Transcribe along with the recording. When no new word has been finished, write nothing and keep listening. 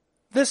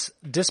This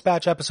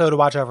dispatch episode of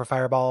Watch Out for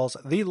Fireballs,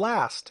 the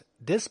last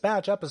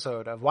dispatch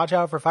episode of Watch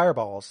Out for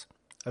Fireballs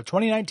of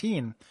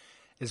 2019,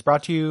 is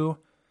brought to you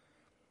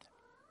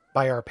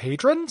by our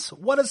patrons.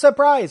 What a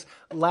surprise!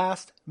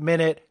 Last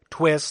minute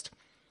twist.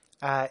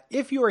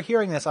 If you are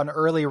hearing this on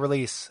early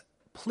release,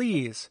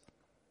 please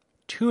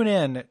tune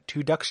in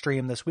to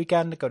Duckstream this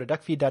weekend. Go to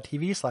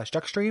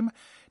duckfeed.tv/Duckstream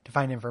to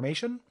find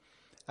information.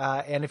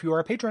 And if you are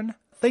a patron,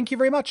 thank you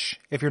very much.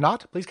 If you're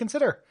not, please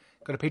consider.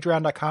 Go to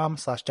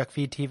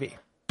patreon.com/duckfeedtv.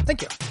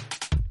 Thank you.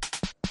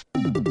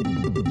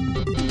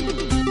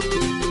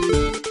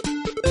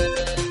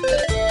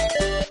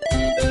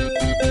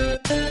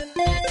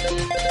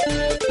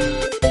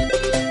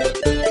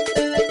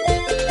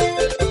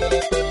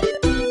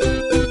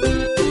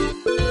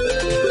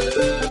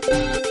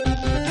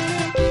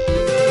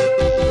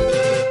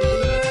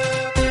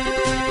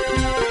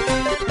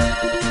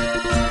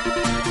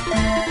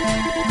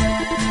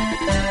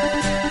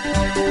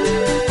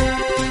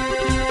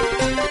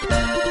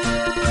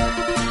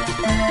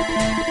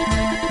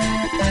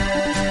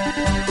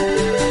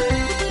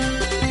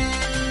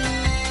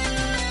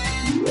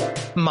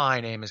 My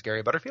name is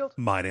Gary Butterfield.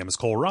 My name is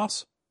Cole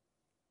Ross.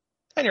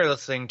 And you're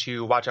listening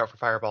to Watch Out for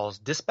Fireballs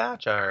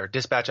Dispatch, our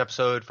dispatch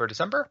episode for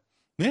December.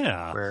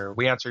 Yeah. Where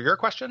we answer your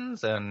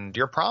questions and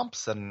your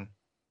prompts and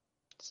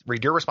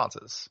read your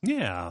responses.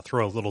 Yeah.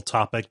 Throw a little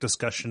topic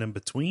discussion in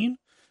between.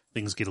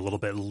 Things get a little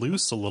bit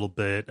loose, a little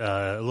bit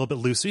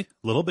loosey,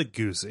 a little bit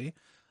goosey.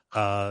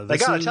 I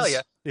gotta tell you,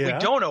 we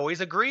don't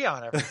always agree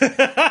on everything.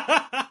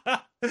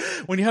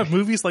 When you have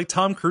movies like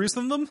Tom Cruise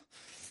in them.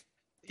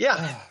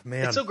 Yeah,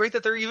 man, it's so great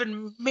that they're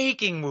even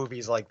making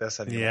movies like this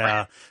anymore.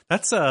 Yeah,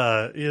 that's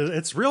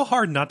it's real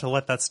hard not to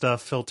let that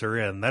stuff filter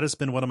in. That has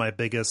been one of my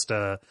biggest.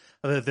 The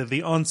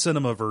On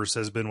Cinemaverse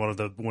has been one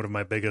of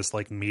my biggest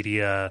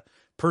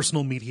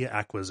personal media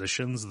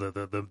acquisitions.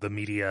 The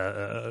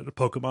media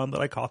Pokemon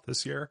that I caught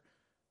this year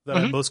that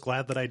I'm most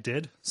glad that I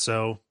did.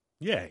 So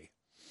yay.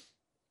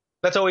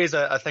 That's always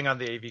a thing on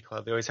the AV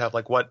Club. They always have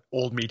what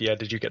old media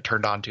did you get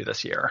turned on to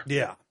this year?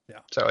 Yeah.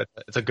 So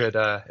it's a good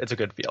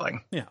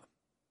feeling. Yeah.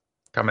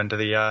 Come into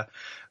the On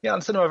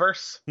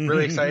Cinemaverse.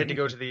 Really excited to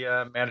go to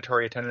the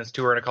mandatory attendance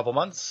tour in a couple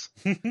months.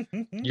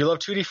 You love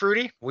Tutti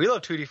Frutti. We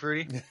love Tutti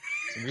Frutti.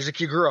 It's the music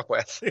you grew up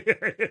with.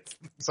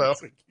 So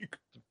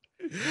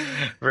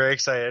very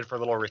excited for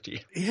little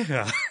Richie.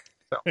 Yeah.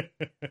 So,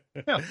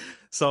 yeah.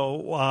 So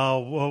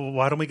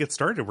why don't we get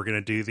started? We're gonna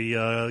do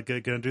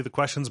the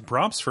questions and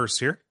prompts first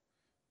here.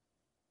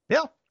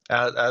 Yeah.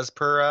 As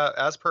per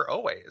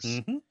always.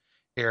 Mm-hmm.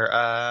 Here.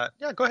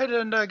 Go ahead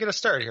and get us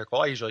started here,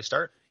 Cole. I usually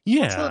start.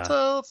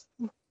 Yeah.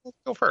 Let's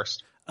go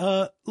first.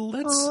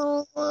 Let's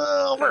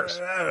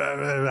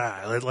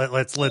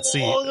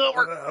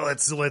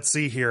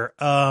see here.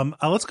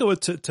 Let's go with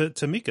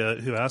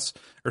Tamika, who asks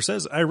or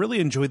says, I really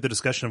enjoyed the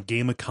discussion of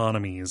game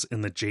economies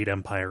in the Jade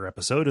Empire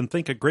episode and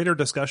think a greater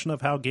discussion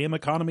of how game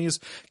economies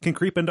can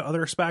creep into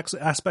other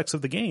aspects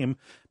of the game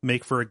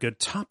make for a good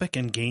topic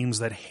and games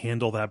that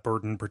handle that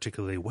burden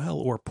particularly well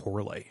or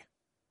poorly.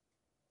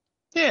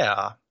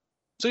 Yeah.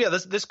 So yeah,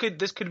 this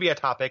could be a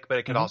topic, but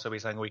it could also be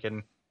something we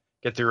can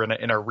get through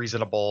in a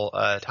reasonable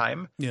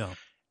time. Yeah.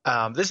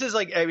 This is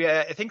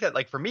I think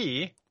that for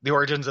me, the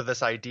origins of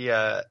this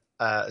idea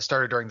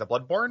started during the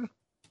Bloodborne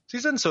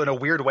season. So in a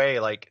weird way,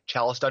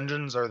 Chalice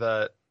Dungeons are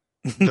the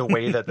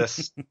way that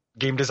this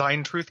game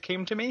design truth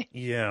came to me.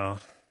 Yeah.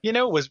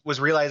 Was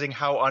realizing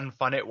how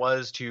unfun it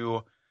was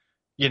to,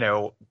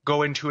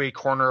 go into a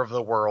corner of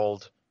the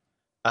world,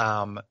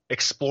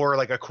 explore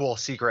a cool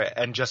secret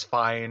and just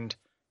find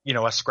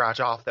a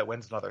scratch off that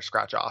wins another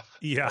scratch off.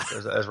 Yeah.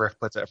 As Riff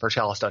puts it for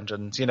Chalice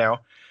Dungeons, and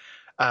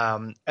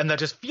then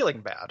just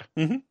feeling bad,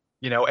 and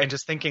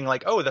just thinking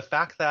the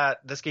fact that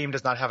this game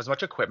does not have as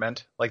much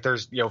equipment,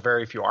 there's,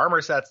 very few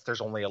armor sets.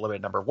 There's only a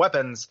limited number of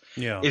weapons.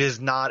 Yeah. It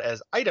is not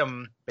as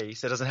item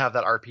based. It doesn't have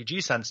that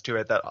RPG sense to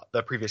it that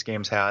the previous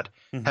games had,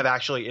 have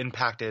actually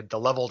impacted the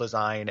level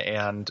design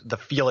and the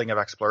feeling of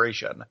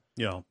exploration.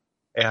 Yeah.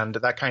 And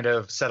that kind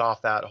of set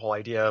off that whole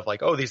idea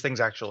of these things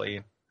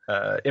actually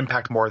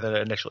impact more than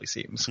it initially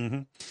seems.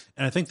 And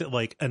I think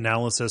that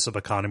analysis of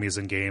economies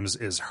in games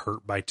is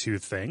hurt by two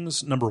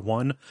things. Number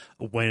one,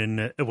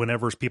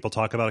 whenever people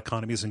talk about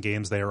economies in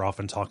games, they are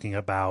often talking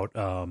about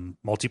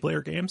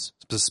multiplayer games,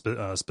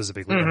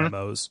 specifically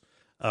MMOs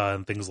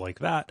and things like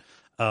that.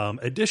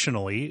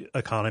 Additionally,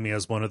 economy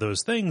is one of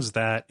those things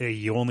that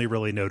you only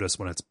really notice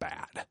when it's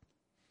bad.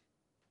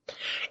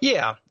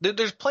 Yeah,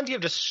 there's plenty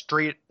of just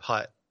straight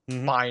put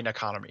fine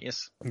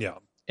economies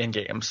in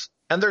games.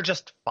 And they're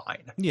just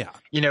fine. Yeah.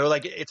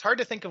 It's hard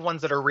to think of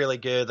ones that are really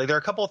good. There are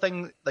a couple of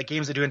things,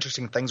 games that do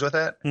interesting things with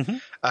it.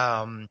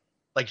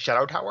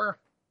 Shadow Tower.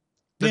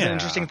 There's an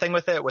interesting thing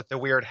with it, with the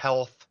weird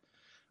health,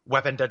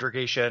 weapon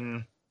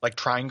degradation,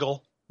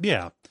 triangle.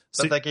 Yeah.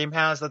 That game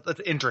has.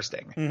 That's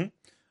interesting.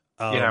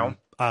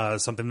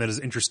 Something that is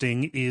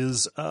interesting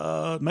is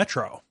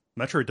Metro.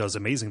 Metro does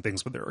amazing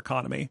things with their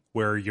economy,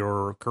 where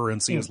your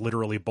currency is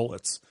literally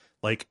bullets.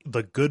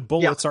 The good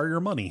bullets are your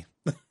money.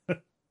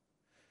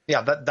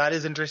 Yeah, that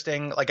is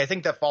interesting. I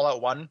think that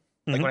Fallout 1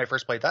 Like when I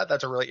first played that,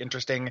 that's a really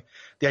interesting,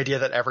 the idea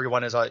that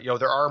everyone is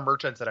there are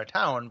merchants in a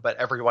town, but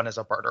everyone is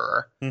a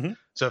barterer.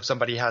 So if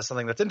somebody has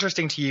something that's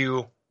interesting to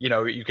you,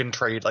 you can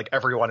trade, like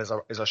everyone is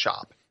a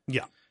shop.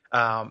 Yeah.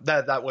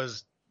 That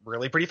was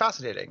really pretty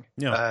fascinating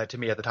to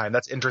me at the time.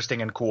 That's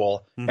interesting and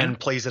cool and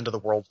plays into the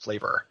world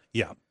flavor.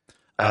 Yeah.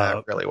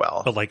 Really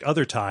well. But like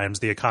other times,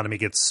 the economy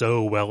gets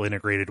so well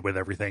integrated with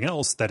everything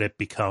else that it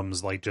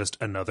becomes like just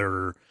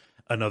another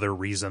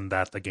reason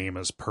that the game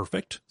is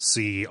perfect.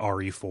 See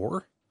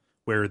RE4,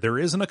 where there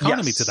is an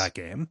economy to that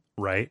game,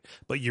 right?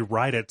 But you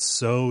ride it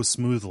so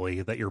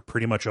smoothly that you're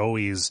pretty much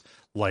always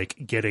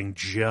like getting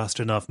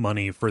just enough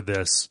money for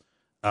this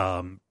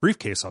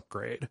briefcase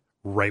upgrade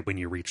right when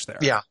you reach there.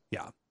 Yeah.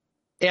 Yeah.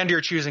 And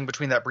you're choosing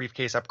between that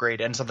briefcase upgrade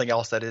and something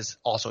else that is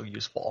also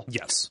useful.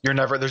 Yes.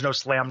 There's no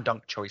slam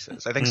dunk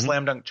choices. I think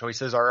slam dunk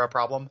choices are a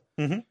problem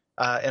in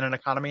an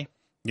economy.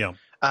 Yeah.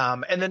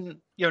 And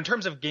then, in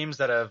terms of games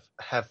that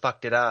have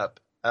fucked it up,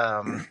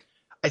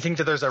 I think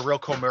that there's a real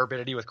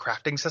comorbidity with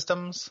crafting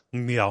systems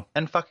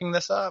and fucking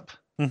this up.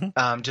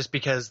 Just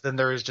because then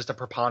there is just a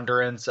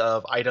preponderance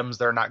of items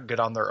that are not good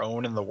on their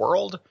own in the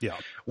world,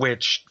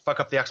 which fuck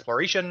up the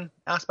exploration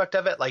aspect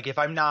of it. Like if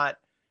I'm not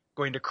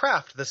going to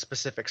craft this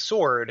specific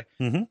sword,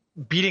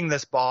 beating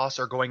this boss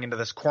or going into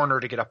this corner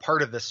to get a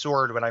part of this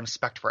sword when I'm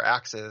spec'd for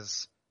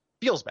axes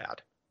feels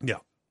bad. Yeah.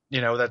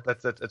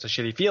 That's a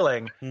shitty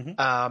feeling.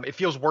 It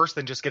feels worse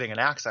than just getting an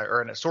axe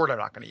or a sword I'm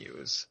not going to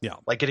use. Yeah.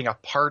 Like getting a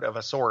part of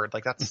a sword.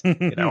 Like that's,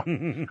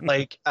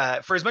 like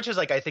for as much as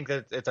like I think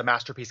that it's a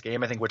masterpiece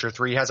game, I think Witcher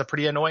 3 has a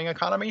pretty annoying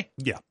economy.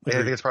 Yeah. I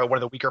think it's probably one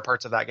of the weaker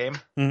parts of that game.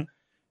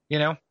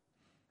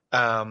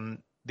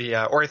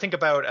 Or I think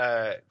about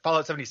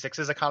Fallout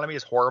 76's economy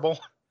is horrible.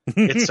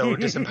 It's so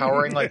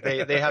disempowering. Like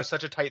they have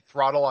such a tight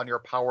throttle on your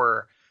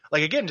power.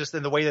 Like again, just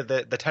in the way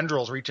that the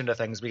tendrils reach into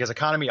things, because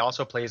economy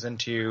also plays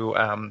into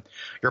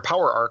your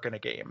power arc in a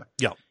game.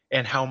 Yeah.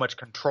 And how much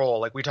control.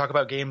 Like we talk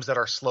about games that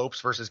are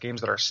slopes versus games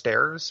that are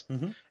stairs,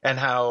 and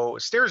how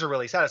stairs are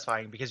really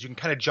satisfying because you can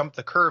kind of jump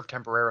the curve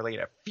temporarily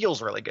and it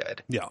feels really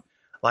good. Yeah.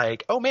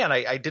 Like, oh man,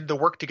 I did the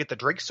work to get the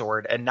Drake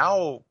sword, and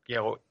now,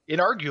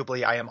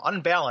 inarguably, I am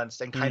unbalanced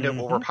and kind of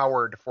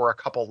overpowered for a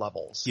couple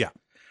levels. Yeah.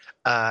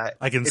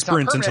 I can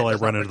sprint until I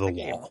run into the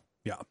wall.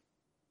 Yeah.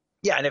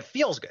 Yeah, and it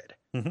feels good.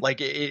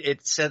 Like it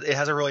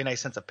has a really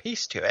nice sense of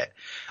pace to it.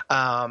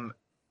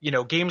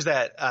 Games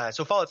that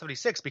so Fallout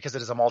 76, because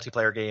it is a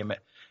multiplayer game,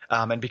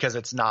 and because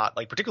it's not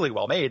like particularly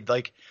well made,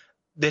 like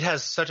it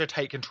has such a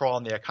tight control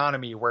on the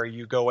economy where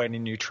you go in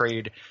and you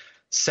trade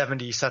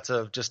 70 sets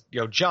of just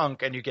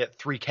junk and you get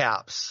 3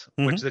 caps,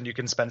 which then you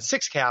can spend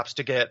 6 caps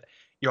to get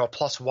a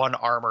 +1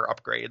 armor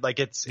upgrade. Like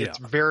it's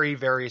very,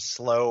 very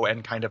slow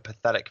and kind of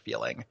pathetic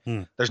feeling.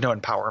 There's no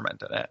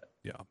empowerment in it.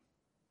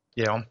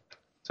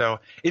 So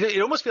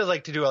it almost feels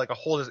like to do like a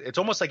whole, it's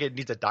almost like it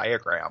needs a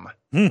diagram.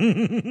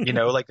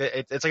 Like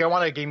it's like I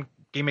want a game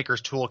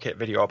maker's toolkit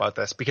video about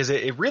this because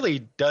it really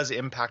does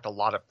impact a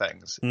lot of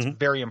things. It's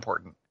very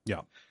important.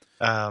 Yeah.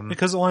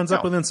 Because it lines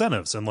up with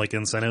incentives, and like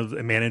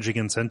managing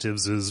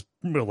incentives is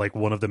like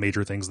one of the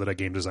major things that a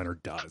game designer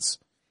does.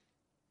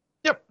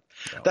 Yep.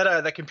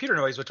 That computer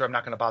noise, which I'm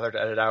not going to bother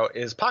to edit out,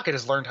 is Pocket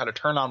has learned how to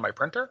turn on my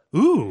printer.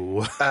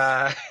 Ooh.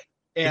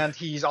 And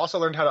he's also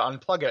learned how to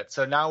unplug it.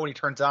 So now when he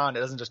turns on, it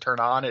doesn't just turn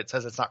on. It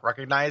says it's not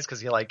recognized because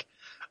he like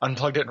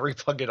unplugged it and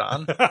replugged it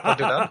on.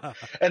 Plugged it on.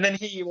 And then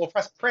he will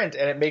press print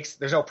and it makes,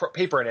 there's no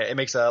paper in it. It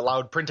makes a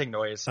loud printing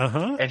noise.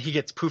 And he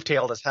gets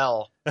poof-tailed as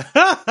hell. He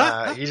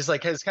just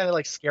like is kind of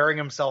like scaring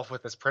himself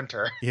with this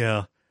printer.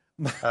 Yeah.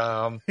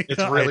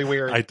 It's really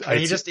weird.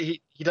 He does it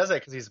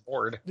because he's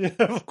bored. Yeah,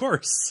 of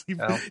course.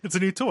 It's a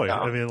new toy. Yeah.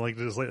 I mean, like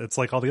it's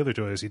like all the other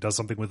toys. He does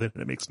something with it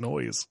and it makes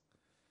noise.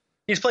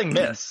 He's playing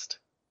Myst.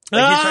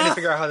 Like he's trying to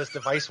figure out how this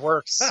device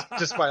works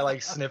just by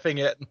like sniffing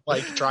it and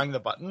like drawing the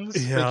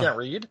buttons. Yeah. They can't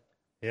read.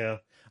 Yeah.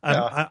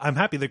 I'm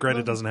happy that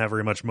Greta doesn't have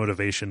very much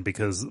motivation,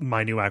 because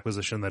my new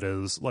acquisition that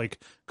is like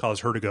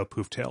caused her to go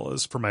poof tail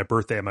is for my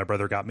birthday. My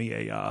brother got me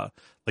a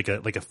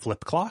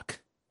flip clock.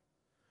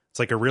 It's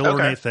like a real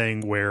ornate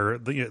thing where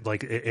it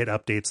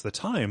updates the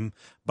time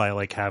by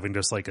like having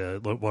just like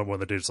one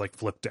that just like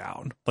flip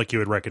down, like you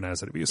would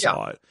recognize it if you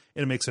saw it,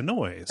 and it makes a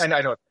noise. And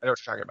I know what you're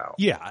talking about.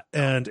 Yeah,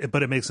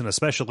 but it makes an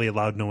especially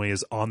loud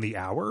noise on the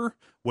hour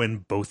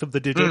when both of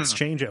the digits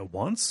change at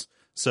once.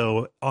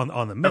 So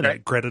on the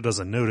minute, Greta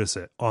doesn't notice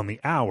it. On the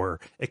hour,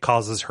 it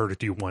causes her to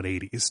do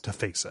 180s to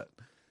face it.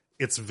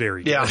 It's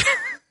very good.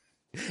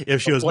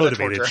 If she was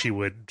motivated, she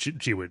would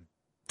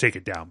take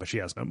it down, but she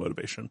has no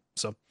motivation.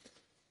 So.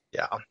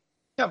 Yeah.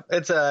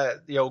 It's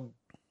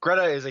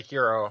Greta is a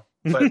hero,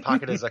 but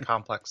Pocket is a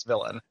complex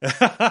villain.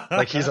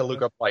 Like he's a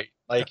Luca Blight.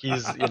 Like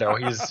he's not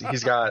a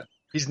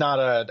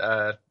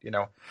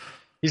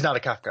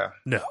Kafka.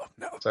 No.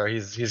 So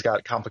he's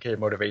got complicated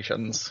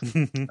motivations,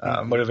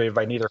 motivated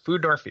by neither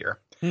food nor fear.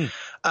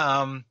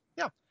 So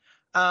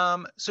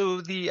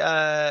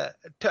the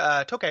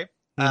Toke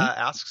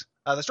asks,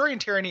 the story in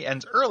Tyranny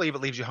ends early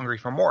but leaves you hungry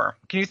for more.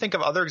 Can you think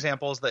of other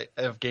examples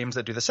of games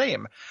that do the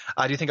same?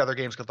 Do you think other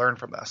games could learn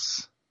from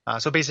this?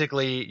 So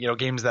basically,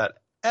 games that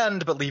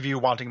end, but leave you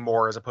wanting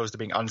more as opposed to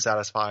being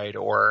unsatisfied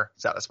or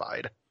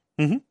satisfied.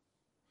 Mm-hmm.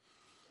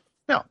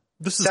 No,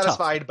 this is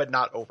satisfied tough. but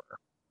not over.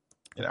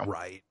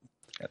 Right?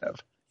 Kind of.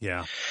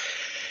 Yeah.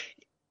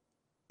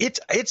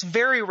 It's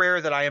very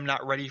rare that I am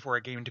not ready for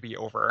a game to be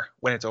over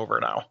when it's over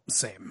now.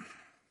 Same.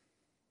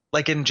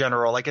 Like in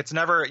general, like it's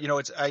never,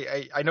 it's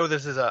I know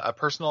this is a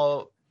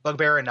personal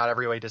bugbear and not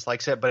everybody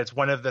dislikes it, but it's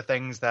one of the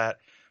things that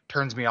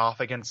turns me off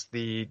against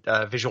the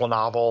visual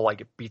novel,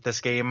 like beat this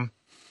game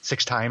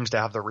 6 times to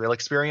have the real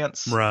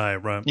experience. Right.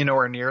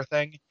 Or near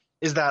thing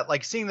is that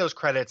like seeing those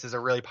credits is a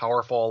really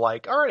powerful,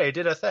 like, all right, I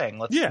did a thing.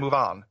 Let's move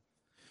on.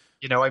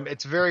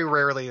 It's very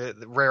rare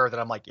that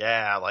I'm like,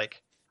 yeah,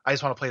 like I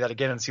just want to play that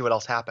again and see what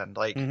else happened.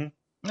 Like, no,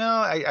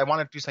 I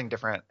want to do something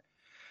different.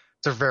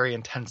 It's a very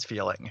intense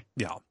feeling.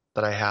 Yeah.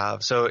 That I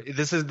have. So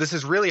this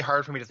is really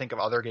hard for me to think of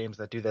other games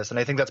that do this. And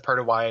I think that's part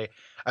of why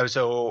I was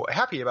so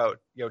happy about,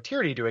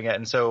 Tyranny doing it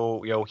and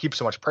so, heap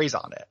so much praise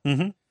on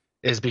it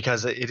is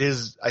because I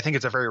think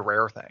it's a very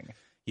rare thing.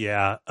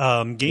 Yeah.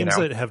 Games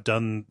that have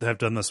done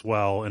this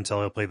well until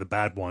I play the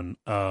bad one,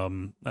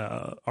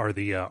 are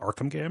the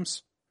Arkham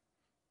games.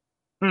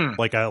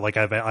 Like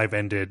I've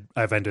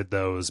ended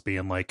those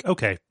being like,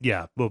 okay,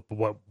 yeah,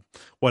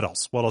 what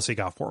else? What else you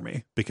got for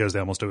me? Because they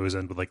almost always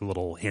end with like a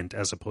little hint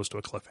as opposed to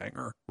a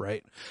cliffhanger,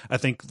 right? I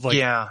think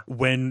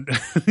when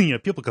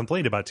people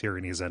complain about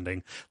Tyranny's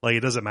ending, like it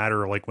doesn't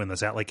matter like when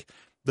this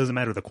doesn't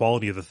matter the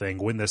quality of the thing.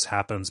 When this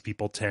happens,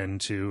 people tend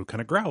to kind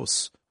of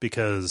grouse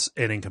because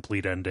an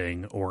incomplete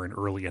ending or an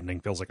early ending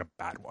feels like a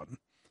bad one.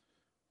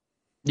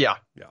 Yeah.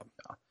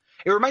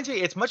 It reminds me,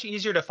 it's much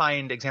easier to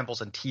find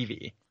examples in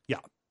TV.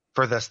 Yeah.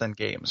 For this than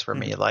games for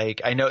me.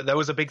 Like I know that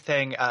was a big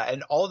thing.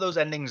 And all of those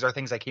endings are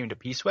things I came to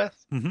peace with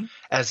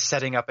as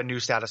setting up a new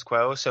status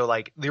quo. So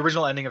like the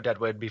original ending of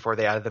Deadwood before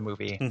they added the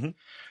movie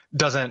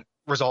doesn't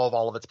resolve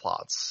all of its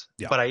plots.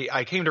 Yeah. But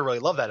I came to really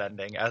love that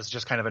ending as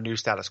just kind of a new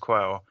status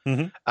quo.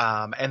 And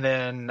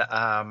then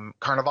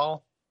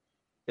Carnival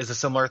is a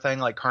similar thing.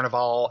 Like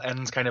Carnival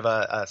ends kind of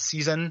a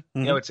season.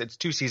 It's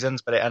 2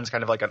 seasons, but it ends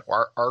kind of like an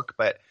arc,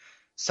 but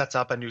sets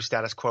up a new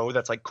status quo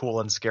that's like cool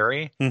and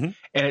scary. And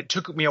it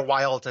took me a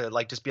while to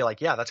like just be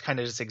like, yeah, that's kind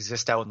of just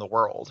exist out in the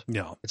world.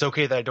 Yeah, it's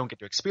okay that I don't get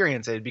to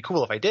experience it. It'd be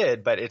cool if I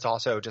did, but it's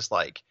also just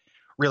like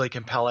really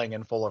compelling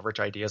and full of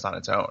rich ideas on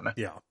its own.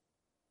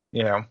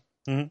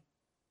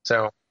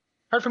 So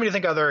hard for me to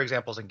think of other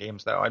examples in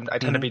games though. I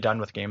tend to be done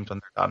with games when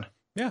they're done.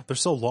 Yeah, they're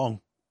so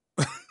long.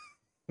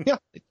 Yeah,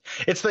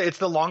 it's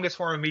the longest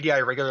form of media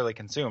I regularly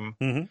consume.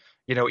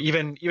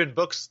 Even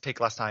books take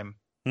less time.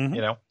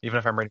 Even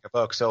if I'm reading a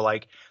book. So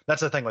like,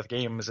 that's the thing with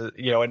games,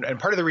 and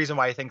part of the reason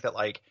why I think that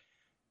like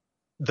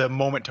the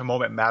moment to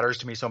moment matters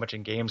to me so much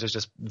in games is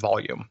just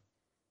volume.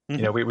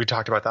 We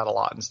talked about that a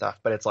lot and stuff,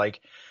 but it's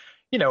like,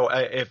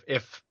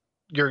 if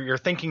you're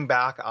thinking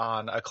back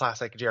on a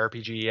classic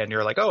JRPG and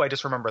you're like, oh, I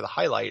just remember the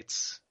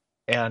highlights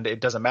and it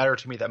doesn't matter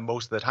to me that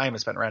most of the time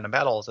is spent in random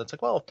battles. It's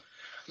like, well,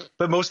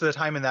 but most of the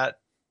time in that,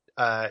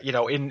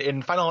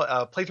 in final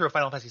playthrough of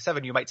Final Fantasy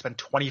VII, you might spend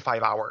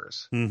 25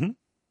 hours.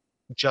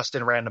 Just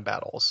in random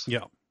battles.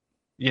 Yeah.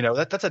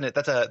 That's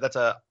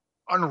a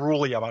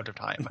unruly amount of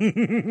time.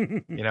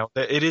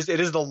 It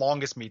is the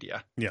longest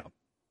media. Yeah.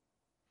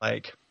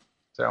 Like,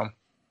 so.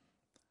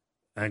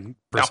 And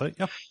precisely,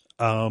 yeah.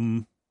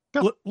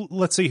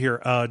 Let's see here.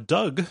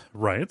 Doug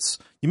writes,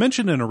 you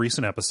mentioned in a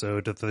recent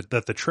episode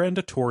that the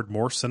trend toward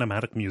more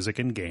cinematic music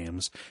in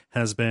games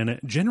has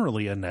been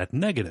generally a net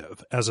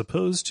negative, as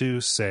opposed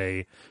to,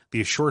 say,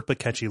 the short but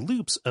catchy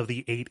loops of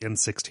the 8 and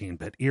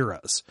 16-bit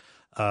eras.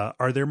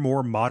 Are there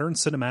more modern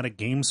cinematic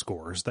game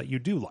scores that you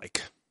do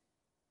like?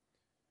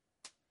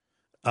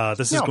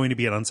 This is going to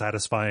be an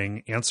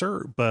unsatisfying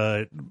answer,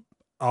 but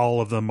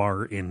all of them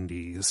are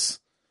indies.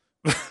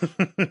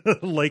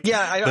 Like,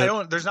 yeah, I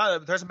don't. There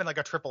hasn't been like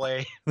a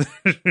AAA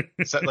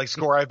like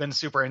score I've been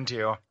super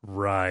into,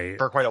 right,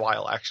 for quite a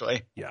while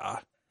actually. Yeah.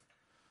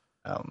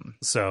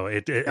 So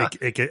it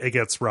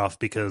gets rough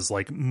because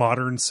like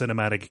modern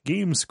cinematic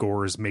game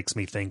scores makes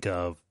me think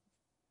of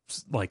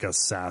like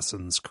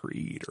Assassin's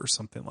Creed or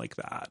something like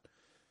that.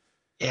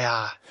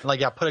 Yeah,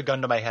 like put a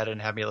gun to my head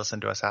and have me listen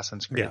to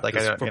Assassin's Creed. Yeah, like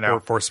I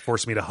don't,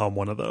 force me to hum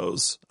one of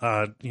those.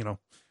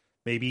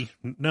 Maybe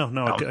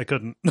no, I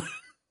couldn't.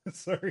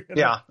 Sorry.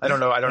 I don't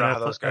know how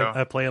those go.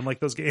 I play them like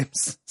those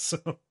games. So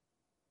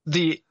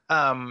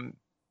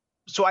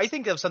so I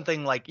think of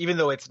something like, even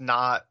though it's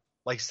not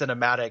like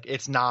cinematic,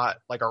 it's not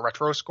like a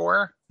retro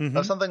score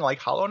of something like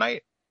Hollow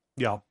Knight.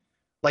 Yeah,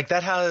 like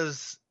that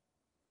has.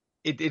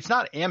 It's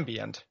not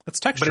ambient.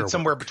 It's texture, but it's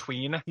somewhere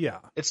between. Yeah,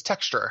 it's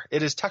texture.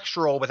 It is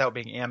textural without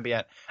being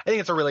ambient. I think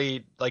it's a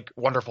really like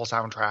wonderful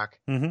soundtrack.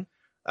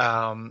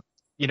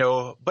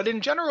 But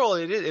in general,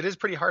 it is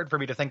pretty hard for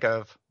me to think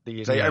of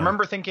these. Yeah. I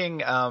remember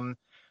thinking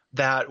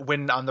that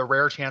when on the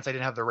rare chance I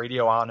didn't have the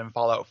radio on in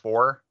Fallout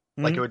 4,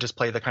 like it would just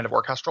play the kind of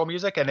orchestral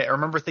music, and I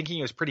remember thinking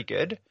it was pretty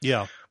good.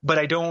 Yeah, but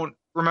I don't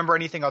remember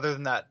anything other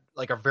than that,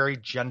 like a very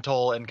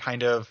gentle and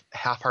kind of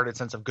half-hearted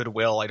sense of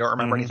goodwill. I don't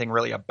remember anything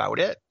really about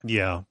it.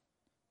 Yeah.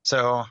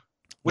 So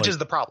which is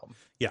the problem.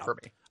 Yeah. For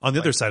me. On the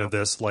other side of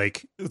this,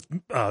 like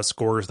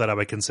scores that I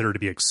would consider to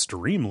be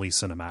extremely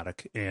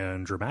cinematic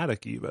and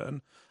dramatic,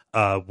 even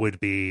would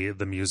be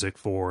the music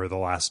for The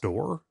Last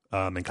Door,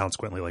 and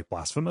consequently, like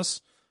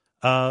Blasphemous.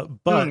 But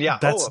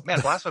that's... oh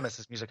man,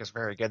 Blasphemous' music is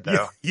very good,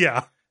 though.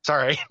 Yeah.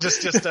 Sorry,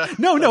 just but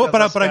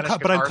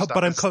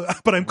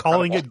I'm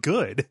calling it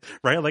good,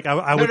 right? Like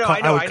I would call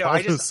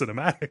it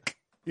cinematic.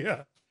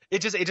 Yeah. It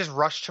just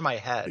rushed to my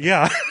head.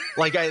 Yeah.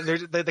 Like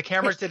the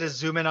cameras did a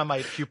zoom in on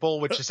my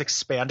pupil, which just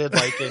expanded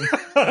like in,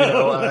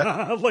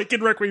 like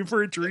in Requiem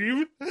for a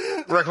Dream.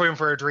 Requiem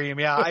for a Dream.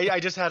 Yeah.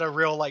 I just had a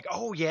real like,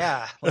 oh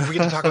yeah, like we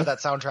get to talk about that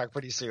soundtrack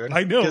pretty soon.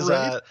 I know,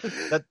 right?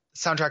 That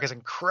soundtrack is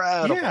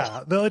incredible.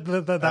 Yeah.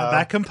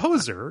 That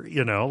composer,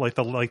 like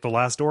the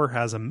Last Door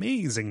has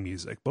amazing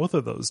music. Both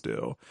of those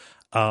do.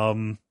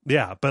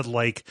 Yeah, but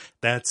like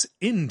that's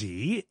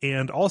indie,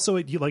 and also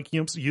it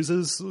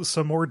uses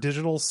some more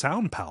digital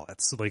sound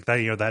palettes like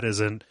that. That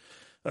isn't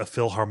a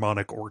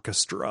Philharmonic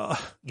orchestra,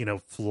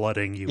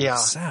 flooding you with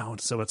sound.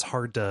 So it's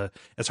hard to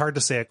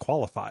say it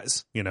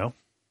qualifies. Yeah,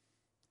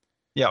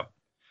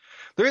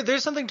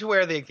 there's something to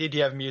where the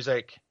idea of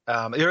music. The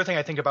other thing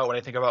I think about when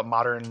I think about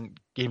modern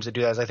games that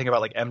do that is I think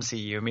about like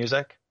MCU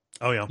music.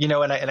 Oh yeah.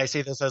 And I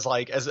see this as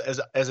like as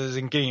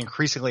getting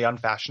increasingly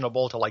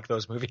unfashionable to like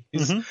those movies.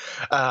 Mm-hmm.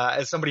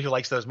 As somebody who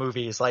likes those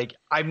movies, like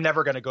I'm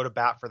never going to go to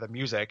bat for the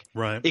music.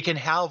 Right. It can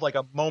have like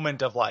a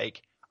moment of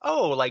like,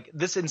 oh, like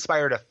this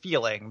inspired a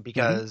feeling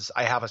because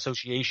I have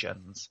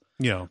associations.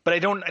 Yeah. But I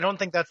don't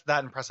think that's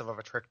that impressive of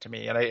a trick to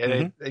me. And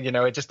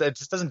it just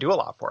doesn't do a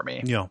lot for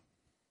me. Yeah.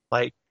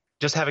 Like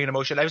just having an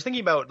emotion. I was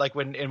thinking about like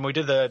when we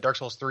did the Dark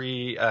Souls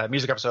 3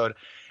 music episode,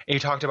 and you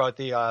talked about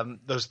the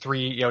those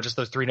three, just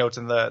those three notes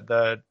in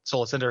the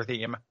Soul of Cinder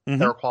theme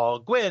that are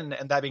called Gwyn,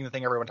 and that being the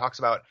thing everyone talks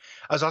about.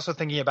 I was also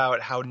thinking about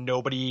how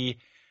nobody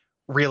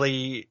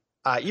really,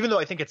 even though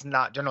I think it's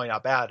generally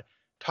not bad,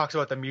 talks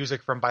about the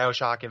music from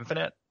BioShock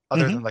Infinite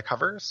other than the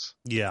covers.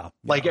 Yeah.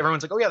 Like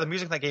everyone's like, oh yeah, the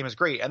music in that game is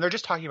great, and they're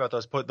just talking about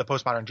the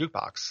postmodern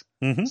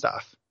jukebox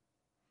stuff.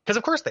 Because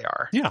of course they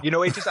are. Yeah.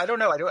 It just I don't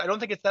know. I don't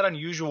think it's that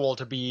unusual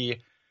to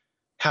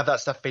have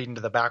that stuff fade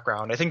into the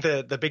background. I think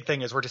the big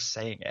thing is we're just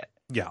saying it.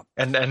 Yeah.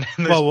 And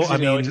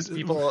just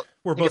people,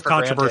 we're both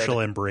controversial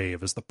and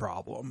brave is the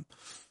problem.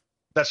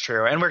 That's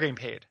true, and we're getting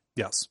paid.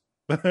 Yes.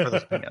 For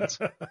those opinions.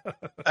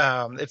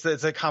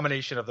 It's a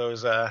combination of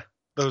those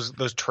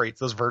traits,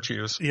 those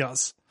virtues.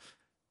 Yes.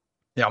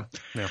 Yeah.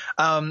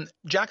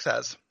 Jack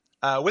says,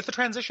 with the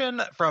transition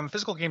from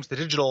physical games to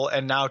digital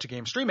and now to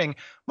game streaming,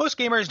 most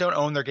gamers don't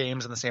own their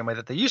games in the same way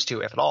that they used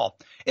to, if at all.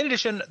 In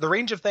addition, the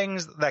range of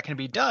things that can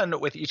be done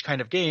with each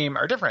kind of game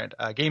are different.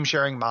 Game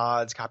sharing,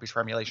 mods, copies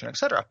for emulation,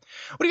 etc.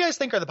 What do you guys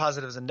think are the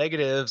positives and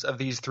negatives of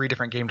these three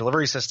different game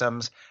delivery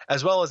systems,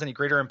 as well as any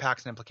greater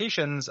impacts and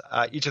implications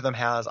each of them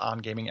has on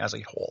gaming as a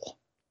whole?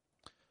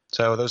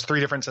 So those three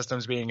different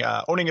systems being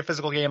owning a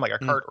physical game like a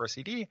cart or a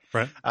CD,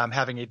 right.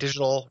 Having a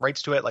digital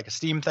rights to it like a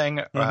Steam thing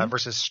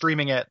versus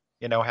streaming it,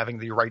 having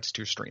the rights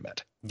to stream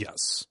it.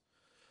 Yes.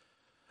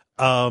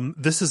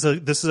 This is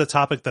a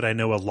topic that I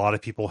know a lot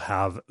of people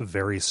have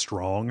very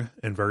strong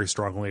and very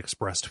strongly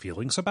expressed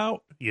feelings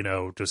about,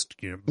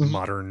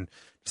 modern,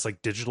 just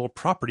like digital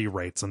property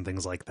rights and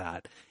things like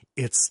that.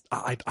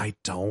 I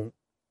don't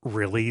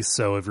really.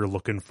 So if you're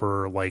looking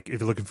for me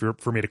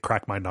to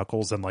crack my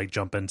knuckles and like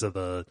jump into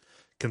the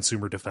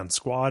Consumer Defense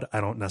Squad, I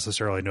don't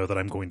necessarily know that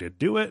I'm going to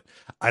do it.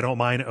 I don't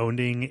mind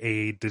owning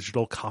a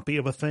digital copy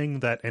of a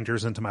thing that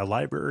enters into my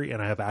library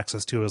and I have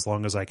access to as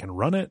long as I can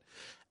run it.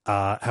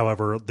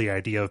 However, the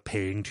idea of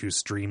paying to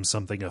stream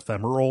something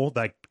ephemeral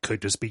that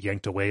could just be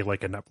yanked away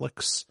like a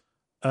Netflix,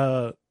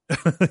 like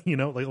a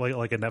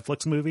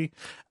Netflix movie,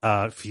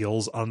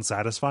 feels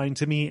unsatisfying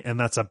to me, and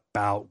that's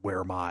about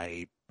where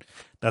my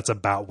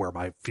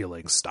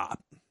feelings stop.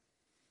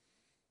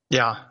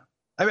 Yeah.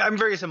 I'm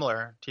very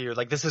similar to you.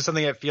 Like, this is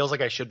something that feels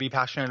like I should be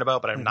passionate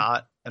about, but I'm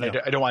not. And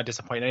I don't want to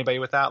disappoint anybody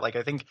with that. Like,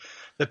 I think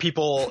the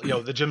people,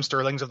 the Jim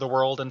Sterlings of the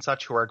world and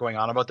such who are going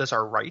on about this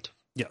are right.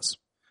 Yes.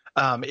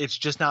 It's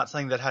just not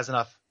something that has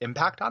enough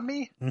impact on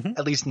me,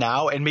 at least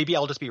now. And maybe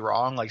I'll just be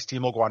wrong. Like,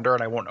 Steam will go under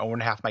and I won't own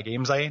half my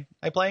games I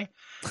play.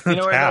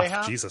 I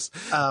have? Jesus.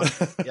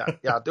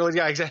 Yeah,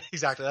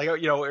 exactly. Like,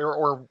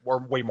 or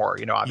way more,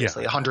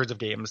 obviously hundreds of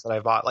games that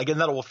I've bought, like,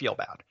 and that will feel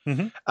bad.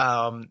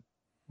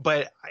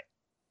 But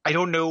I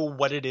don't know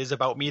what it is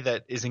about me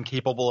that is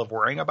incapable of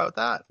worrying about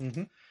that.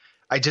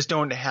 I just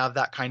don't have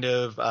that kind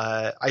of,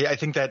 I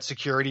think that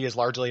security is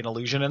largely an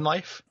illusion in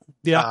life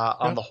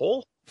on the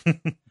whole.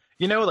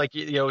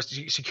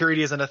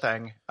 Security isn't a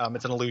thing.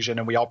 It's an illusion,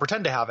 and we all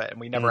pretend to have it, and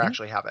we never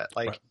actually have it.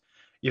 Like,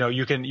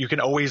 you can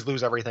always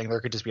lose everything.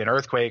 There could just be an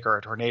earthquake or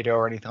a tornado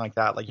or anything like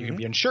that. Like, you can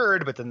be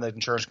insured, but then the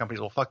insurance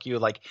companies will fuck you.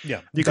 Like, you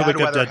could wake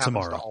up dead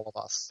tomorrow. To all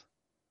of us.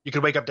 You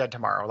could wake up dead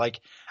tomorrow. Like,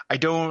 I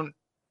don't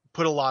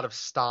put a lot of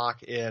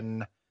stock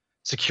in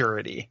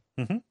security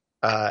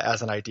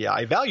as an idea.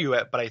 I value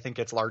it, but I think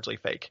it's largely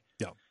fake.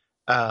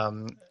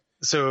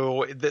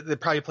 So that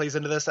probably plays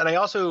into this. And I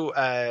also,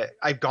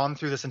 I've gone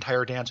through this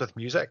entire dance with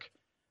music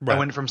I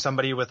went from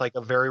somebody with like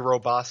a very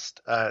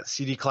robust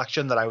CD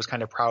collection that I was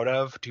kind of proud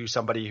of to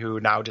somebody who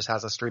now just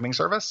has a streaming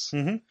service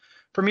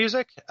for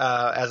music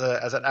as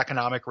an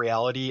economic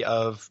reality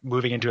of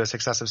moving into a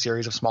successive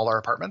series of smaller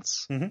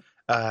apartments,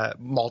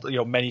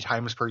 many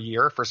times per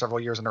year for several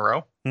years in a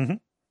row.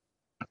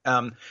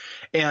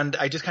 And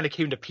I just kind of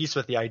came to peace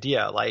with the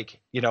idea. Like,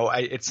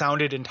 it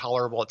sounded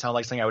intolerable. It sounded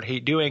like something I would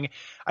hate doing.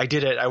 I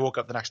did it. I woke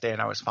up the next day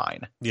and I was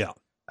fine. Yeah.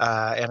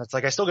 And it's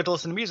like, I still get to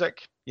listen to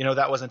music.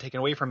 That wasn't taken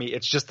away from me.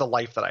 It's just the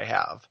life that I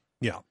have.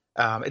 Yeah.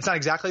 It's not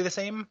exactly the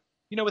same,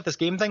 with this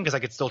game thing, because I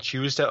could still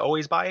choose to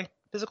always buy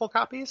physical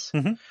copies.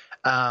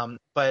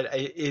 But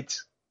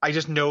I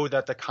just know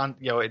that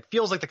it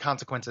feels like the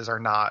consequences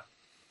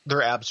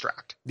they're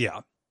abstract.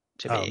 Yeah.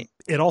 To me.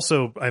 It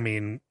also,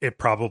 it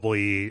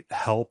probably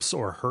helps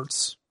or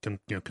hurts.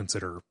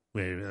 Consider,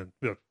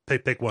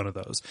 pick one of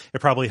those.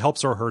 It probably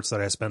helps or hurts that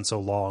I spent so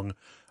long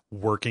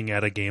working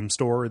at a game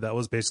store that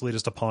was basically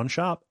just a pawn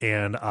shop,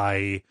 and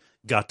I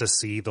got to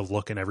see the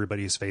look in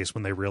everybody's face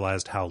when they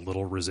realized how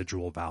little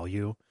residual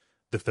value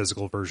the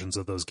physical versions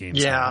of those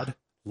games had.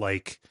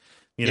 Like,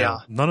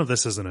 none of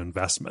this is an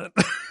investment.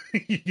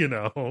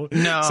 No.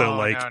 So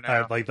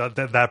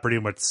that pretty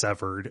much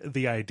severed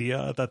the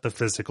idea that the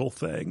physical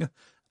thing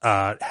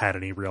had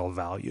any real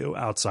value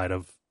outside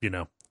of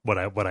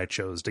what I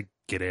chose to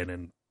get in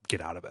and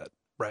get out of it.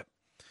 Right.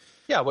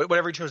 Yeah,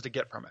 whatever you chose to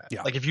get from it.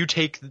 Yeah. Like if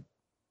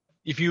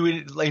you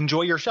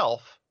enjoy your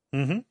shelf,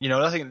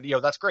 nothing,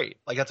 that's great.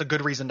 Like that's a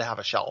good reason to have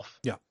a shelf.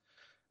 Yeah.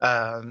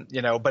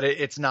 But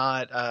it's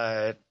not,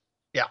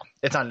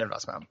 it's not an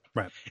investment.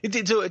 Right.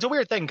 It's a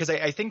weird thing because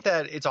I think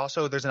that it's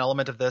also, there's an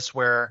element of this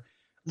where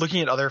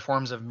looking at other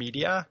forms of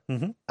media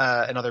and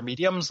other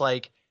mediums,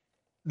 like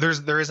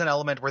there is an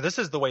element where this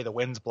is the way the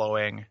wind's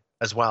blowing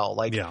as well.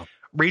 Like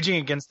raging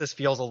against this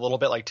feels a little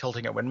bit like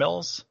tilting at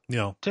windmills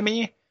to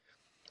me.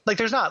 Like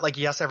there's not like,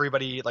 yes,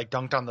 everybody like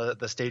dunked on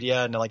the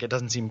Stadia and like it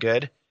doesn't seem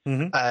good.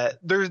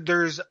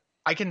 There's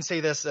I can say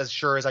this as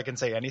sure as I can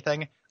say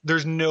anything.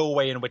 There's no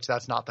way in which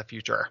that's not the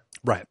future.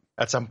 Right.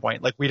 At some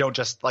point, like we don't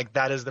just like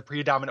that is the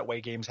predominant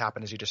way games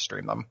happen is you just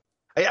stream them.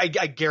 I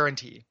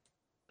guarantee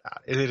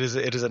that it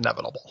is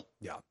inevitable.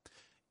 Yeah.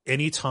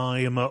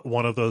 Anytime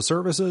one of those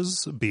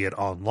services, be it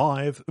on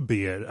Live,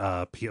 be it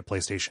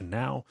PlayStation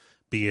Now,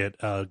 be it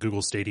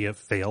Google Stadia,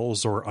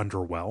 fails or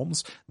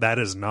underwhelms, that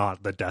is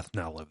not the death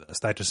knell of this.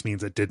 That just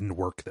means it didn't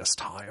work this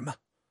time.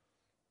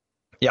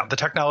 Yeah, the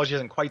technology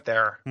isn't quite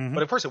there,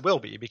 but of course it will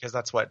be because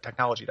that's what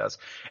technology does.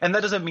 And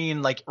that doesn't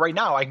mean like right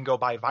now I can go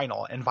buy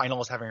vinyl and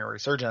vinyl is having a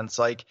resurgence.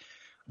 Like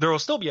there will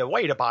still be a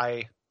way to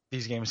buy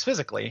these games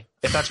physically.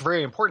 If that's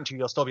very important to you,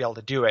 you'll still be able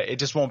to do it. It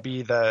just won't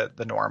be the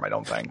norm, I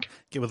don't think.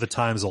 Get with the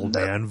times, old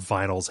man.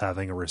 Vinyl's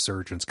having a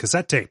resurgence.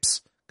 Cassette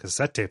tapes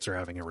are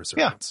having a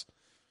resurgence. Yeah.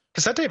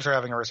 Cassette tapes are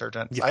having a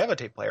resurgence. Yeah. I have a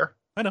tape player.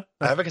 I know.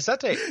 I have a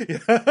cassette tape.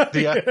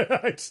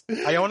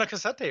 I own a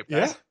cassette tape.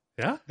 Guys.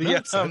 Yeah.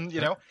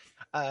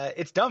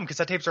 It's dumb.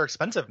 Cassette tapes are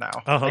expensive now.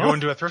 I go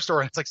into a thrift store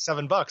and it's like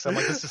 $7. I'm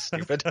like, this is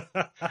stupid.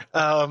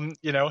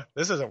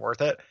 This isn't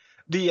worth it.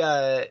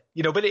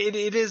 But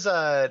it is,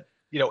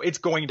 it's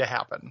going to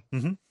happen.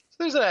 So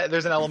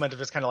there's an element of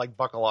just kind of like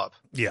buckle up.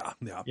 Yeah.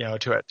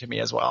 To me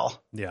as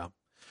well. Yeah.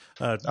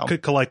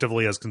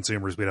 Collectively as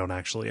consumers, we don't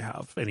actually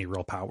have any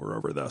real power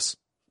over this.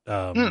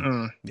 Yeah.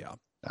 No.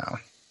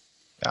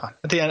 Yeah.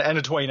 At the end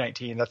of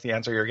 2019, that's the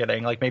answer you're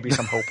getting. Like maybe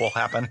some hope will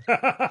happen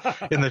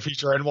in the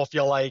future and we'll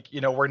feel like,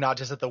 we're not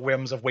just at the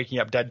whims of waking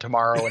up dead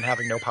tomorrow and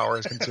having no power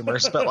as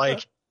consumers, but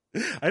like,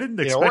 I didn't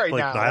expect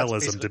now,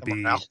 nihilism to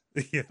be,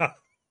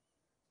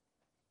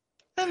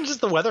 and just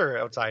the weather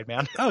outside,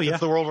 man. Oh yeah. It's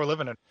the world we're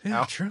living in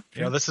now. True.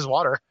 This is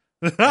water.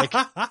 Like,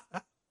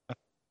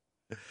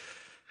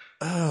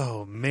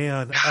 oh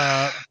man.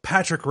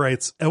 Patrick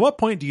writes, at what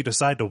point do you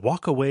decide to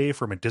walk away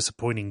from a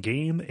disappointing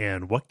game,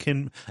 and what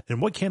can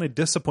a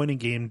disappointing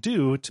game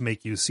do to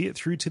make you see it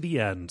through to the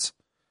end?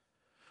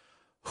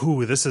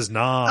 This is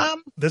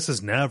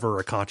never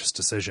a conscious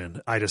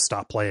decision. I just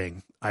stop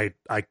playing. I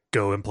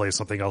go and play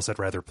something else I'd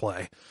rather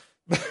play.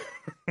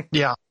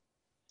 Yeah.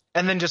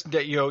 And then just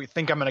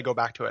think I'm going to go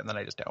back to it and then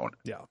I just don't.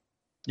 Yeah.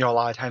 A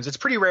lot of times it's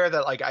pretty rare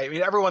that like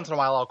every once in a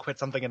while I'll quit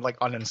something and like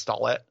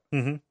uninstall it.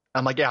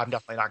 I'm like, yeah, I'm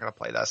definitely not going to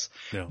play this.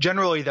 Yeah.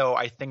 Generally, though,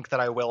 I think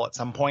that I will at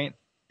some point,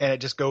 and it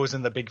just goes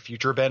in the big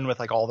future bin with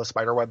like all the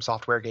Spiderweb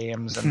software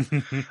games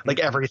and like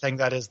everything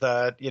that is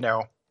the,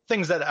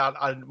 things that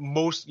on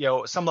most,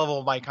 some level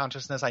of my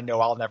consciousness, I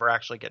know I'll never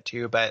actually get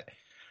to, but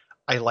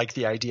I like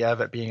the idea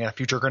of it being a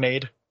future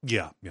grenade.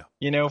 Yeah.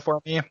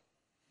 For me.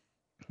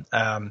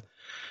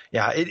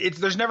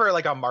 There's never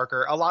like a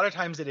marker. A lot of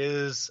times it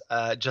is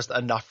just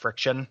enough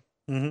friction,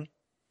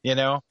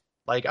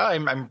 like, oh,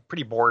 I'm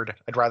pretty bored.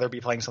 I'd rather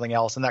be playing something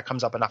else. And that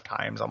comes up enough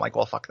times. I'm like,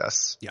 well, fuck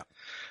this. Yeah.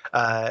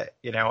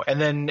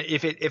 And then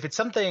if it's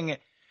something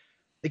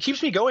that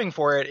keeps me going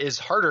for it is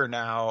harder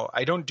now.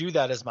 I don't do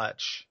that as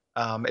much.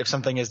 If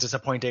something is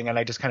disappointing and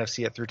I just kind of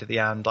see it through to the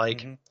end,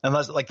 like,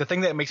 unless like the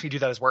thing that makes me do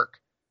that is work.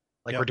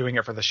 Like we're doing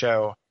it for the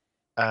show.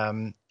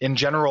 In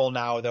general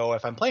now, though,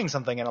 if I'm playing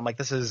something and I'm like,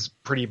 this is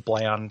pretty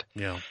bland.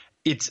 Yeah.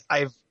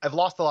 I've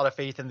lost a lot of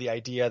faith in the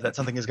idea that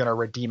something is going to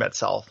redeem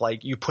itself.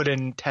 Like you put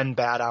in 10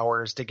 bad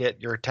hours to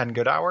get your 10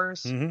 good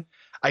hours. Mm-hmm.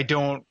 I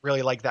don't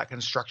really like that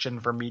construction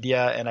for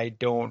media, and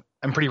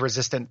I'm pretty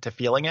resistant to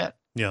feeling it.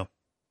 Yeah.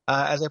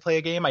 As I play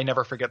a game, I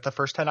never forget the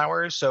first 10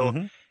 hours.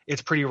 So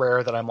it's pretty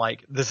rare that I'm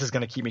like, this is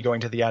going to keep me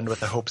going to the end with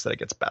the hopes that it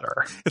gets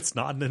better. It's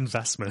not an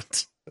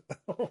investment.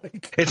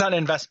 It's not an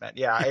investment.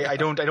 Yeah. I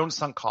don't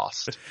sunk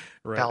cost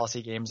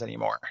fallacy games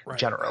anymore,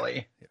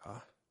 generally. Yeah.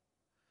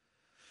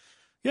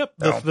 Yep.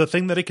 So. The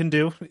thing that it can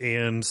do,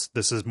 and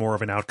this is more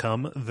of an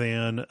outcome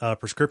than a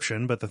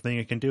prescription, but the thing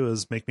it can do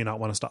is make me not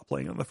want to stop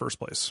playing in the first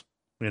place.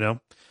 You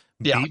know?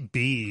 Yeah.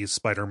 Be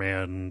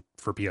Spider-Man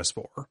for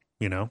PS4,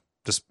 you know?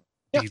 Just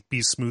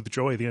be smooth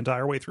joy the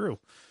entire way through.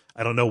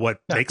 I don't know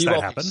what makes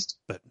that happen,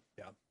 but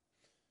yeah.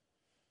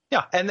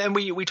 Yeah, and then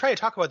we try to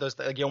talk about those.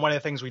 You know, one of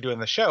the things we do in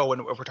the show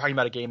when we're talking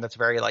about a game that's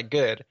very like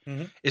good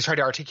is try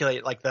to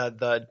articulate like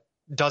the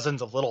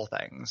dozens of little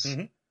things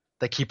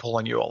that keep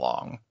pulling you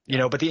along. You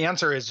know, but the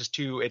answer is just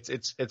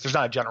it's there's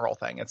not a general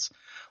thing. It's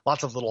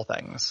lots of little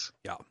things.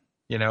 Yeah,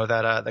 you know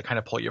that kind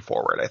of pull you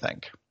forward, I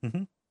think.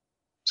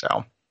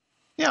 So,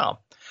 yeah.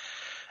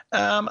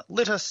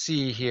 Let us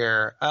see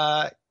here.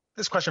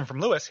 This question from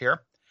Lewis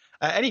here.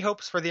 Any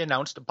hopes for the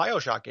announced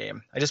BioShock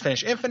game? I just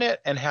finished Infinite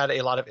and had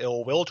a lot of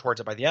ill will towards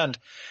it by the end.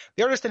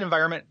 The artist and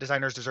environment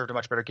designers deserved a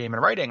much better game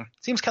in writing.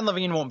 Seems Ken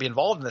Levine won't be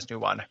involved in this new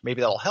one.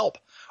 Maybe that'll help.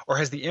 Or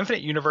has the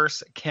Infinite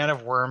Universe can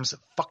of worms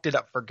fucked it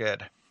up for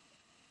good?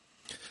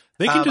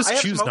 They can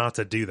just choose not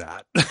to do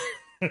that.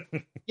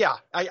 Yeah,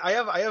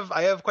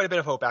 I have quite a bit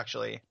of hope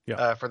actually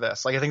for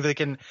this. Like I think they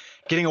can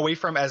getting away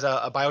from as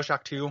a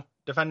BioShock 2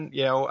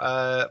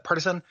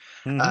 partisan.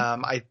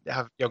 I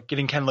have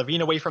getting Ken Levine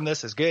away from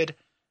this is good.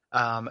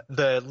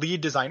 The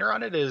lead designer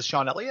on it is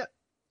Sean Elliott,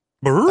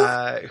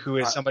 who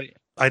is somebody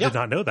I did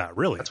not know that.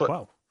 Really?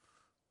 Wow.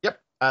 Yep.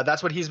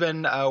 That's what he's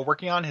been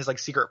working on, his like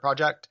secret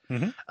project.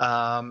 You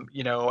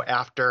know,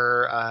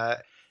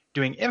 after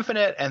doing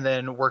Infinite and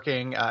then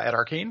working at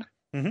Arcane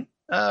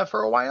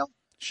for a while.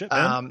 Shit,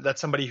 man.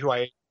 That's somebody who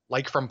I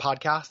like from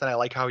podcasts, and I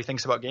like how he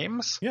thinks about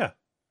games. Yeah.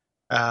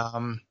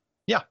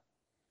 Yeah.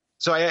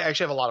 So I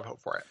actually have a lot of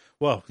hope for it.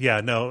 Well,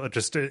 yeah, no,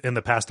 just in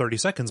the past 30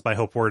 seconds, my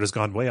hope for it has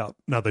gone way up.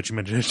 Now that you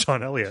mentioned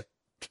Sean Elliott.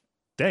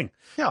 Dang.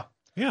 Yeah.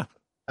 Yeah.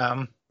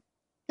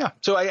 Yeah.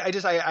 So I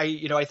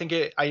think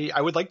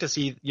I would like to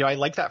see, I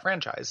like that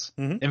franchise.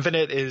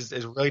 Infinite is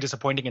really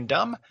disappointing and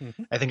dumb.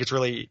 I think it's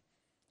really,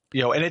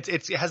 and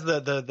it has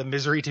the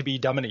misery to be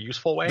dumb in a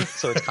useful way.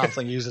 So it's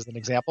constantly used as an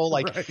example.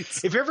 Like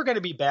if you're ever going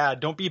to be bad,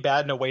 don't be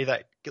bad in a way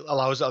that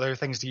allows other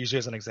things to use you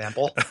as an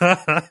example.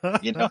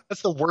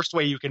 That's the worst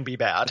way you can be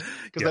bad,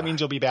 because that means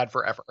you'll be bad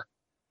forever.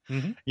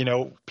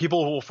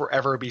 People will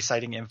forever be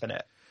citing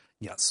Infinite.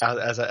 Yes.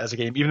 As a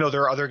game, even though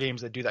there are other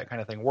games that do that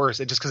kind of thing worse,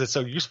 just because it's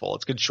so useful.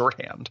 It's good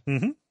shorthand.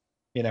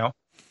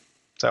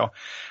 So,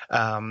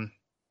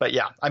 but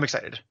yeah, I'm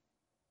excited.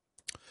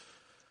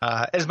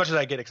 As much as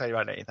I get excited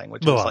about anything,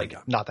 which is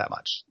not that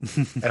much.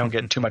 I don't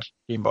get too much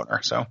game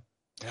boner. So,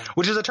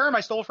 which is a term I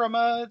stole from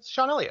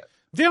Sean Elliott.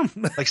 Damn.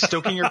 Like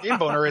stoking your game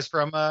boner is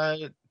from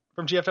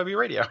GFW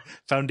Radio.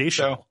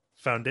 Foundational.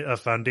 A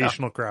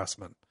foundational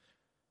craftsman.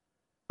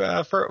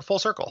 For full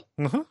circle.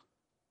 No.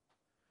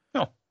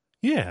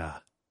 Yeah.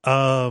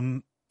 How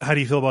do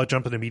you feel about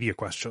jumping to media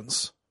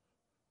questions?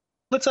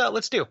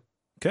 Let's do.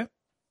 Okay.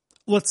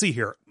 Let's see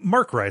here.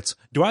 Mark writes,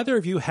 do either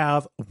of you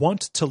have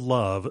want to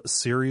love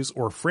series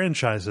or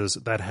franchises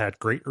that had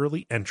great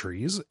early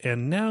entries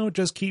and now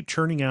just keep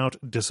churning out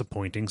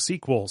disappointing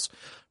sequels?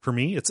 For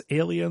me, it's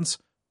Aliens,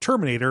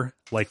 Terminator,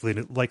 likely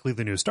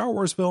the new Star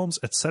Wars films,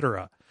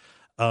 etc.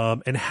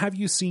 And have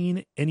you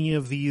seen any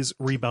of these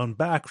rebound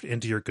back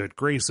into your good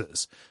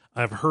graces?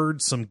 I've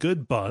heard some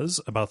good buzz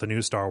about the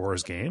new Star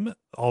Wars game,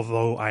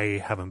 although I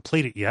haven't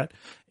played it yet,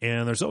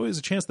 and there's always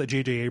a chance that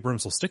J.J.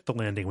 Abrams will stick the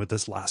landing with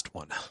this last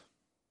one.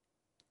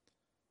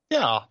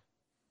 Yeah.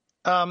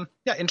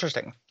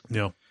 Interesting.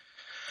 Yeah.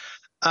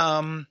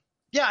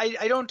 Yeah,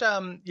 I don't,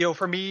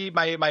 for me,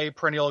 my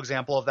perennial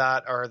example of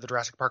that are the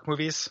Jurassic Park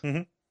movies,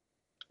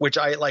 which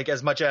I like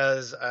as much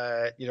as,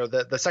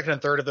 the second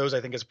and third of those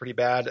I think is pretty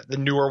bad. The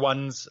newer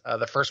ones,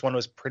 the first one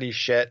was pretty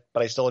shit,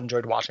 but I still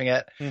enjoyed watching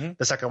it.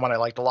 The second one I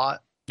liked a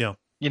lot. Yeah.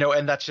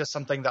 And that's just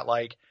something that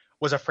like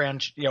was a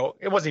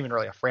it wasn't even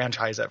really a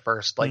franchise at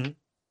first, like,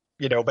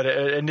 but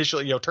it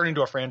initially, turned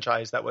into a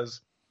franchise that was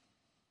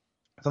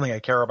something I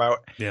care about,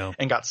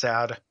 and got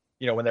sad,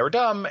 when they were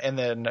dumb, and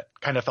then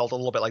kind of felt a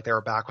little bit like they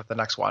were back with the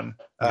next one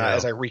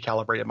as I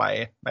recalibrated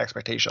my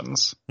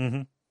expectations.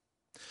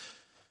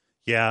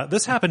 Yeah,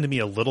 this happened to me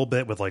a little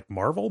bit with like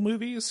Marvel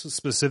movies,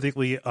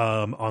 specifically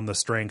on the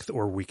strength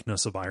or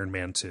weakness of Iron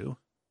Man 2.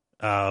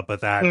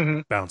 But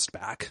that bounced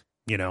back,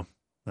 And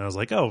I was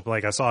like, oh,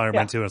 like I saw Iron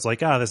Man 2 and it's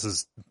like,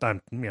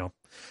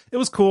 it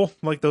was cool.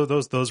 Like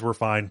those were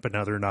fine, but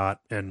now they're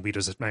not. And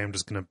I am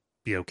just going to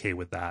be okay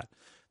with that.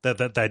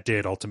 that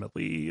did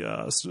ultimately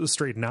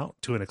straighten out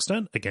to an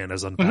extent. Again,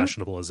 as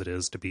unfashionable as it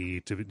is to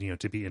be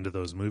into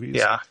those movies.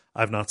 Yeah,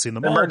 I've not seen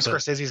them and all. Martin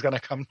Scorsese's gonna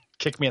come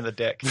kick me in the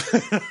dick.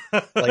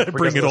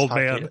 Bring it, old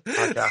man.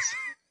 Podcast.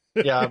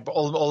 Yeah,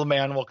 old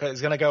man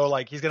is gonna go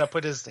he's gonna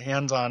put his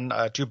hands on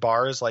 2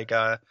 bars like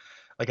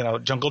in a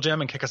jungle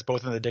gym and kick us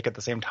both in the dick at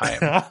the same time.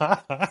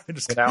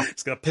 Just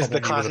gonna pummel me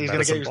with a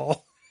medicine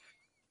ball.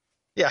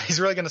 Yeah, he's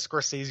really gonna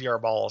Scorsese our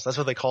balls. That's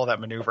what they call that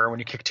maneuver when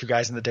you kick 2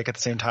 guys in the dick at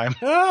the same time.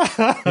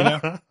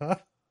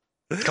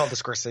 It's called the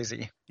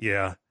Scorsese.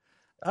 Yeah.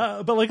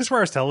 But as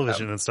far as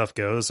television and stuff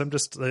goes, I'm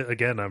just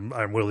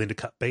I'm willing to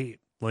cut bait.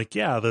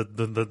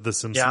 The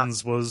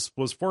Simpsons was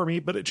for me,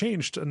 but it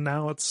changed and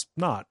now it's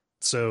not.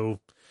 So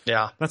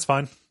yeah, that's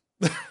fine.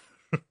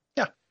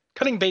 Yeah,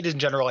 cutting bait in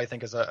general, I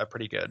think, is a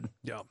pretty good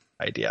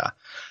idea.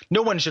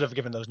 No one should have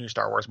given those new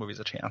Star Wars movies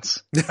a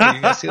chance. You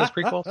guys see those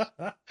prequels?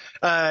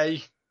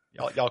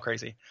 Y'all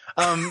crazy.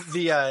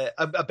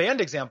 A band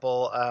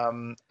example.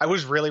 I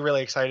was really,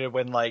 really excited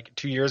when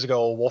 2 years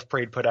ago Wolf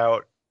Parade put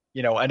out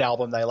an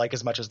album that I like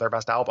as much as their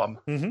best album.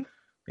 Mm-hmm.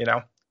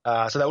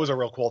 So that was a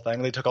real cool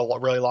thing. They took a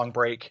really long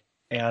break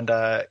and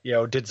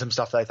did some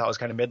stuff that I thought was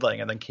kind of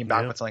middling, and then came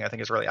back with something I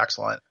think is really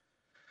excellent.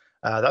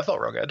 That felt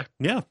real good.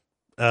 Yeah.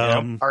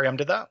 REM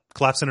did that.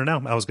 Collapse Center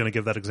Now. I was going to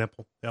give that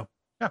example. Yeah.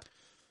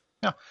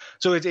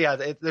 So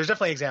there's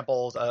definitely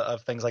examples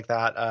of things like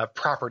that.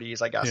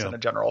 Properties, I guess, in a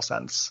general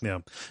sense. Yeah.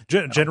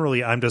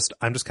 Generally, I'm just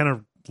kind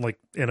of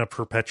in a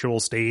perpetual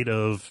state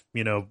of,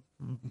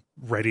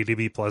 ready to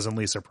be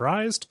pleasantly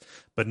surprised,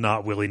 but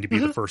not willing to be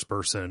the first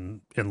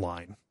person in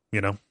line,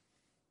 Yeah.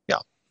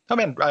 Oh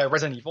man,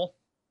 Resident Evil.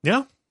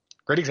 Yeah.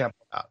 Great example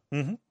of that.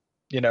 Mm-hmm.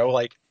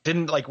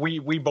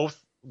 We both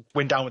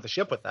went down with the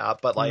ship with that,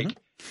 but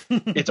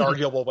it's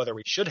arguable whether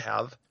we should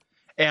have.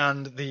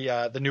 And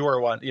the newer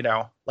one,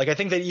 I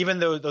think that even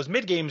though those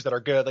mid games that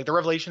are good, the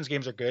Revelations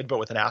games are good, but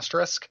with an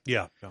asterisk.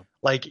 Yeah.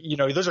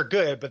 Those are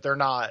good, but they're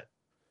not,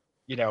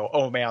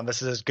 oh man,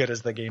 this is as good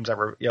as the games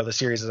ever, the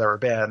series has ever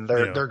been.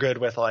 They're good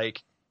with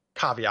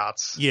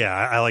caveats.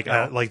 Yeah,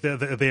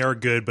 they are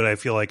good, but I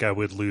feel like I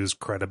would lose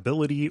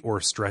credibility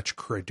or stretch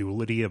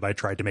credulity if I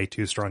tried to make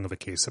too strong of a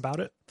case about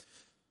it.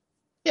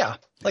 Yeah,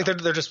 they're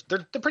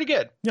pretty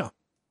good. Yeah,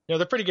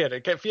 they're pretty good.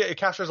 It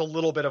captures a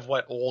little bit of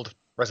what old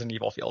Resident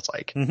Evil feels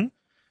like. Mm-hmm.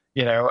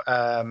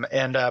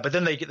 But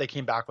then they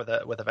came back with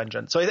a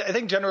vengeance. So I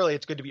think generally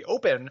it's good to be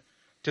open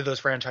to those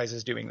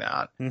franchises doing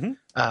that.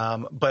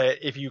 Mm-hmm.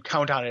 But if you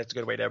count on it, it's a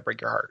good way to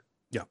break your heart.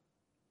 Yeah.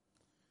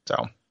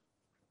 So,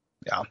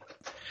 yeah.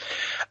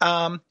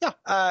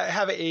 I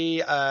have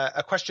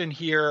a question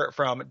here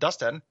from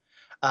Dustin.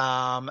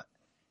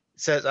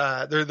 Says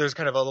there's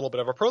kind of a little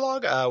bit of a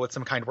prologue with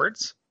some kind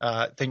words.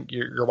 Think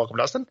you're welcome,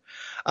 Dustin.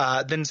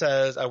 Then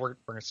says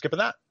we're skipping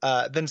that.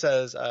 Then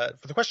says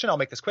for the question, I'll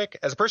make this quick.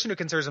 As a person who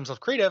considers himself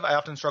creative, I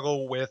often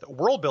struggle with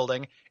world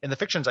building in the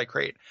fictions I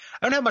create.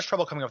 I don't have much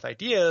trouble coming up with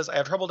ideas. I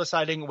have trouble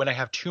deciding when I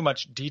have too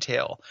much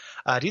detail.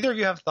 Do either of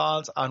you have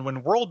thoughts on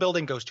when world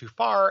building goes too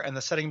far and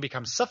the setting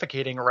becomes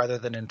suffocating rather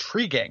than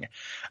intriguing?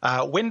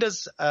 When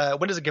does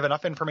it give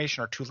enough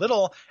information or too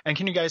little? And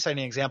can you guys cite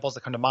any examples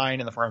that come to mind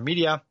in the form of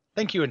media?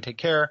 Thank you and take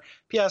care.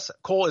 P.S.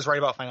 Cole is right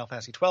about Final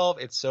Fantasy 12.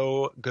 It's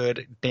so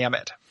good, damn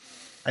it.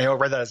 I know I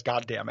read that as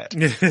God damn it.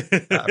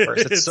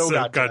 First. It's so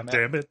God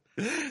damn it.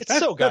 It's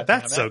so God damn it.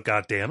 That's so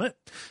God damn it.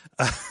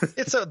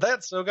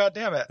 That's so God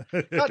damn it.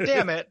 God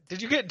damn it.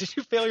 Did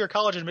you fail your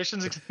college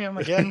admissions exam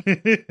again?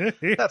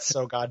 That's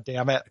so God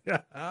damn it.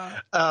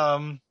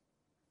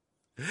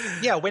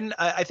 When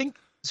I think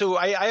so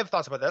I have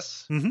thoughts about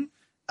this. Mm-hmm.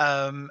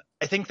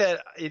 I think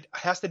that it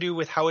has to do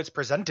with how it's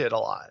presented a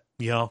lot.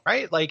 Yeah.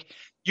 Right?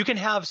 You can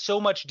have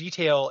so much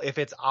detail if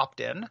it's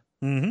opt-in.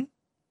 Mm-hmm.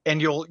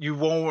 And you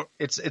won't.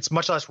 It's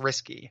much less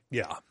risky.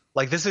 Yeah.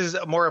 This is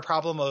more a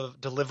problem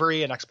of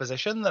delivery and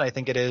exposition than I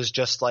think it is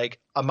just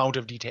amount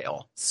of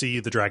detail.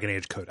 See the Dragon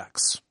Age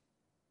Codex.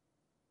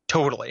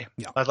 Totally.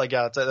 Yeah.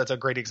 That's a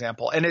great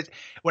example. And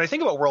when I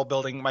think about world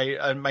building,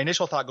 my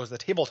initial thought goes to the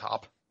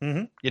tabletop.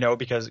 Mm-hmm.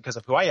 Because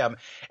of who I am,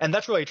 and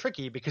that's really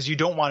tricky because you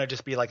don't want to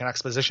just be an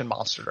exposition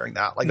monster during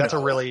that. That's a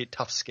really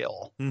tough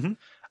skill. Mm-hmm.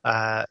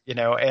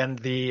 And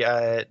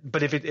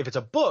but if it's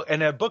a book,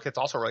 and a book, that's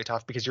also really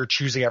tough because you're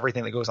choosing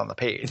everything that goes on the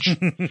page,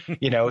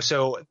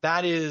 so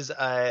that is,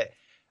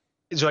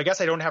 so I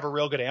guess I don't have a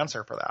real good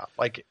answer for that.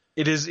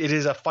 It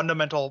is a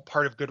fundamental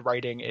part of good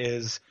writing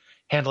is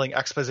handling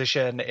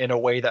exposition in a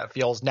way that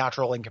feels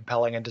natural and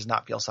compelling and does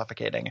not feel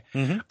suffocating.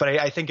 Mm-hmm. But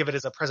I think of it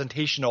as a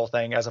presentational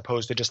thing as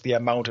opposed to just the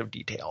amount of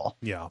detail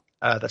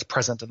that's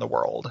present in the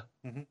world.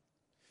 Mm-hmm.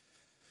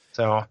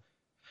 So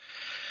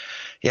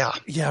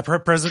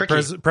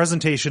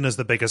presentation is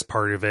the biggest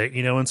part of it,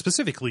 and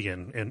specifically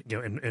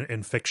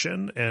in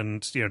fiction,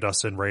 and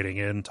Dustin writing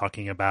in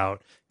talking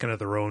about kind of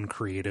their own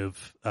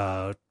creative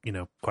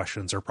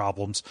questions or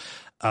problems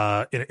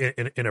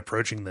in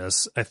approaching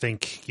this. I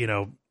think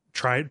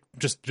try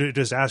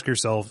just ask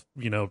yourself,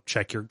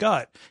 check your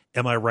gut.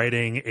 Am I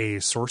writing a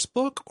source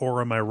book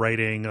or am I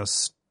writing a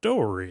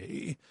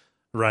story?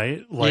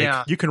 Right?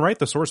 You can write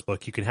the source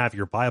book, you can have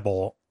your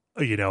Bible,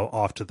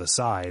 off to the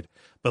side.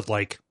 But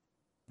like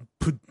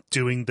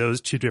doing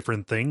those two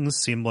different things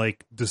seem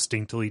like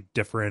distinctly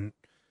different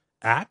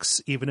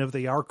acts, even if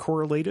they are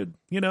correlated,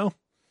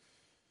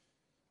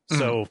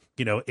 So,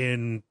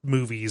 in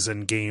movies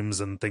and games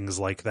and things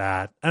like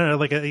that, I don't know,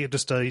 like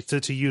just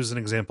to use an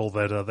example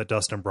that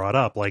Dustin brought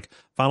up, like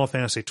Final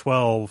Fantasy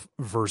 12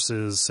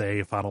 versus,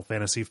 say, Final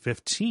Fantasy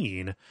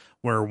 15,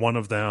 where one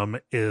of them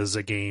is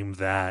a game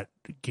that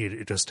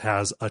it just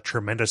has a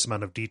tremendous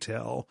amount of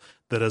detail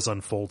that is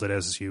unfolded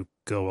as you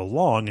go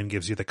along and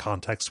gives you the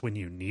context when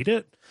you need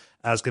it,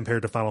 as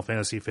compared to Final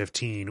Fantasy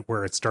 15,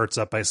 where it starts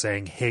up by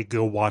saying, hey,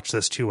 go watch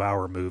this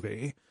 2-hour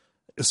movie.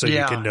 So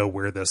you can know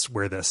where this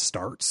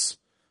starts.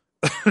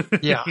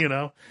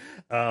 Yeah.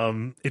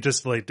 It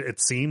just like,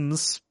 it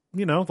seems,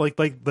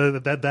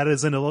 that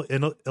is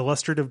an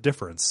illustrative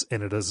difference,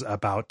 and it is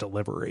about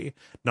delivery,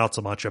 not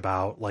so much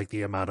about like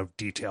the amount of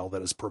detail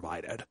that is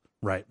provided.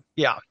 Right.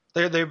 Yeah.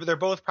 They're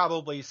both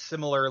probably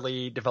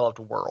similarly developed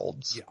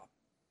worlds.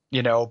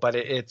 Yeah. But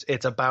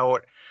it's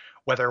about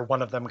whether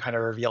one of them kind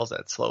of reveals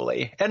it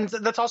slowly. And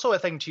that's also a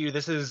thing too.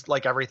 This is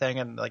like everything,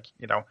 and like,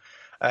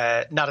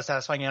 not a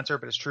satisfying answer,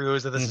 but it's true,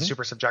 is that this is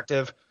super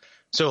subjective.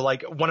 So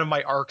like one of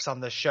my arcs on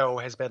this show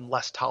has been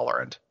less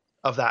tolerant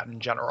of that in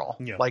general,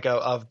 like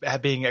of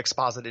being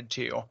exposited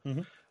to.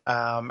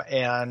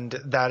 And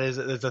that is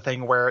a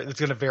thing where it's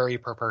going to vary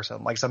per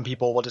person. Like some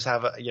people will just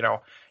have,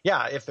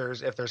 if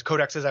there's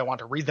codexes, I want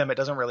to read them. It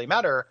doesn't really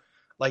matter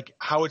like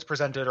how it's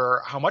presented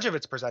or how much of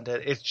it's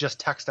presented. It's just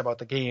text about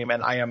the game,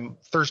 and I am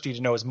thirsty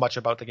to know as much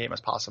about the game as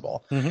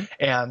possible.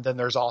 And then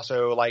there's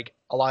also like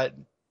a lot.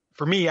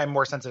 For me, I'm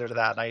more sensitive to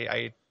that, and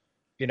I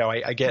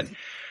get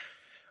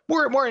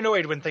more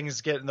annoyed when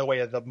things get in the way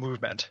of the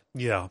movement.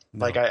 Yeah,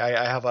 no. Like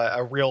I have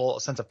a real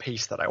sense of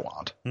pace that I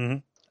want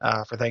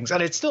for things,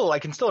 and I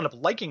can still end up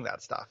liking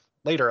that stuff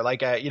later.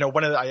 Like I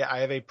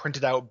have a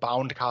printed out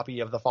bound copy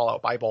of the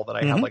Fallout Bible that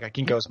I have like a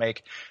Kinko's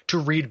make to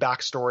read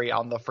backstory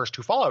on the first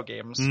 2 Fallout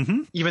games,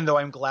 even though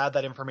I'm glad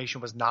that information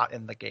was not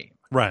in the game.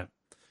 Right.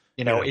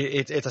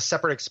 It's a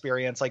separate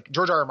experience. Like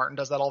George R.R. Martin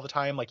does that all the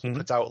time. Like he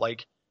puts out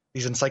like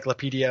these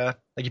encyclopedia,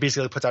 like he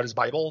basically puts out his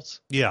Bibles.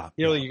 Yeah.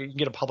 You can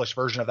get a published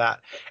version of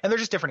that, and they're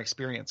just different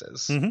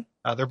experiences.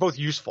 They're both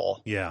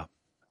useful. Yeah.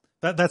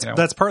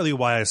 That's partly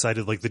why I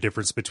cited like the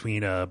difference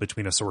between a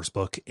source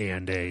book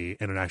and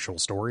an actual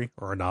story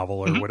or a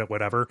novel or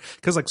whatever.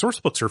 Because like source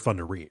books are fun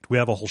to read. We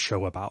have a whole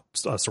show about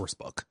a source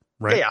book,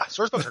 right? Yeah,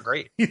 source books are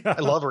great.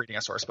 I love reading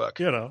a source book.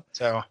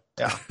 So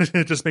yeah,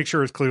 just make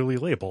sure it's clearly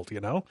labeled.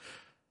 Yeah.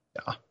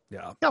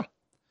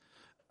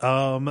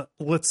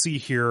 Let's see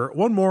here.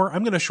 One more.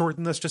 I'm going to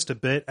shorten this just a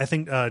bit. I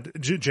think,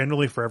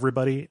 generally for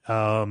everybody,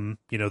 some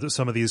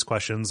of these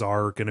questions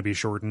are going to be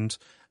shortened.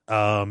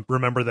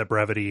 Remember that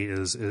brevity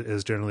is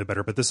generally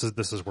better, but this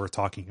is worth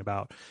talking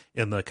about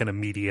in the kind of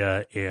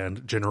media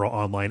and general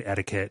online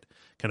etiquette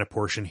kind of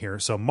portion here.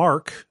 So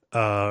Mark,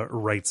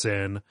 writes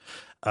in,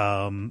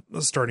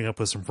 starting up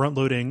with some front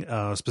loading,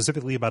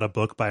 specifically about a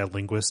book by a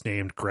linguist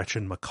named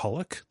Gretchen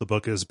McCulloch. The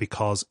book is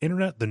Because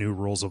Internet, The New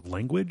Rules of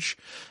Language.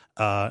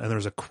 And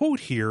there's a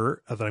quote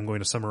here that I'm going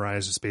to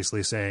summarize, just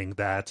basically saying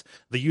that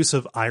the use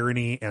of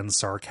irony and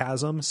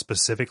sarcasm,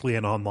 specifically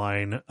in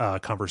online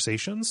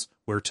conversations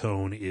where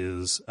tone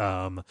is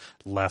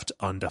left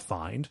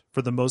undefined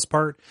for the most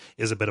part,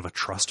 is a bit of a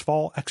trust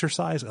fall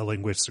exercise, a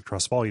linguistic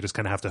trust fall. You just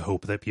kind of have to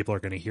hope that people are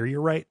going to hear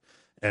you right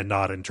and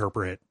not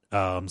interpret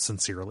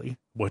sincerely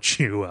what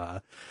you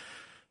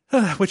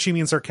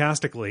mean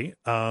sarcastically.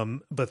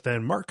 But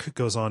then Mark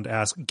goes on to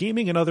ask,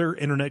 gaming and other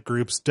internet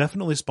groups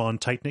definitely spawn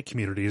tight-knit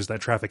communities that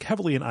traffic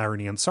heavily in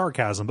irony and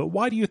sarcasm, but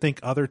why do you think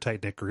other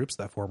tight-knit groups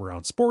that form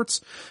around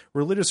sports,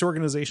 religious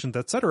organizations,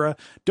 etc.,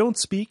 don't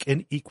speak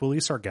in equally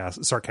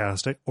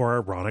sarcastic or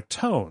ironic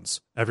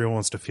tones? Everyone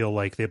wants to feel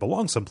like they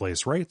belong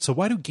someplace, right? So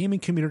why do gaming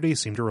communities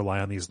seem to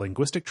rely on these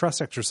linguistic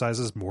trust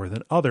exercises more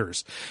than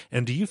others?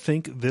 And do you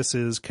think this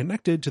is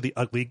connected to the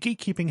ugly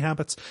gatekeeping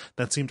habits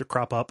that seem to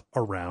crop up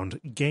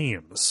around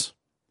games?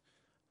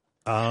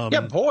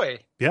 Yeah, boy.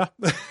 Yeah.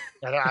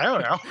 I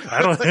don't know.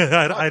 I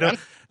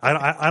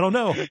don't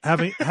know.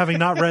 Having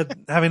not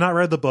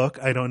read the book,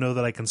 I don't know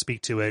that I can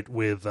speak to it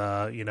with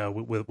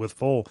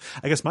full.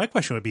 I guess my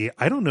question would be,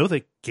 I don't know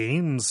that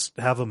games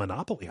have a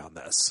monopoly on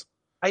this.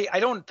 I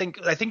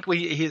think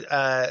we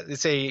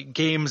say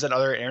games and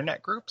other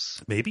internet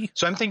groups. Maybe.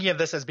 So I'm thinking of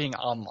this as being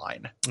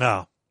online.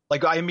 Oh.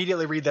 Like I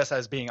immediately read this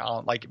as being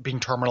being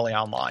terminally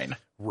online.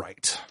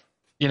 Right.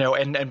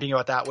 And being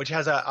about that, which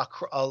has a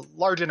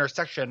large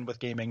intersection with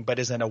gaming, but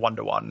isn't a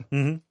one-to-one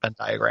Venn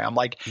diagram.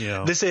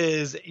 This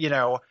is,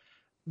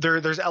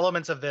 there's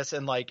elements of this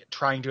in like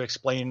trying to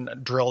explain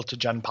drill to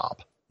Gen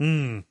Pop.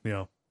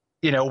 Yeah.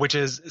 Which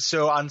is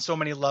so on so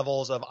many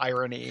levels of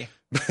irony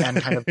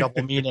and kind of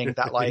double meaning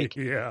that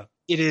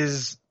it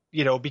is,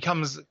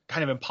 becomes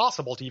kind of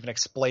impossible to even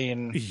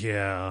explain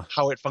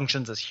how it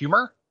functions as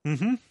humor.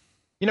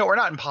 Or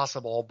not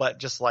impossible, but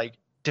just like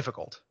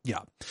difficult.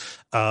 Yeah.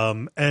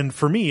 And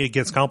for me, it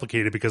gets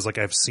complicated because like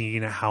I've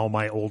seen how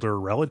my older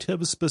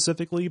relatives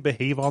specifically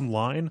behave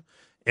online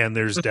And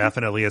there's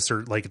definitely a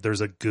certain, like,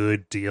 there's a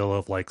good deal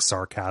of like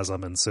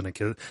sarcasm and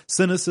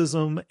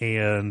cynicism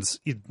and,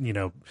 you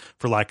know,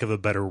 for lack of a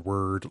better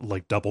word,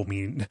 like double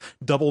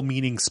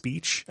meaning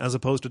speech as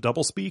opposed to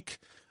double speak.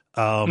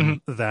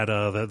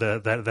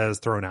 That is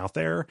thrown out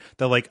there,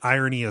 that like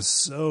irony is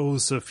so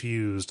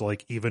suffused,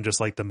 like even just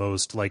like the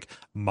most like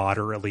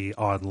moderately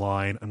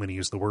online, I'm going to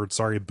use the word,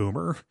 sorry,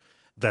 boomer,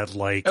 that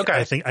like, Okay.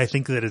 I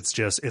think that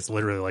it's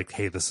literally like,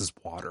 hey, this is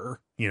water,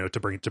 you know, to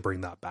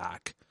bring that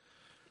back.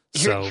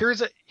 So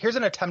Here's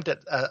an attempt at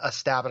a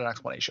stab at an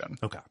explanation.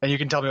 okay. And you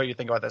can tell me what you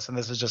think about this. And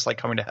this is just like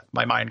coming to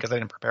my mind because I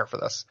didn't prepare for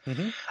this.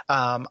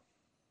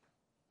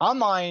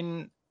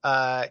 Online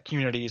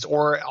communities,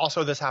 or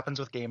also this happens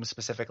with games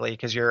specifically,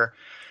 because you're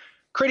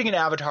creating an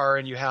avatar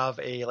and you have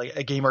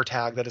a gamer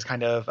tag that is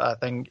kind of a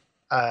thing,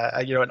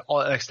 you know,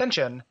 an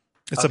extension.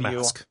 It's a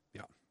mask.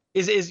 Yeah.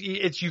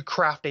 It's you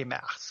craft a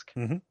mask.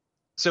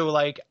 So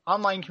like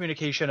online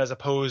communication as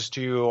opposed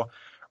to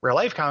real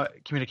life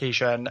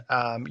communication,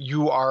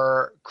 you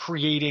are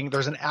creating,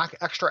 there's an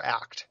extra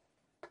act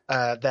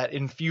that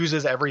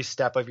infuses every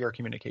step of your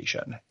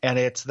communication. And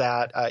it's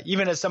that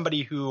even as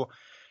somebody who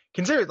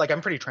considered, like,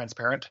 I'm pretty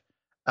transparent,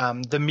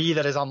 the me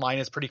that is online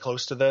is pretty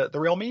close to the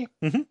real me.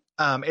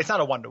 It's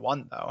not a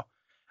one-to-one though.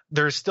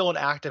 There's still an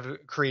act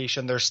of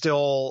creation. There's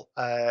still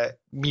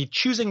me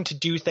choosing to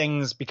do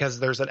things because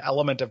there's an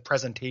element of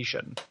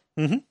presentation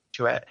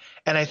to it.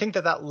 And I think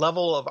that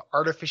level of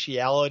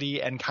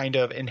artificiality and kind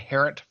of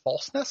inherent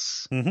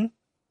falseness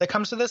that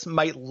comes to this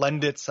might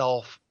lend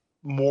itself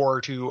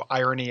more to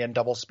irony and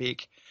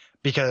doublespeak,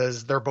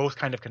 because they're both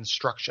kind of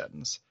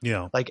constructions.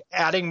 Yeah. Like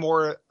adding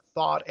more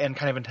thought and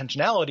kind of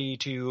intentionality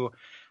to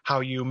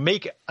how you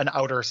make an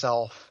outer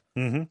self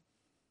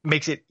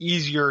makes it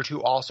easier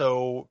to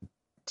also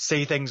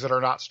say things that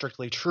are not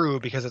strictly true,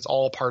 because it's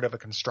all part of a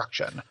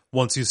construction.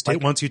 Once you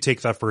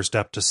take that first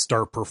step to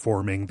start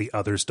performing, the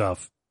other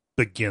stuff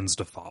begins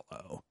to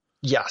follow.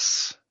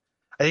 Yes.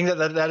 I think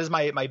that is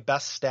my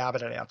best stab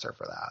at an answer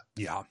for that.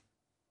 Yeah.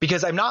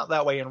 Because I'm not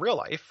that way in real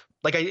life.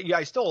 Like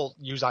I still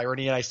use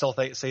irony and I still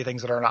say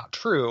things that are not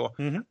true,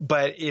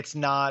 but it's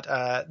not,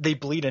 they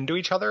bleed into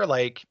each other.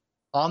 Like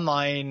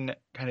online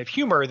kind of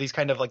humor, these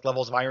kind of like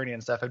levels of irony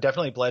and stuff have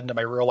definitely bled into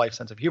my real life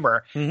sense of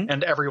humor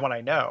and everyone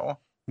I know.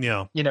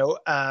 Yeah. You know,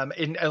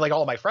 in like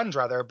all of my friends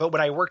rather. But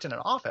when I worked in an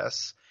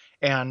office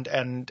and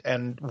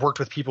worked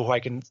with people who I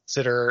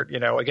consider, you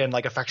know, again,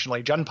 like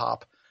affectionately Gen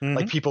Pop,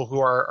 like people who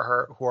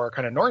are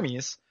kind of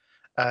normies,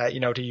 you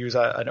know, to use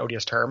an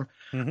odious term,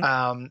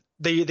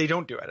 they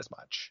don't do it as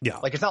much. Yeah.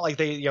 Like it's not like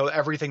they, you know,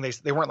 everything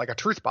they weren't like a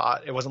truth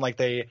bot. It wasn't like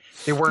they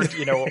weren't,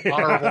 you know,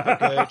 honorable but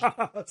good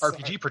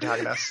RPG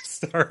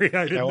protagonists. Sorry,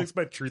 I didn't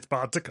expect truth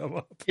bot to come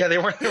up. Yeah, they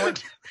weren't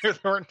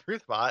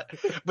truth bot,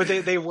 but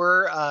they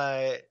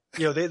were,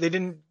 you know,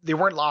 they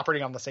weren't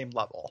operating on the same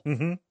level.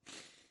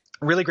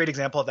 Really great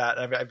example of that,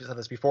 I've said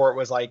this before, it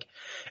was like,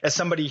 as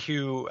somebody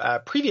who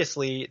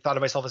previously thought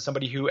of myself as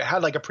somebody who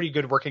had like a pretty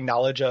good working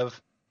knowledge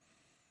of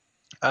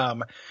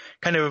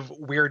kind of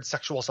weird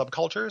sexual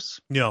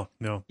subcultures. No.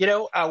 You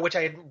know, which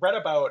I had read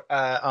about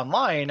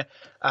online,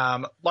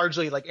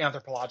 largely like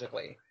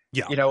anthropologically.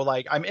 Yeah. You know,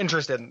 like I'm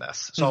interested in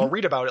this. So I'll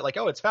read about it like,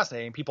 oh, it's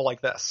fascinating. People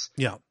like this.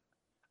 Yeah.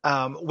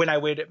 When I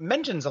would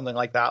mention something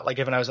like that, like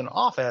if I was in an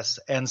office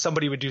and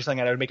somebody would do something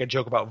and I would make a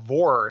joke about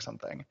vor or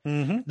something,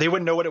 they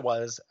wouldn't know what it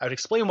was. I would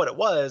explain what it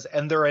was,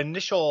 and their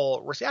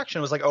initial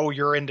reaction was like, "Oh,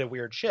 you're into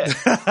weird shit,"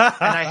 and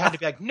I had to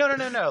be like, "No.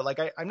 Like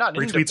I'm not."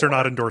 Retweets are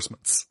not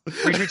endorsements.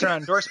 Retweets are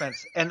not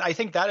endorsements, and I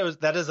think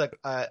that is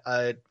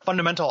a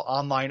fundamental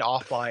online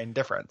offline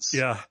difference.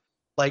 Yeah.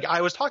 Like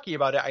I was talking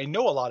about it, I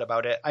know a lot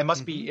about it. I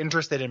must be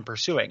interested in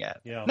pursuing it.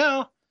 Yeah.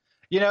 No.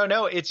 You know,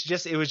 no, it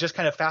was just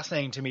kind of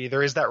fascinating to me.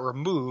 There is that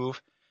remove,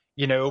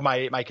 you know,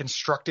 my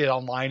constructed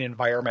online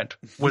environment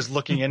was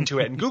looking into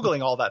it and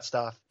Googling all that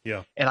stuff.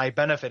 Yeah. And I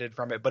benefited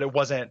from it, but it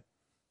wasn't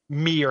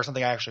me or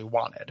something I actually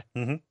wanted,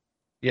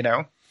 you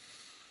know?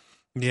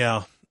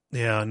 Yeah.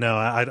 Yeah. No,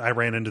 I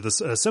ran into this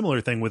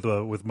similar thing with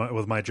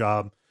my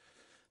job.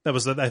 That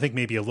was, I think,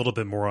 maybe a little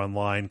bit more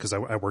online, because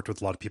I worked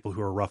with a lot of people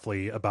who are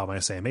roughly about my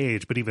same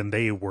age, but even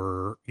they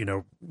were, you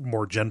know,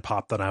 more Gen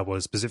Pop than I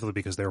was, specifically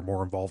because they were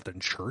more involved in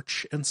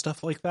church and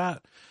stuff like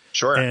that.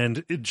 Sure.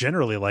 And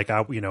generally, like,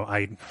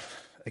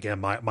 again,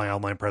 my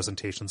online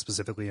presentation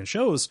specifically in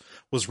shows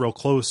was real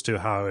close to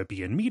how I would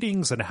be in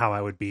meetings and how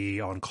I would be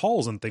on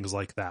calls and things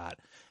like that.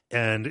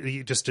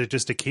 And just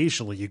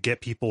occasionally you get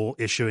people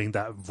issuing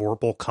that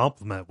verbal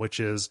compliment, which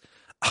is,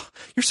 oh,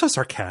 you're so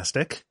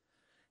sarcastic.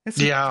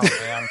 Yeah,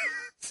 man.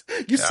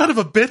 You son of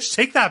a bitch,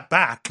 take that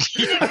back.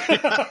 Just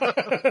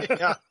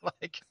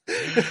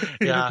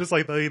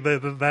like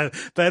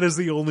that is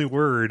the only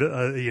word,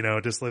 you know,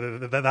 just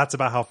that's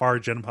about how far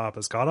Gen Pop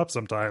has gone up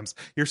sometimes.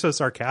 You're so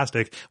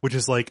sarcastic, which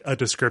is like a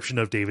description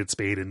of David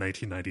Spade in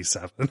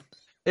 1997.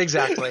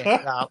 Exactly.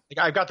 Yeah. Like,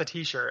 I've got the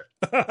t-shirt.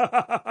 You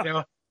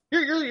know,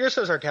 you're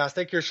so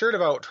sarcastic. Your shirt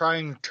about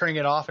turning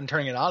it off and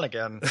turning it on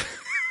again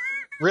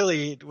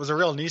really was a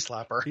real knee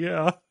slapper.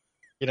 Yeah.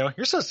 You know,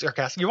 you're so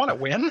sarcastic. You want to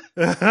win?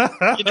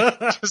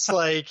 Just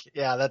like,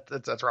 yeah,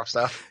 that's rough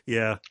stuff.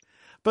 Yeah.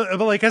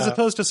 But like, as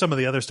opposed to some of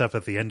the other stuff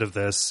at the end of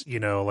this,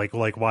 like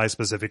why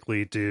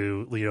specifically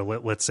do,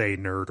 let's say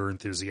nerd or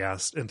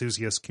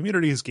enthusiast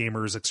communities,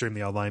 gamers,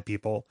 extremely online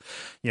people,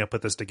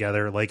 put this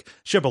together? Like,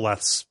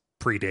 shibboleths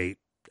predate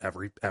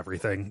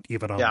everything,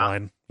 even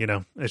online.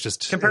 It's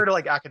just compared to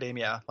like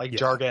academia, like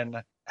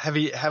jargon,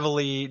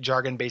 heavily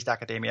jargon based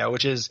academia,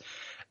 which is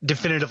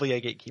definitively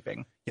a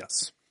gatekeeping.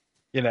 Yes.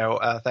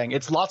 Thing.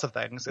 It's lots of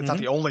things. It's not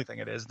the only thing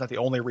it is. It's not the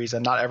only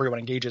reason. Not everyone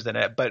engages in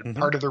it, but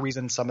part of the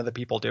reason some of the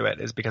people do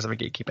it is because of a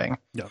gatekeeping.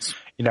 Yes.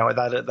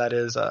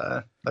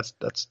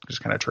 That's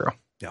just kind of true.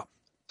 Yeah.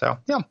 So,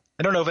 yeah,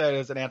 I don't know if that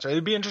is an answer.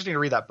 It'd be interesting to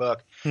read that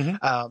book.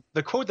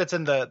 The quote that's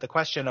in the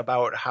question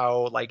about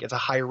how like it's a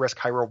high risk,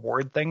 high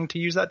reward thing to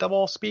use that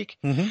double speak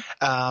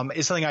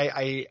is something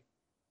I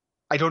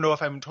don't know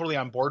if I'm totally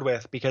on board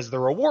with, because the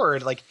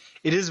reward, like,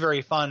 it is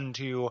very fun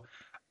to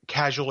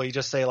casually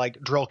just say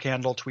like drill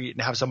candle tweet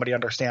and have somebody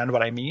understand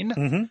what I mean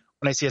when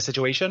I see a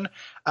situation.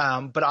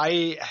 But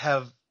I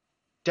have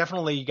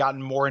definitely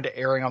gotten more into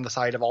erring on the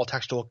side of all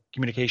textual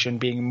communication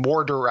being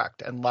more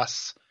direct and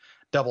less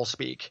double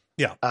speak.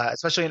 Yeah.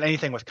 Especially in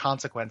anything with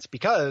consequence,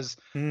 because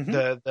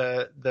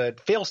the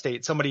fail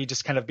state, somebody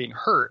just kind of being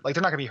hurt, like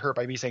they're not gonna be hurt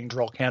by me saying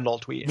drill candle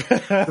tweet.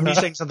 Me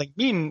saying something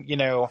mean,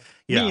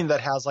 mean that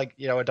has like,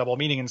 a double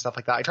meaning and stuff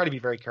like that. I try to be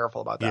very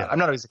careful about that. Yeah. I'm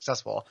not always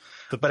successful,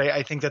 but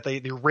I think that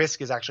the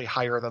risk is actually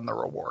higher than the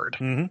reward.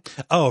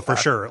 Oh, for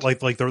sure.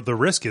 Like the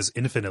risk is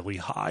infinitely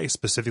high,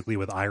 specifically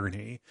with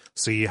irony.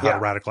 See How to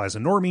Radicalize a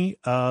Normie,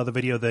 the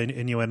video that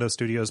Innuendo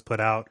Studios put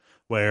out,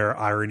 where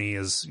irony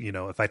is,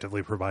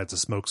 effectively provides a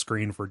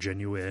smokescreen for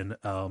genuine,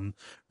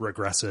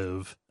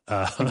 regressive,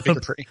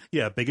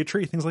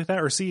 bigotry, things like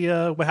that. Or see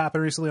what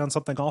happened recently on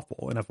Something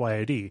Awful in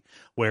FYID,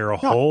 where a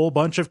whole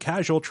bunch of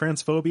casual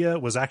transphobia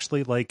was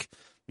actually like,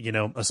 a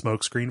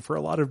smokescreen for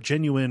a lot of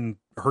genuine,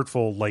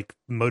 hurtful, like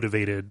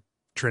motivated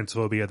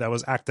transphobia that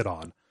was acted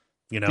on.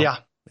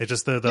 It's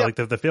just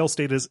the fail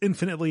state is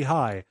infinitely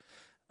high.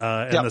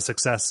 And the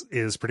success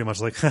is pretty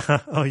much like,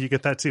 oh, you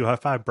get that too. High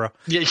five, bro.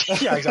 Yeah,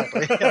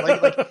 exactly.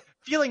 Like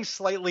feeling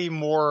slightly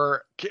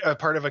more a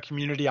part of a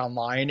community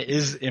online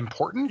is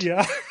important.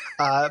 Yeah.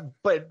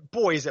 But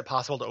boy, is it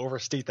possible to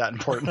overstate that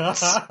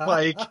importance.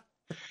 Like,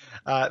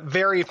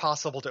 very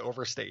possible to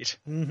overstate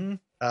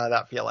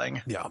that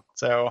feeling. Yeah.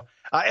 So,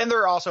 and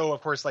there are also,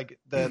 of course, like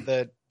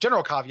the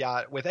general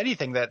caveat with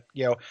anything that,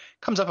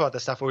 comes up about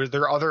this stuff, where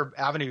there are other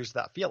avenues to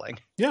that feeling.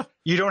 Yeah.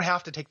 You don't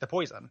have to take the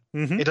poison.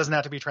 It doesn't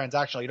have to be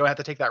transactional. You don't have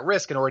to take that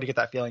risk in order to get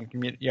that feeling,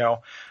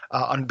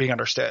 on being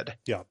understood.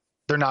 Yeah.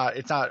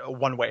 It's not a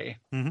one way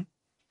way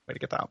to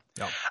get that.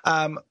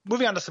 Yeah.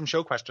 Moving on to some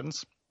show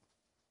questions.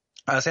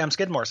 Sam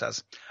Skidmore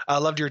says,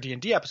 loved your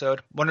D&D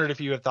episode. Wondered if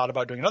you have thought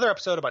about doing another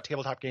episode about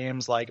tabletop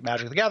games like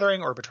Magic the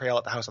Gathering or Betrayal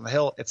at the House on the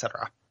Hill,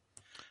 etc.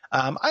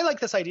 I like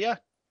this idea.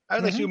 I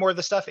would like to do more of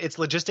this stuff. It's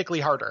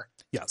logistically harder.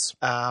 Yes.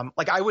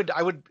 Like I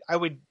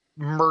would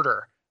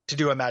murder to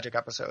do a Magic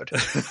episode.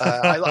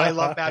 I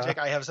love Magic.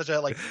 I have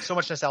so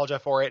much nostalgia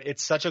for it.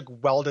 It's such a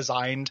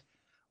well-designed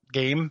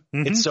game.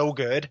 It's so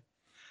good.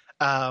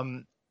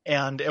 And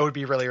it would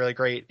be really, really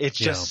great. It's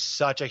just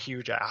such a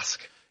huge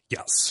ask.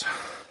 Yes.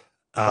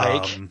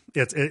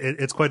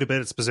 It's quite a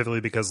bit,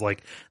 specifically because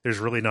like there's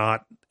really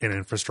not an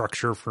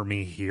infrastructure for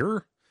me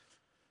here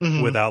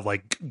without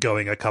like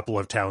going a couple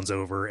of towns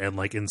over and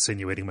like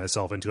insinuating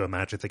myself into a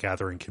Magic the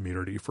Gathering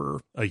community for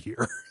a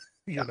year.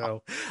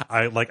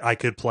 I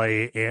could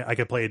play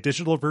a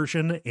digital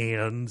version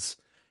and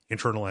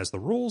internalize the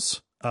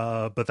rules,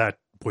 but that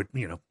would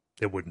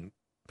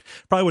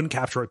probably wouldn't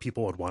capture what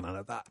people would want out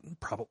of that.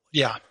 Probably.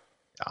 Yeah.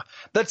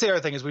 That's the other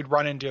thing, is we'd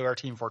run into our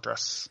Team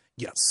Fortress.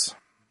 Yes.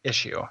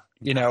 Issue,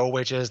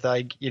 which is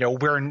like,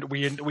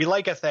 we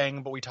like a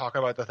thing, but we talk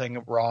about the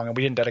thing wrong, and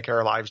we didn't dedicate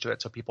our lives to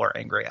it, so people are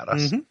angry at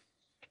us,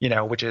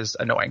 which is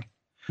annoying.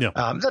 Yeah.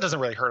 That doesn't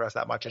really hurt us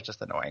that much. It's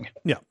just annoying.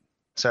 Yeah.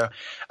 So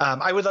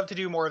I would love to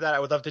do more of that. I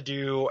would love to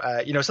do,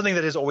 something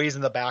that is always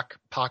in the back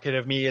pocket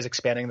of me is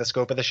expanding the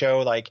scope of the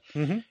show. Like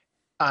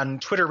on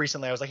Twitter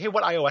recently, I was like, hey,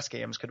 what iOS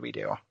games could we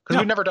do?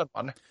 Because we've never done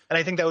one. And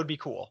I think that would be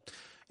cool.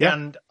 Yeah.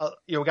 And,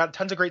 we got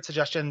tons of great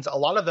suggestions. A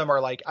lot of them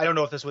are like, I don't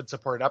know if this would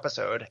support an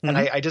episode. And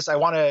I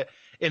want to,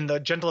 in the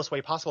gentlest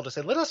way possible, to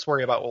say, let us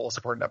worry about what will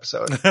support an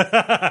episode.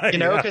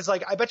 Because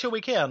like, I bet you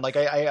we can. Like,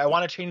 I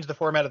want to change the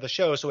format of the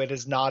show so it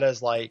is not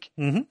as like,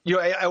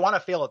 I want to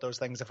fail at those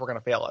things if we're going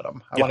to fail at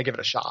them. I want to give it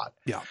a shot.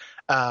 Yeah.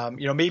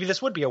 Maybe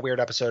this would be a weird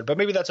episode, but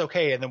maybe that's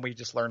okay. And then we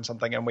just learn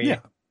something, and we,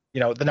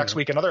 the next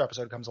week another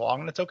episode comes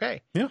along and it's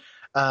okay. Yeah.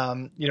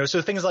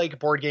 So things like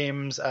board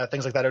games,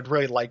 things like that, I'd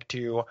really like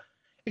to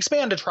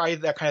expand to try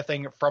that kind of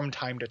thing from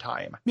time to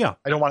time. Yeah.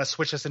 I don't want to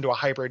switch this into a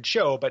hybrid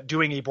show, but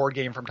doing a board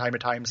game from time to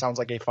time sounds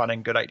like a fun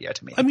and good idea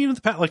to me. I mean, in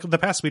the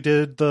past we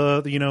did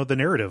the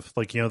narrative,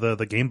 like,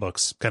 the game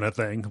books kind of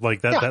thing,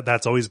 like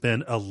that's always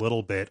been a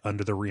little bit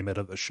under the remit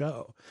of the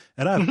show.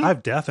 And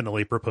I've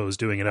definitely proposed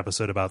doing an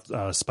episode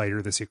about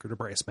Spider, the Secret of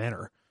Bryce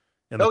Manor.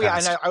 in the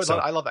past. And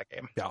I love that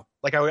game. Yeah.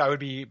 Like I would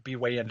be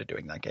way into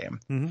doing that game.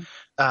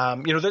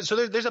 Mm-hmm.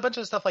 So there's a bunch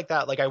of stuff like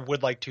that. Like I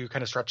would like to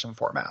kind of stretch some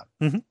format.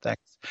 Mm-hmm.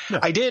 Thanks. Yeah.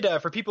 I did,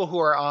 for people who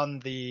are on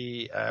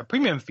the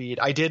premium feed,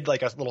 I did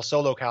like a little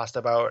solo cast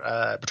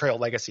about Betrayal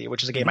Legacy,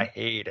 which is a game I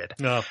hated.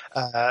 No.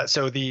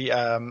 So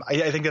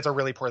I think that's a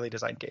really poorly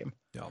designed game.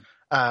 Yeah.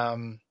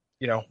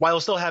 While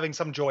still having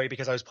some joy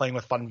because I was playing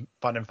with fun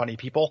and funny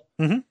people,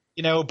 but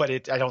I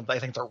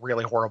think it's a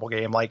really horrible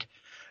game. Like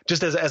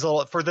just as a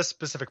little, for this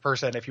specific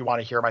person, if you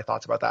want to hear my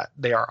thoughts about that,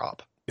 they are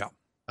up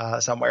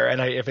somewhere.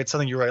 And if it's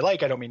something you really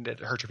like, I don't mean to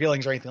hurt your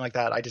feelings or anything like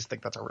that. I just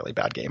think that's a really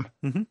bad game.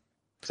 Mm-hmm.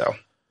 So.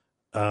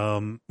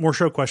 More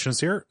show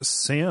questions here.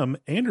 Sam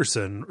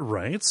Anderson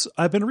writes,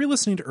 I've been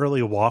re-listening to early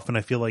WAF and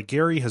I feel like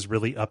Gary has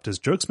really upped his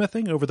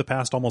jokesmithing over the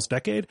past almost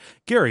decade.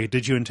 Gary,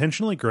 did you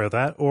intentionally grow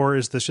that, or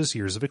is this just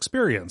years of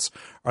experience?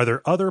 Are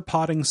there other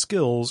potting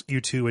skills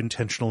you two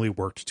intentionally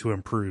worked to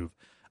improve?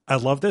 I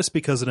love this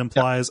because it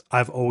implies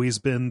I've always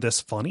been this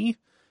funny.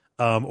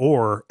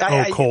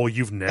 Cole,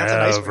 you've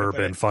never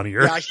been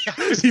funnier.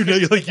 You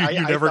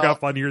never got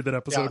funnier than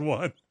episode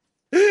 1.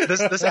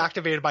 This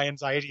activated my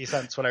anxiety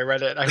sense when I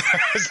read it. I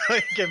was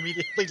like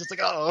immediately just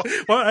like, oh.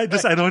 Well, I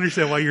don't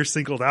understand why you're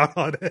singled out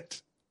on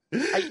it.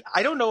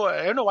 I don't know.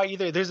 I don't know why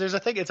either. There's a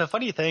thing. It's a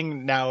funny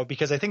thing now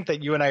because I think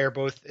that you and I are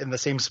both in the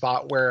same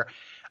spot where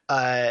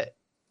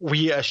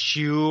we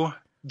eschew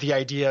the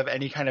idea of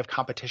any kind of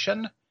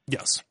competition.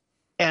 Yes.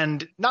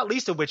 And not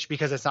least of which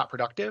because it's not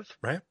productive.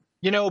 Right.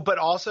 But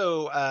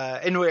also,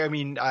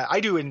 I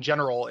do in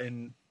general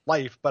in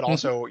life, but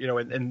also,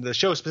 in the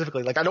show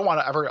specifically, like I don't want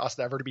us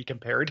to ever be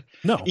compared.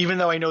 No. Even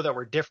though I know that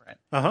we're different.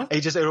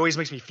 It always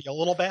makes me feel a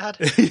little bad.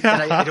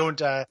 Yeah. And I don't,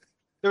 there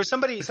was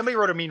somebody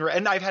wrote a mean,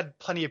 and I've had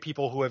plenty of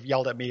people who have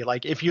yelled at me.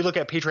 Like if you look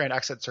at Patreon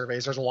exit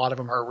surveys, there's a lot of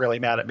them who are really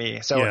mad at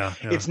me. So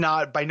it's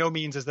not, by no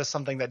means is this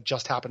something that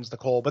just happens to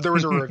Cole, but there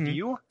was a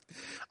review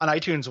on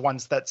iTunes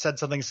once that said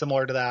something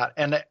similar to that.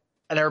 And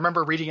I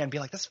remember reading it and being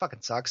like, this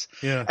fucking sucks.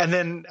 Yeah. And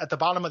then at the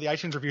bottom of the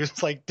iTunes reviews,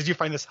 it's like, did you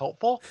find this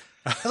helpful?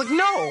 I was like,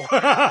 no,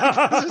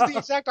 this is the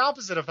exact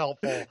opposite of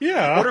helpful.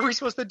 Yeah. What are we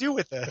supposed to do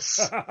with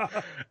this?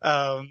 Then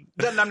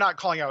I'm not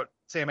calling out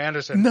Sam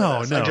Anderson.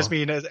 No. I just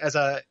mean as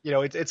a,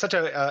 it's such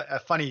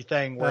a funny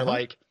thing where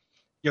like,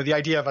 the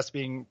idea of us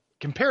being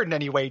compared in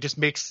any way just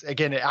makes,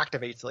 again, it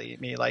activates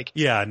me. Like,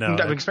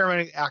 I'm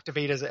experimenting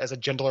activate as a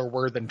gentler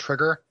word than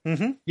trigger.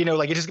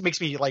 Like it just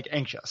makes me like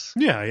anxious.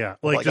 Yeah.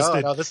 Like just,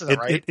 no, this isn't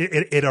right.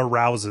 It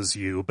arouses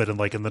you, but in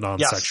the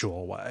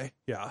non-sexual way.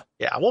 Yeah.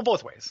 Yeah. Well,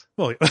 both ways.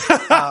 Well,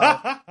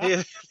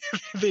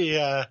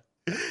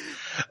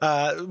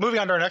 moving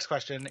on to our next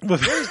question.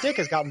 Gary's dick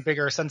has gotten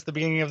bigger since the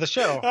beginning of the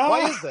show.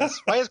 Why is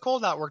this? Why has Cole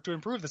not worked to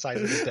improve the size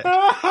of his dick?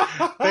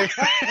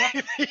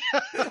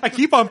 I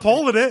keep on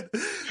pulling it.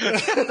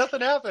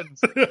 Nothing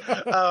happens.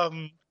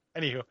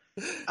 Anywho,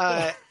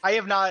 I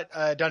have not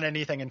done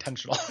anything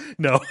intentional.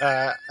 No.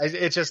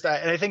 It's just,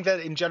 and I think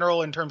that in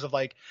general, in terms of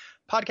like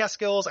podcast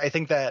skills, I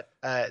think that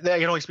I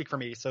can only speak for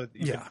me. So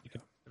you can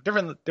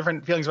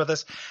different feelings about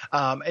this.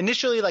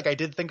 Initially, like I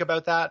did think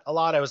about that a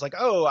lot. I was like,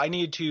 oh, I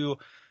need to,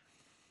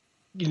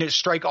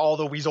 strike all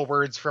the weasel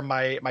words from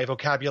my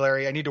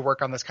vocabulary. I need to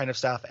work on this kind of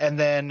stuff. And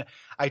then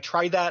I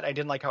tried that. I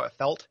didn't like how it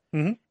felt.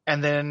 And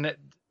then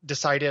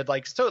decided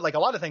like a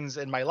lot of things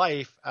in my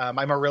life,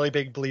 I'm a really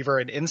big believer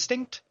in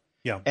instinct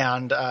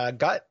and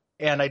gut.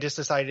 And I just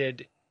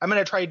decided I'm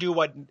going to try to do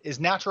what is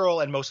natural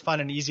and most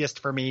fun and easiest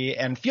for me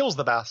and feels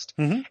the best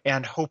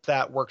and hope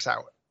that works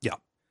out.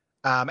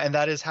 And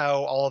that is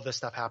how all of this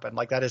stuff happened.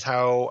 Like that is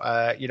how,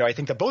 I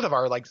think that both of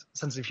our like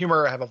sense of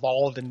humor have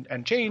evolved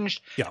and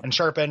changed and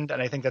sharpened.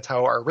 And I think that's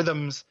how our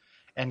rhythms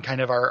and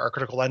kind of our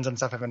critical lens and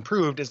stuff have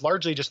improved is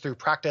largely just through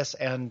practice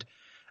and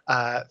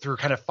through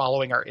kind of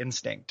following our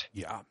instinct.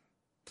 If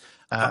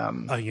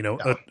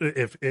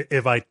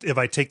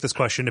I take this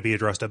question to be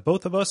addressed at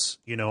both of us,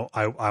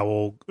 I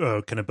will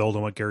kind of build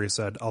on what Gary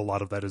said. A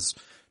lot of that is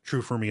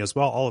true for me as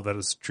well. All of that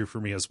is true for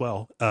me as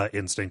well.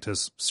 Instinct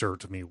has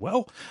served me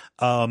well.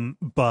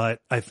 But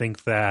I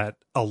think that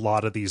a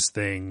lot of these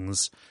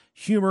things,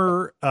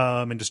 humor,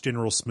 and just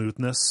general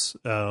smoothness,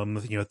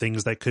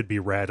 things that could be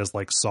read as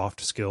like soft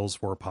skills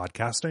for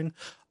podcasting,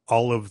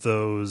 all of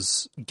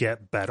those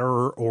get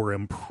better or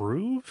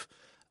improve,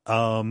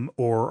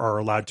 or are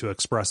allowed to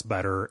express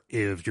better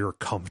if you're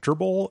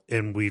comfortable.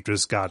 And we've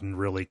just gotten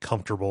really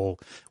comfortable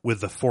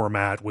with the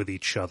format, with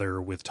each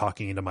other, with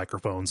talking into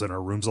microphones in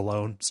our rooms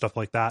alone, stuff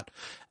like that.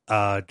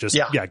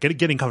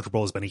 Getting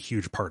comfortable has been a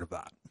huge part of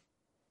that.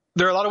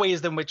 There are a lot of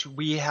ways in which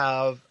we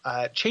have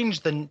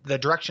changed the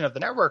direction of the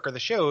network or the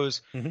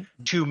shows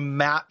to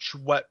match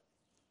what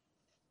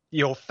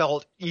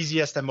felt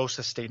easiest and most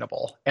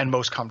sustainable and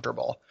most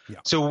comfortable.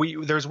 So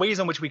there's ways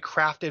in which we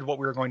crafted what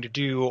we were going to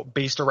do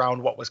based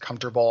around what was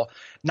comfortable,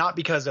 not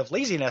because of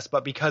laziness,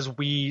 but because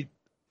we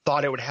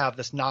thought it would have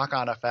this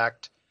knock-on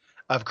effect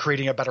of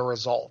creating a better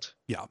result.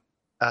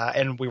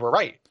 And we were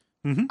right,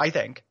 I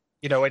think.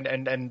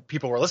 and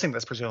people who are listening to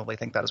this presumably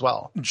think that as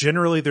well.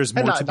 Generally, there's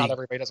more not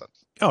everybody doesn't.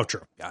 Oh,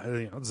 true. Yeah,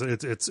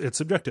 it's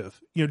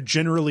subjective.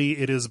 Generally,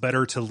 it is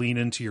better to lean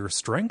into your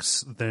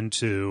strengths than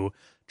to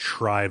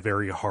try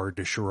very hard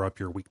to shore up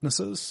your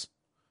weaknesses.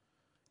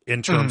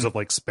 In terms of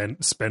like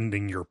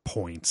spending your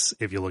points,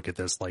 if you look at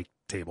this like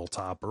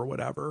tabletop or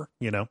whatever,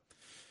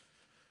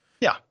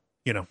 Yeah.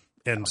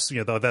 And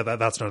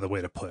that's another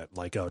way to put it,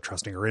 like,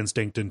 trusting your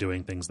instinct and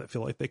doing things that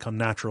feel like they come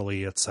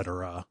naturally,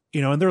 etc.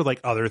 And there are like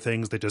other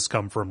things that just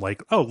come from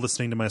like,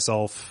 listening to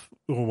myself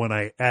when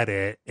I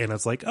edit, and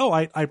it's like,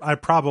 I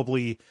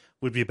probably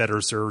would be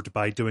better served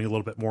by doing a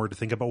little bit more to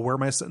think about where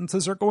my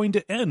sentences are going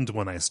to end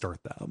when I start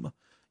them.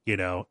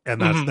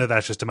 And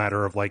that's just a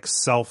matter of like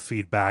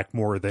self-feedback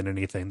more than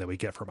anything that we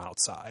get from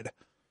outside.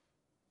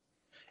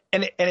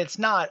 And it's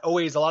not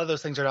always, a lot of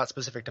those things are not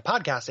specific to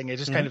podcasting.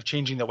 It's just kind of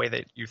changing the way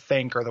that you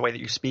think or the way that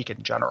you speak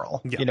in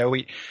general. Yeah.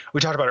 We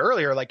talked about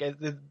earlier, like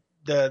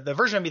the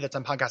version of me that's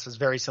on podcast is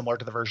very similar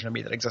to the version of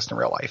me that exists in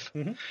real life.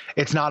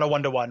 It's not a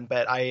one-to-one,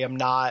 but I am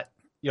not,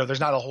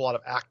 there's not a whole lot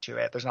of act to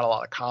it. There's not a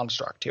lot of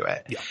construct to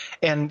it. Yeah.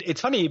 And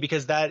it's funny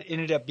because that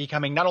ended up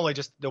becoming not only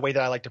just the way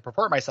that I like to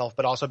purport myself,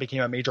 but also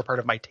became a major part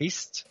of my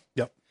tastes.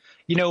 Yep.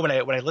 When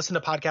I listen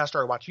to podcasts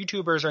or I watch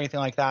YouTubers or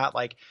anything like that,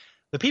 like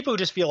the people who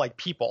just feel like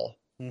people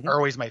are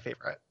always my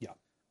favorite.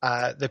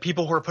 Yeah. The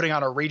people who are putting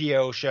on a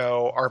radio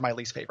show are my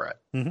least favorite.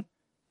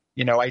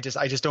 I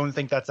just don't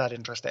think that's that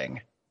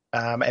interesting.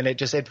 And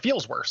it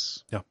feels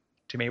worse. Yeah.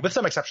 To me, with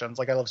some exceptions.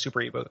 Like I love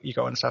Super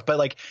Ego and stuff, but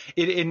like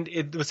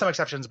it with some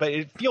exceptions, but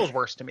it feels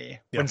worse to me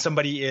when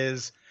somebody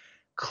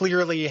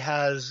clearly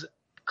has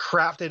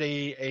crafted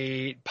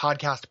a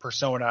podcast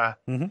persona,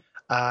 and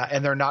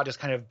they're not just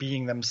kind of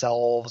being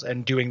themselves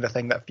and doing the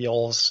thing that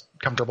feels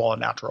comfortable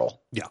and natural.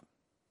 Yeah.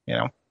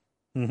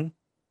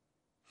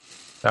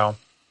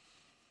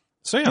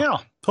 So yeah.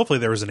 Hopefully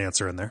there was an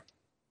answer in there.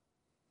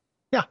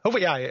 Yeah.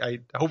 Hopefully. Yeah.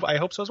 I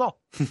hope so as well.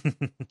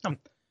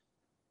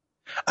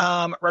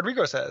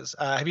 Rodrigo says,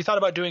 have you thought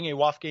about doing a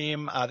WoF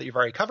game that you've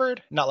already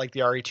covered? Not like the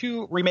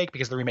RE2 remake,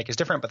 because the remake is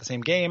different, but the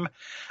same game.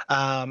 So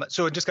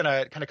I'm just going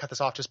to kind of cut this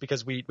off just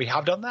because we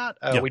have done that.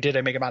 We did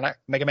a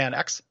Megaman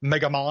X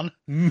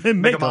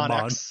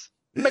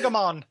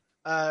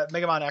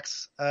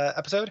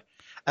episode.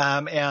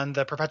 And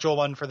the perpetual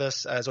one for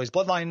this is always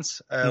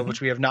Bloodlines, which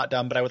we have not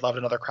done, but I would love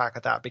another crack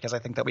at that because I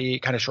think that we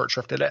kind of short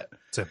shrifted it.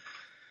 Same.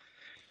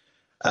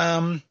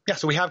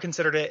 So we have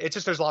considered it. It's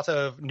just there's lots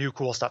of new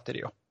cool stuff to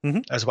do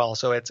as well.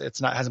 So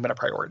hasn't been a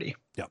priority.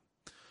 Yeah.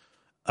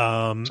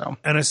 And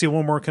I see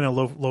one more kind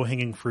of low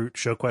hanging fruit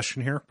show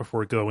question here before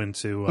we go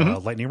into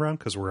lightning round,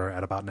 because we're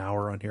at about an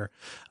hour on here.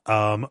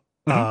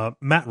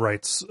 Matt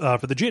writes,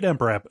 for the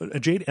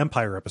Jade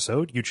Empire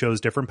episode, you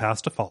chose different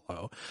paths to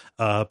follow,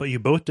 but you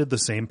both did the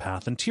same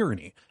path in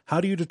Tyranny.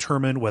 How do you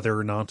determine whether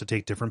or not to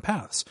take different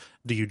paths?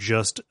 Do you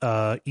just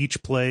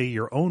each play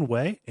your own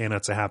way, and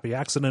it's a happy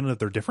accident that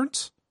they're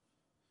different?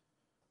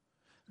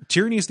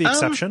 Tyranny is the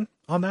exception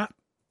on that.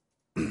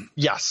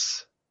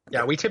 Yes.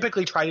 Yeah, we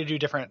typically try to do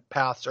different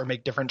paths or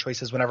make different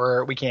choices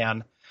whenever we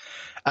can.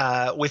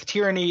 With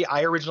Tyranny,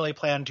 I originally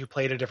planned to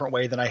play it a different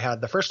way than I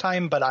had the first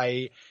time, but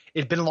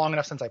it'd been long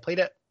enough since I played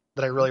it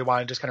that I really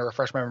wanted to just kind of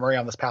refresh my memory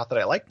on this path that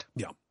I liked.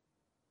 Yeah.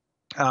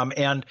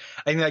 And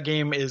I think that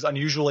game is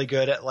unusually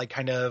good at like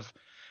kind of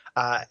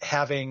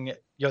having,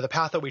 the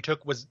path that we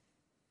took was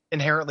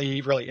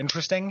inherently really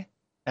interesting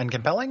and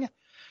compelling,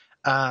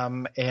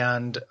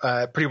 and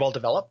pretty well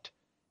developed.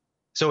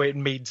 So it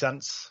made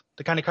sense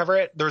to kind of cover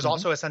it. There's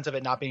also a sense of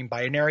it not being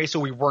binary, so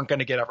we weren't going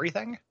to get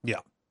everything.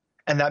 Yeah.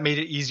 And that made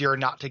it easier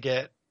not to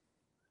get,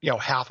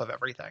 half of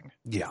everything.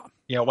 Yeah.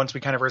 Once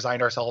we kind of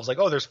resigned ourselves, like,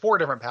 there's 4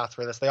 different paths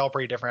for this. They all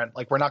pretty different.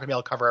 Like, we're not gonna be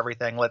able to cover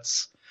everything.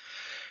 Let's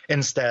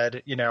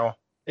instead,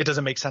 it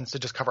doesn't make sense to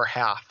just cover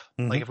half.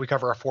 Like if we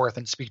cover a fourth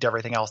and speak to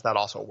everything else, that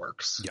also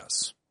works.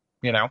 Yes.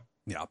 Yeah.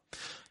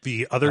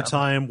 The other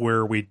time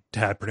where we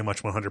had pretty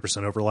much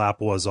 100% overlap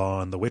was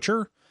on The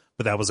Witcher,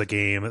 but that was a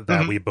game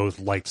that we both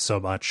liked so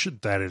much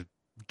that it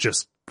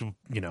just,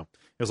 it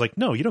was like,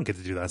 no, you don't get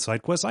to do that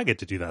side quest. I get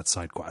to do that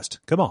side quest.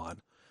 Come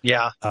on.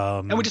 Yeah.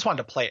 And we just wanted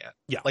to play it.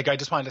 Yeah. Like I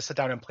just wanted to sit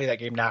down and play that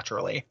game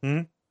naturally.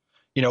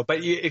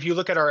 But if you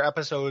look at our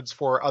episodes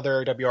for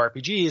other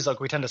WRPGs, like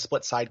we tend to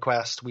split side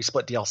quests, we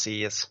split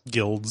DLCs.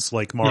 Guilds,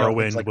 like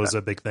Morrowind like was that.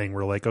 a big thing.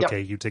 We're like,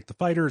 okay, you take the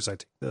fighters, I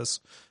take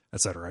this,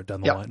 etc.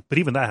 Down the line. But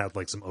even that had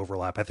like some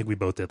overlap. I think we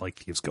both did like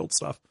Thieves Guild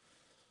stuff.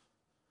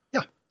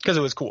 Yeah, because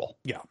it was cool.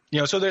 Yeah.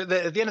 So at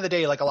the end of the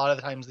day, like a lot of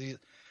the times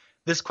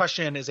this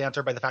question is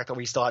answered by the fact that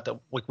we still had to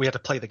we had to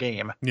play the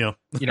game. Yeah.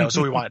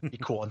 So we want it to be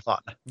cool and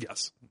fun.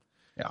 Yes.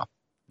 Yeah.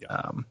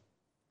 Yeah.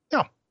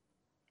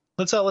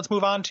 Let's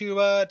move on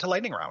to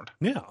lightning round.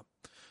 Yeah.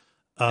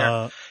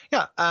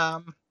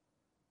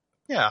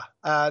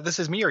 This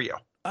is me or you?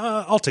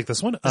 I'll take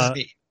this one. This is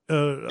me.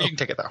 You can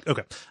take it though.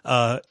 Okay.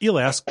 Eel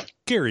asks,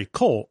 Gary,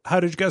 Cole, how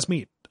did you guys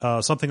meet?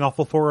 Something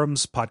Awful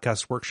Forums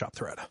podcast workshop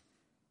thread.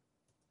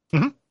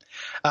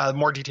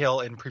 More detail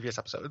in previous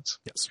episodes.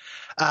 Yes.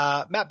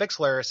 Matt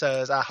Bixler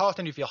says, how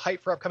often do you feel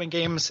hyped for upcoming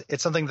games?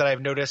 It's something that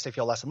I've noticed I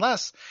feel less and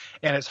less,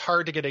 and it's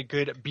hard to get a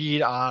good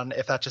bead on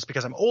if that's just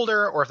because I'm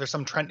older or if there's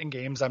some trend in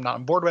games I'm not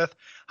on board with.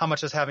 How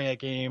much is having a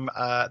game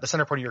the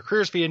center point of your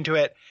careers feed into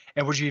it,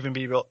 and would you even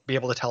be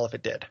able to tell if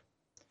it did?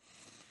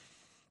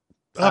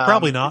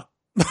 Probably not.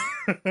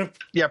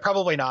 Yeah,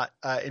 probably not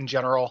in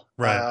general.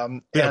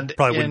 Right. And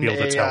probably wouldn't be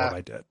able to tell if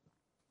I did.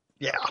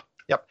 Yeah.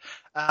 Yep.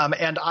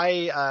 And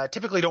I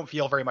typically don't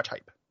feel very much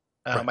hype.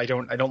 Right. I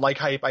don't like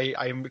hype.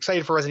 I'm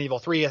excited for Resident Evil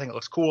 3. I think it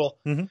looks cool.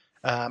 Mm-hmm.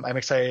 I'm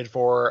excited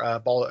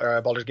for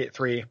Baldur's Gate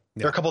 3. Yeah.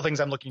 There are a couple of things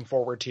I'm looking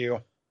forward to.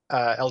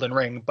 Elden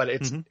Ring, but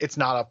it's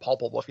not a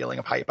palpable feeling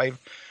of hype. I've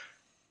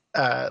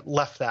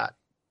left that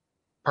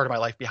part of my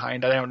life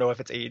behind. I don't know if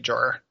it's age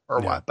or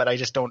what, but I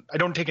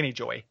don't take any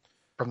joy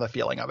from the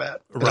feeling of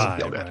it. It doesn't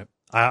feel good.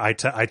 Right.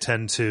 I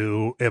tend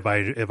to, if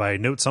I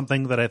note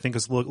something that I think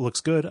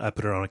looks good, I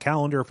put it on a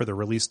calendar for the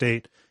release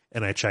date,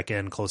 and I check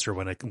in closer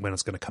when it's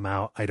going to come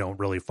out. I don't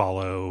really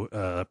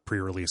follow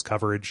pre-release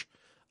coverage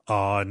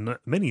on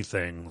many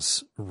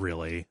things,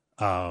 really.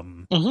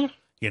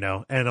 You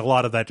know, and a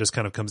lot of that just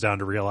kind of comes down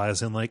to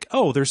realizing, like,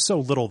 oh, there's so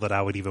little that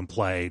I would even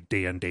play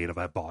day and date if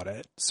I bought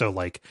it. So,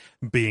 like,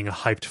 being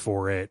hyped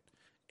for it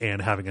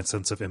and having a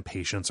sense of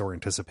impatience or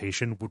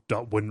anticipation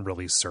wouldn't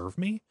really serve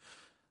me.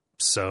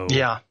 So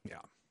yeah,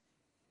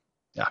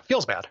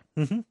 feels bad.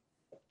 Mm-hmm.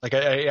 Like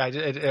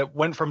it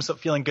went from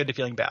feeling good to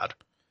feeling bad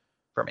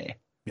for me.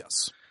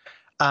 Yes.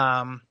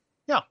 Let's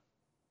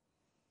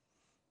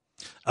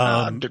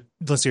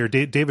see here.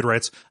 David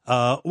writes,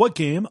 what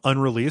game,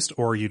 unreleased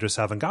or you just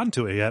haven't gotten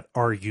to it yet,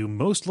 are you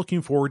most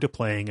looking forward to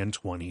playing in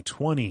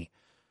 2020?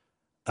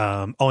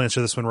 I'll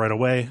answer this one right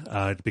away,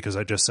 because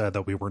I just said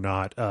that we were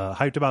not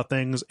hyped about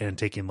things and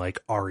taking like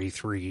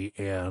RE3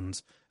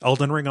 and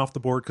Elden Ring off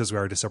the board because we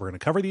already said we're going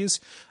to cover these.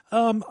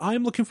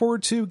 I'm looking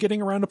forward to getting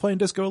around to playing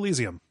Disco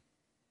Elysium.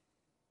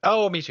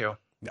 Oh, me too.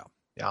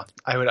 Yeah.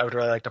 I would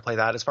really like to play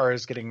that. As far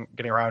as getting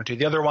around to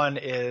the other one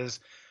is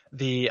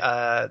the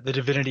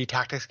Divinity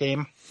Tactics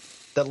game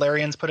that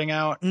Larian's putting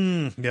out.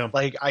 Yeah.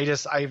 Like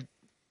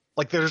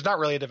like there's not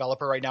really a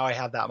developer right now I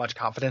have that much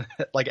confidence,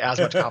 like as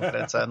much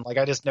confidence in. Like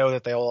I just know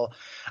that they will.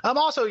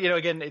 Also, you know,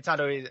 again, it's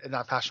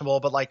not fashionable,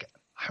 but like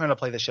I'm gonna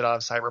play the shit out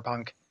of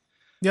Cyberpunk.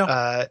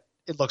 Yeah.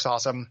 It looks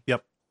awesome.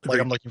 Yep.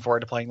 Like I'm looking forward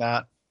to playing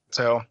that.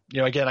 So,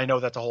 you know, again, I know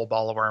that's a whole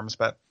ball of worms,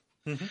 but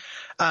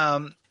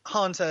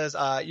Holland says,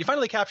 you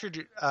finally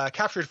captured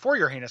for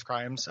your heinous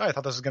crimes. Oh, I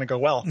thought this was going to go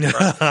well.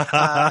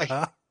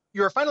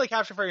 You were finally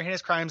captured for your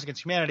heinous crimes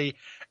against humanity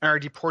and are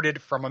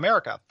deported from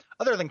America.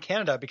 Other than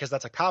Canada, because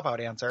that's a cop-out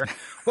answer,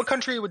 what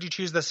country would you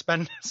choose to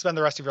spend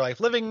the rest of your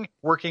life living,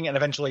 working, and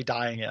eventually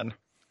dying in?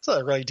 It's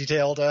a really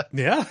detailed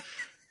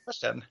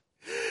question.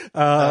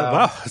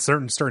 Wow,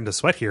 starting to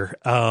sweat here.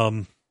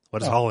 What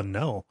does Holland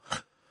know?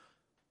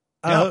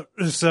 So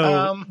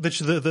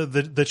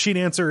the cheat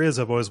answer is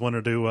I've always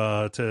wanted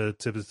to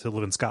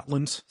live in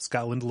Scotland.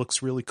 Scotland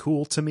looks really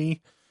cool to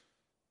me.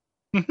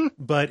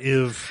 But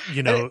if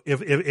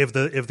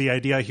the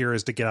idea here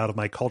is to get out of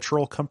my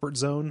cultural comfort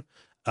zone,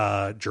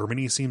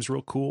 Germany seems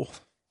real cool.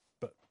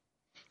 But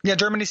yeah,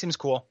 Germany seems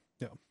cool.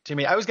 Yeah, to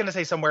me, I was going to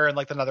say somewhere in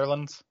like the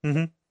Netherlands.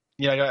 Mm-hmm.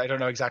 You know, I don't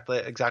know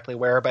exactly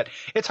where, but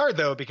it's hard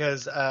though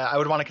because I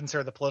would want to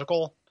consider the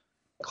political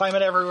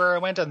climate everywhere I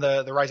went, and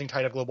the rising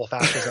tide of global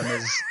fascism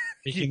is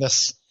making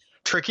this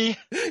tricky.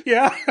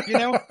 Yeah, you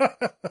know,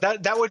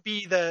 that would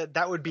be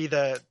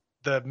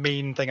the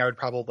main thing I would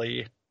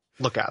probably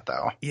look at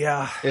though.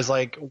 Yeah, is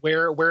like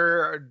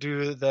where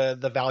do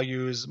the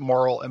values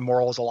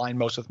morals align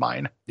most with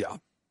mine? Yeah,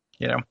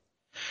 you know,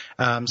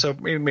 so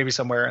maybe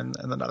somewhere in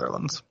the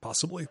Netherlands,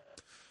 possibly.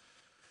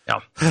 Yeah,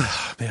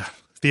 man.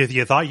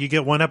 You thought you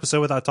get one episode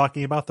without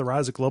talking about the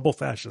rise of global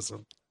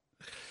fascism?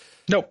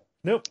 Nope.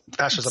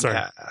 Fascism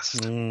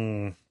passed.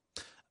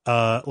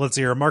 Let's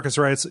see here. Marcus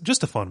writes,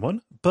 just a fun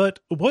one, but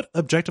what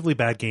objectively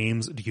bad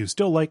games do you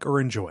still like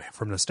or enjoy?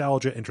 From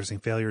nostalgia, interesting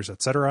failures,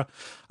 etc.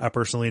 I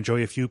personally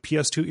enjoy a few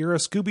PS2 era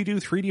Scooby-Doo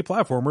 3D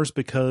platformers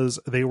because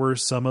they were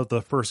some of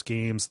the first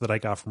games that I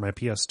got from my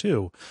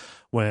PS2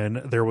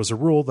 when there was a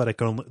rule that I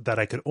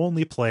could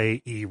only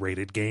play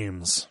E-rated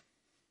games.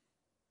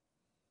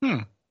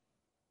 Yeah.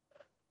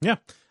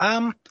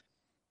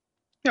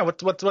 Yeah.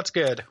 What's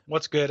good?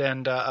 What's good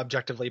and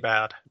objectively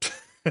bad?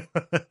 This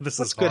what's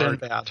is good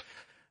hard. and bad.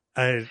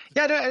 I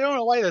don't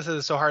know why this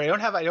is so hard.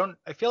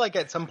 I feel like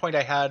at some point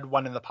I had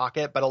one in the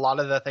pocket, but a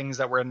lot of the things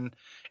that were in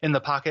the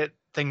pocket,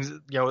 things,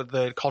 you know,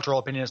 the cultural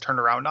opinion is turned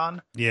around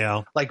on.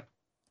 Yeah. Like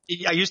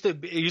it used to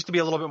be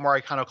a little bit more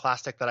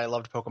iconoclastic that I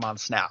loved Pokemon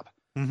Snap.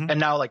 Mm-hmm.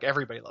 And now like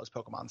everybody loves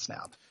Pokemon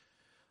Snap,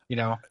 you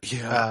know?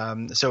 Yeah.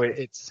 So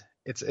it's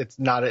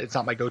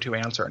not my go-to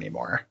answer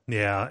anymore.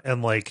 Yeah.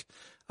 And like,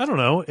 I don't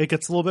know, it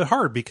gets a little bit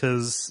hard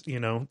because, you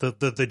know,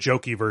 the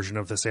jokey version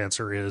of this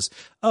answer is,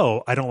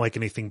 oh, I don't like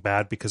anything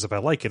bad because if I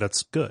like it,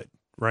 it's good.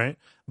 Right.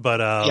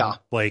 But,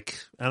 like,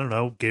 I don't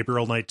know,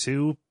 Gabriel Knight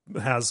 2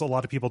 has a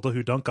lot of people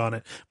who dunk on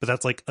it, but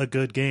that's like a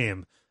good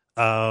game.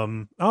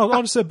 I'll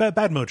just say Bad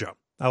Mojo.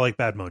 I like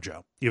Bad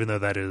Mojo, even though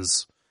that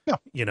is, Yeah.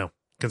 you know,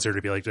 considered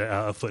to be like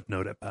a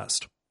footnote at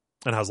best,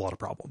 and has a lot of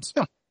problems.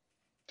 Yeah.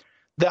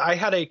 I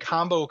had a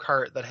combo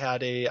cart that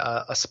had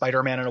a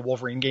Spider-Man and a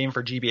Wolverine game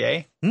for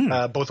GBA,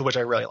 both of which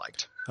I really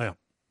liked. Oh, yeah.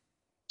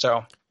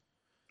 So,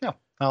 yeah,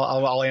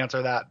 I'll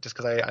answer that just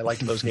because I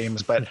liked those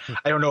games, but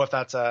I don't know if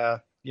that's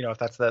if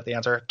that's the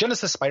answer.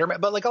 Genesis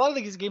Spider-Man, but like a lot of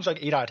these games are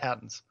like 8 out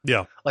of 10s.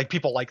 Yeah. Like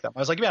people like them. I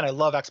was like, man, I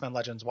love X-Men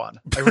Legends 1.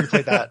 I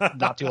replayed that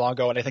not too long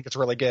ago, and I think it's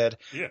really good.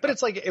 Yeah. But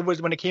it's like it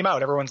was when it came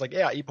out, everyone's like,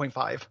 yeah,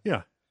 8.5.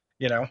 Yeah.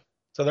 You know,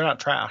 so they're not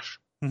trash.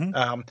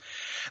 Mm-hmm.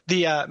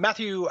 The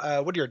Matthew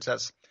Woodyard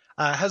says,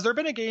 has there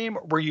been a game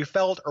where you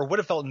felt or would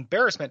have felt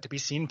embarrassment to be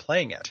seen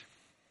playing it?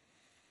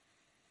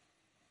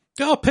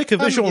 Oh, pick a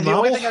visual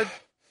novel.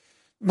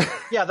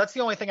 Yeah, that's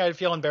the only thing I'd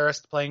feel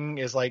embarrassed playing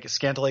is like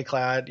scantily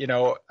clad,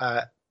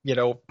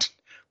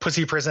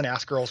 Pussy Prison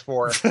Ask Girls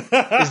 4 is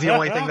the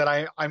only thing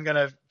that I'm going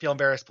to feel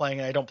embarrassed playing,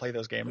 and I don't play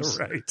those games.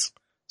 Right.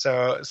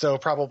 So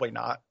probably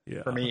not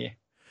for me.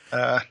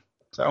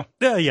 So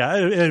yeah,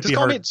 it'd be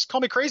hard. Just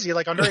call me crazy,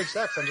 like underage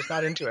sex. I'm just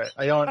not into it.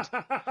 I don't,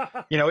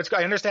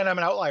 I understand I'm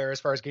an outlier as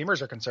far as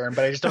gamers are concerned,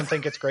 but I just don't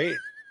think it's great,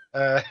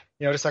 to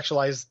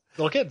sexualize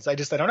little kids. I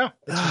don't know.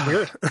 It's just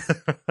weird.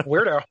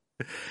 Weirdo.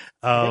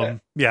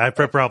 Yeah, I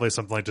probably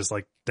something like just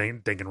like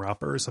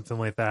Danganronpa or something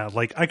like that.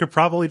 Like I could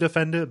probably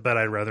defend it, but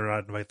I'd rather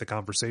not invite the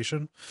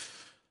conversation.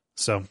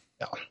 So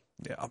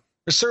yeah.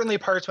 There's certainly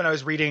parts when I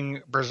was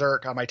reading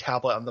Berserk on my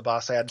tablet on the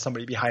bus, I had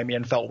somebody behind me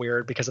and felt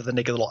weird because of the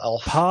naked little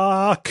elf.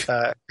 Puck.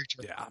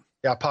 Creature.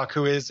 Yeah, Puck,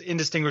 who is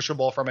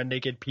indistinguishable from a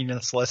naked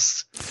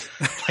penisless,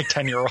 like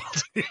 10-year-old,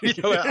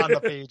 on the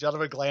page, out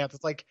of a glance.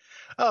 It's like,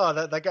 oh,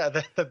 that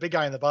guy, the big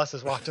guy in the bus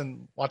is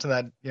watching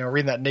that,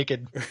 reading that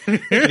naked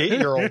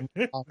 8-year-old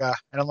manga,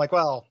 and I'm like,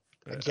 well,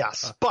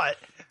 yes, but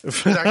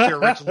there's actually a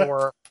rich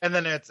lore, and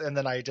then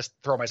I just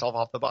throw myself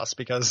off the bus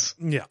because,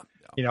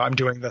 I'm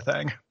doing the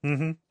thing.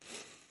 Mm-hmm.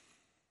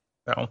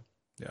 So,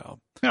 yeah.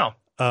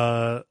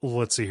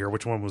 Let's see here.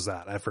 Which one was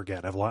that? I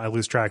forget. I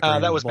lose track.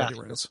 That was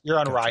Matthew. You're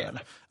on Ryan.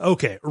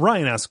 Okay.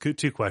 Ryan asked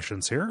 2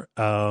 questions here.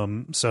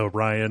 So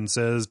Ryan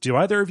says, do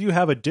either of you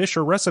have a dish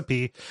or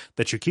recipe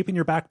that you keep in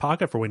your back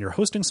pocket for when you're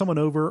hosting someone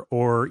over,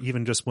 or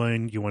even just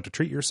when you want to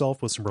treat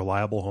yourself with some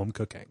reliable home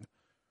cooking?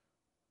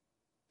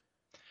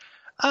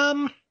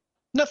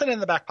 Nothing in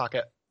the back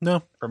pocket.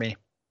 No, for me.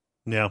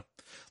 Yeah.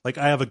 Like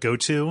I have a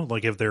go-to,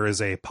 like if there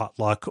is a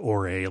potluck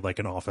or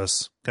an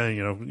office kind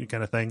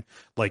of thing,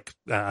 like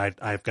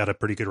I've got a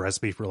pretty good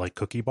recipe for like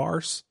cookie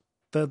bars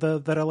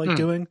that I like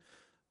doing.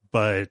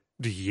 But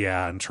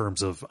yeah, in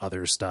terms of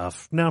other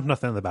stuff, no,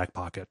 nothing in the back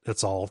pocket.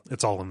 It's all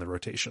in the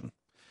rotation.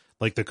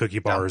 Like the cookie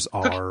bars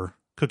are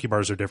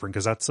different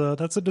because that's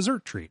a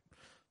dessert treat.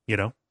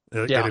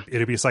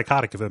 It'd be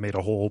psychotic if I made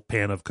a whole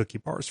pan of cookie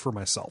bars for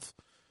myself.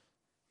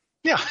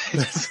 Yeah,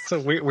 it's a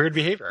weird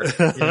behavior.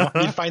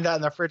 You'd find that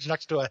in the fridge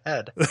next to a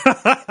head.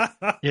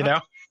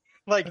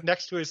 Like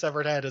next to a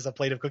severed head is a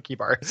plate of cookie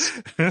bars.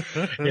 In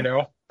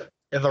the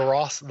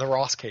Ross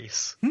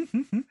case.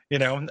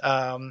 Yeah,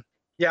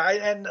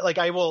 and like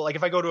I will, like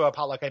if I go to a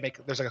potluck,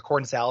 there's like a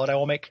corn salad I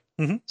will make.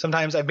 Mm-hmm.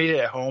 Sometimes I've made it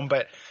at home,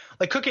 but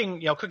like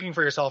cooking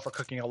for yourself or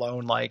cooking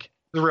alone, like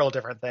the real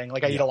different thing.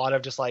 Like I eat a lot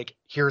of just like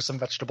here's some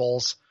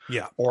vegetables,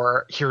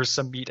 or here's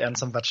some meat and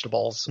some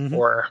vegetables,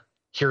 or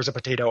here's a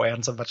potato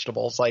and some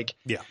vegetables. Like,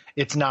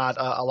 it's not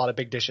a lot of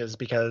big dishes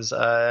because,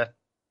 it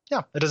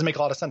doesn't make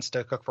a lot of sense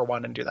to cook for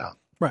one and do that.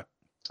 Right.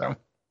 So,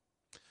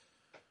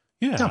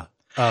 what's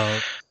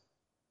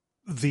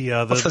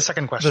the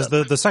second question?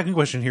 The second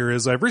question here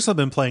is, I've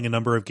recently been playing a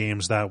number of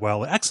games that,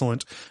 while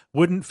excellent,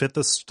 wouldn't fit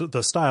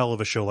the style of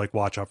a show like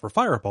Watch Out for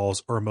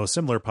Fireballs or most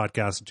similar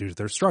podcasts due to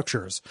their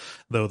structures,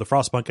 though the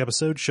Frostpunk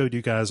episode showed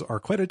you guys are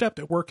quite adept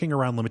at working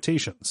around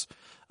limitations.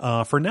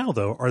 For now,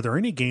 though, are there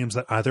any games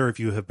that either of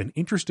you have been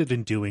interested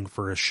in doing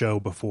for a show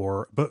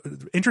before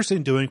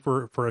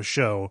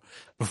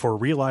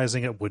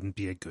realizing it wouldn't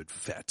be a good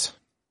fit?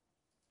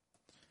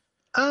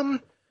 No,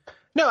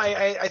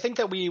 I think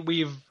that we've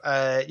we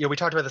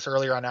talked about this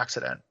earlier on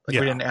accident. Like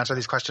we didn't answer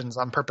these questions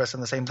on purpose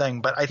and the same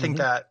thing, but I think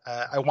that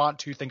I want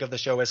to think of the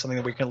show as something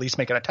that we can at least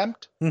make an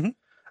attempt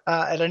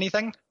at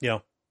anything. Yeah.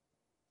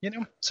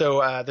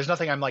 So there's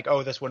nothing I'm like,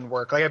 oh, this wouldn't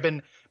work. Like I've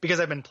been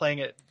playing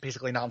it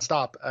basically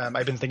nonstop.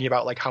 I've been thinking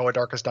about like how a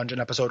Darkest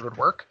Dungeon episode would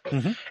work.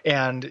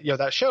 And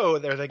that show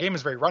there, the game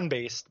is very run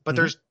based, but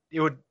it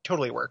would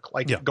totally work.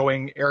 Like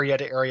going area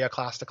to area,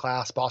 class to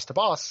class, boss to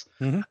boss,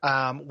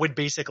 would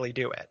basically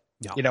do it.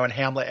 And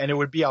Hamlet, and it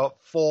would be a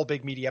full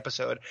big meaty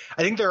episode.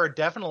 I think there are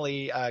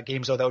definitely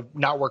games though that would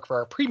not work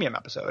for a premium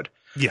episode.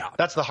 Yeah,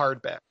 that's the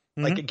hard bit.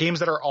 Like games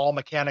that are all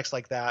mechanics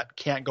like that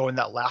can't go in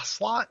that last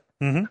slot,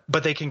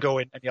 but they can go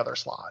in any other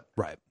slot.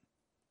 Right.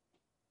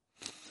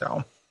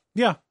 So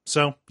yeah,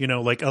 so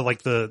like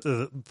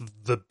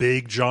the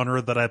big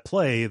genre that I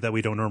play that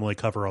we don't normally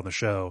cover on the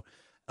show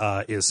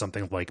is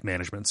something like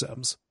management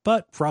sims,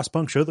 but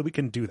Frostpunk showed that we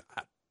can do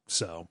that.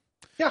 So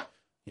yeah.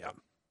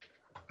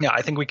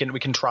 I think we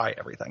can try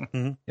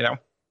everything.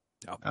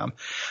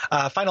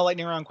 Final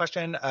lightning round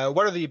question: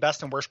 what are the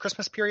best and worst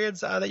Christmas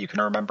periods that you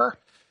can remember?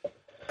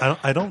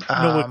 I don't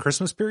know what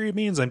Christmas period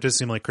means. I'm just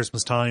seeing like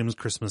Christmas times,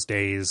 Christmas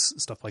days,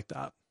 stuff like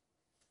that.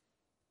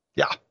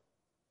 Yeah.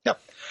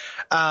 Yep.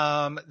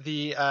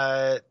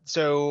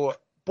 So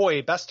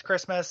boy, best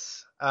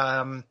Christmas.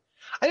 I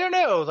don't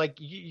know. Like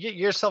you get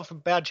yourself a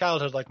bad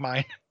childhood like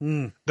mine.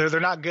 They're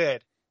not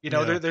good. You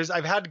know,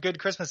 I've had good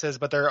Christmases,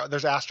 but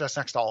there's asterisks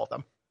next to all of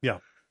them. Yeah.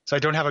 So I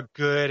don't have a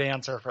good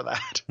answer for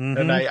that.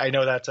 And I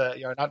know that's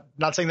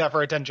not saying that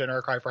for attention or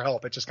a cry for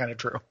help. It's just kind of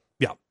true.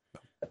 Yeah.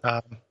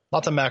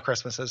 Lots of mad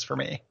Christmases for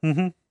me.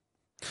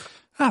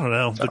 I don't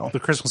know. So. The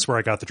Christmas where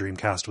I got the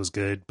Dreamcast was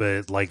good,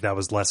 but like that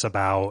was less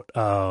about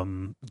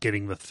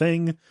getting the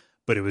thing,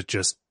 but it was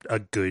just a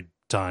good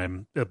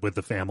time with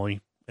the family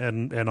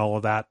and all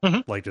of that.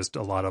 Like just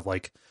a lot of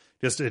like,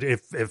 just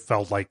it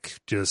felt like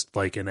just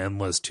like an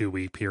endless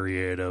 2-week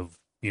period of,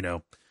 you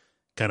know,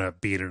 kind of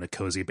being in a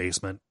cozy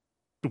basement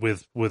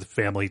with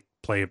family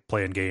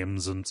playing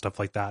games and stuff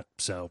like that.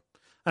 So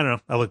I don't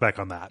know. I look back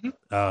on that.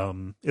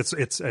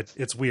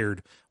 It's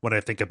weird when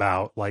I think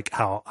about like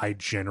how I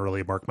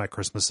generally mark my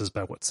Christmases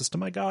by what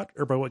system I got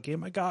or by what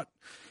game I got,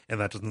 and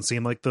that doesn't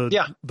seem like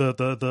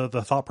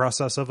the thought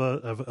process of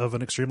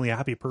an extremely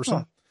happy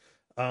person.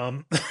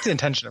 It's the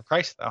intention of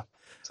Christ, though.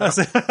 So.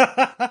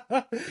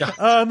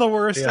 The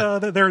worst.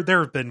 There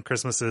have been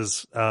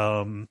Christmases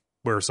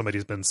where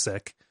somebody's been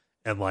sick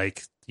and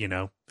like, you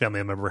know,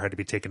 family member had to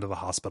be taken to the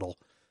hospital.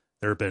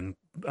 There have been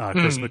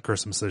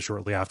Christmases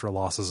shortly after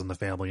losses in the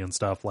family and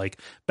stuff. Like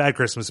bad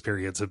Christmas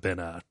periods have been,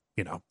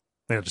 you know,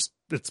 just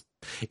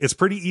it's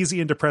pretty easy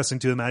and depressing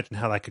to imagine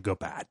how that could go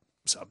bad.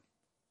 So,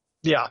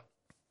 yeah.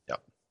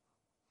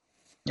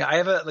 I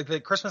have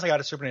the Christmas I got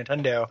a Super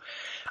Nintendo.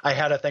 I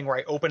had a thing where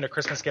I opened a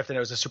Christmas gift and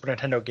it was a Super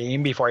Nintendo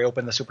game before I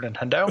opened the Super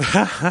Nintendo.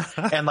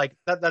 And like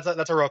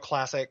that's a real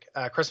classic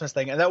Christmas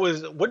thing. And that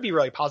would be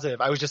really positive.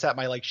 I was just at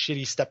my like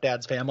shitty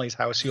stepdad's family's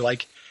house who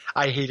like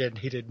I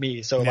hated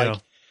me. So like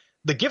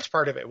the gift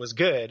part of it was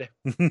good.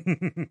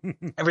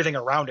 Everything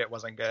around it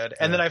wasn't good.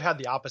 And then I've had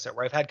the opposite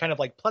where I've had kind of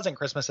like pleasant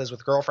Christmases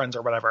with girlfriends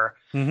or whatever,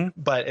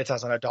 but it's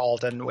as an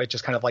adult and it's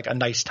just kind of like a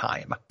nice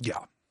time. Yeah.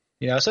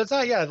 You know, so it's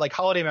not, like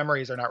holiday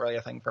memories are not really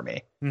a thing for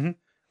me. Moving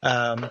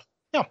on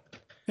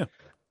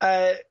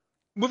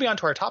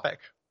to our topic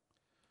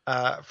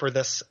for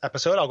this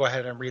episode, I'll go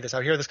ahead and read this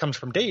out here. This comes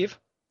from Dave.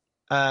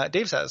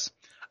 Dave says,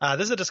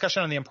 this is a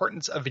discussion on the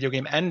importance of video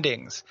game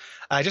endings.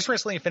 I just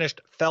recently finished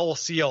Fell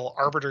Seal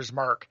Arbiter's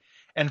Mark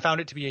and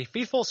found it to be a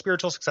faithful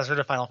spiritual successor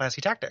to Final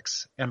Fantasy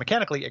Tactics, and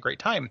mechanically a great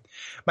time.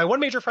 My one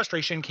major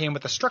frustration came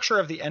with the structure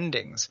of the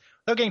endings.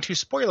 Without getting too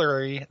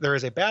spoilery, there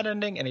is a bad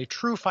ending and a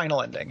true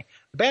final ending.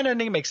 The bad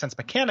ending makes sense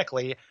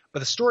mechanically, but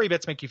the story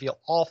bits make you feel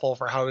awful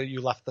for how you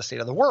left the state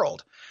of the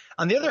world.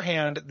 On the other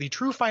hand, the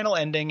true final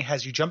ending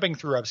has you jumping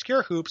through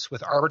obscure hoops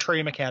with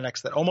arbitrary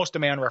mechanics that almost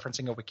demand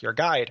referencing a wiki or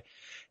guide.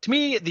 To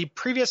me, the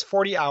previous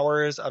 40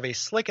 hours of a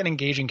slick and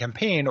engaging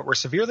campaign were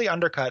severely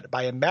undercut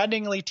by a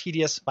maddeningly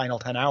tedious final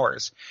 10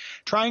 hours.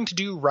 Trying to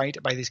do right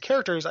by these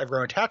characters I've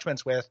grown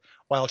attachments with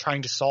while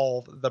trying to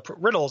solve the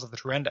riddles of the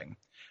true ending.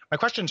 My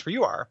questions for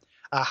you are,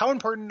 how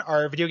important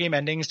are video game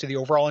endings to the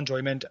overall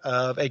enjoyment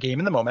of a game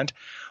in the moment?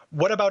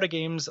 What about a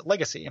game's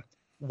legacy?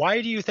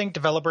 Why do you think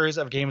developers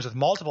of games with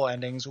multiple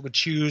endings would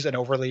choose an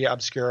overly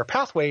obscure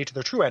pathway to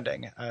their true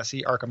ending,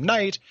 see Arkham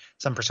Knight,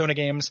 some Persona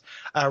games,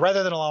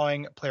 rather than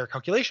allowing player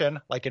calculation,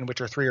 like in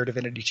Witcher 3 or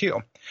Divinity 2?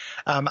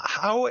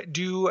 How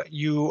do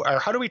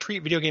we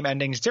treat video game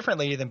endings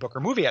differently than book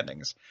or movie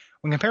endings?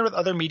 When compared with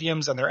other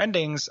mediums and their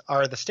endings,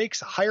 are the stakes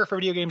higher for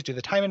video games due to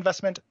the time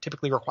investment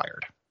typically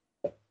required?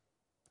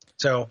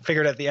 So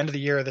figured at the end of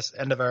the year, this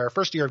end of our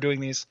first year of doing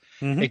these,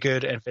 a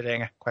good and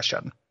fitting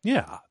question.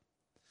 Yeah.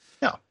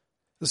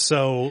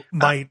 So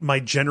my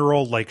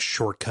general like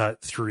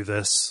shortcut through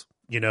this,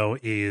 you know,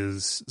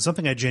 is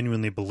something I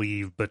genuinely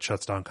believe, but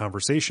shuts down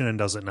conversation and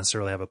doesn't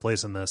necessarily have a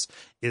place in this,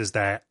 is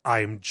that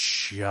I'm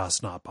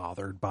just not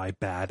bothered by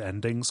bad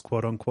endings,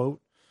 quote unquote.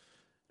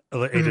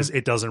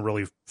 It doesn't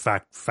really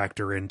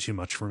factor in too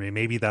much for me.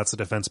 Maybe that's a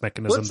defense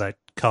mechanism that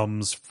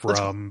comes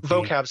from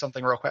vocab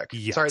something real quick.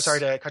 Yes.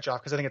 Sorry to cut you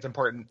off because I think it's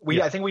important.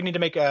 I think we need to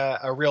make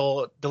a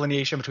real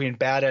delineation between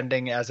bad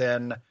ending as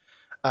in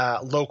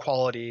low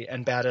quality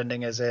and bad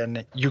ending as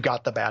in you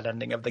got the bad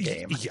ending of the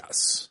game.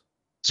 Yes.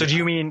 So do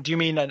you mean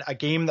a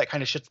game that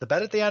kind of shits the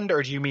bed at the end,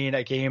 or do you mean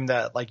a game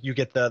that like you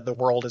get the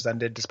world is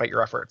ended despite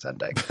your efforts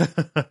ending?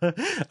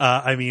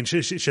 I mean,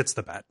 shits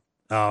the bed.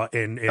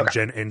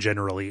 In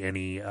generally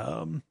any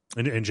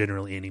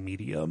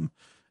medium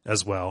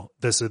as well.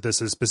 This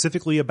is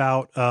specifically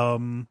about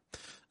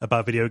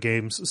video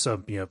games,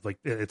 so you know, like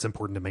it's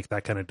important to make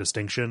that kind of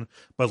distinction.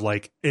 But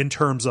like in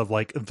terms of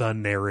like the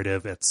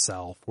narrative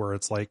itself, where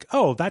it's like,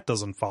 oh, that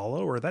doesn't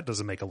follow, or that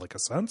doesn't make a lick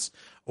of sense,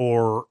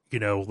 or you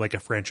know, like a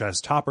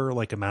franchise topper,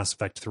 like a Mass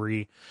Effect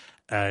 3.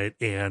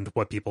 And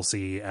what people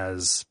see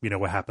as, you know,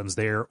 what happens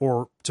there,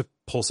 or to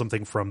pull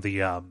something from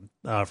the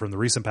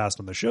recent past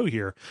on the show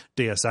here,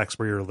 Deus Ex,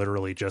 where you're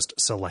literally just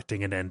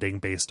selecting an ending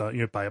based on,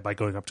 you know, by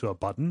going up to a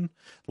button,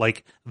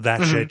 like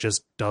that shit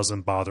just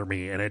doesn't bother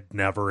me, and it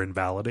never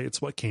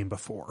invalidates what came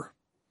before.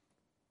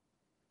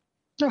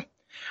 Yeah.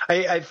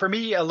 For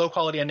me, a low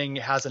quality ending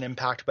has an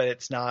impact, but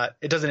it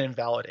doesn't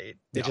invalidate.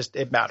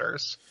 It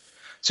matters.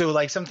 So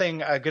like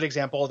a good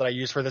example that I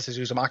use for this is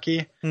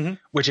Uzumaki,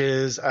 which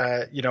is,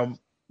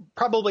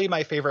 probably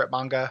my favorite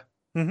manga.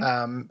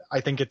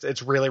 I think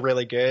it's really,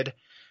 really good.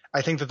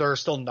 I think that there are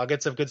still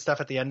nuggets of good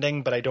stuff at the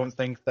ending, but I don't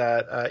think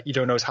that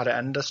Ito knows how to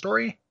end a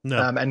story. No.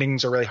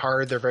 Endings are really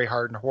hard. They're very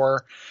hard in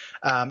horror.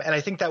 And I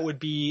think that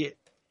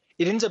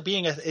it ends up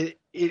being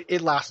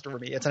it lasts for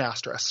me. It's an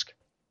asterisk.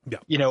 Yeah.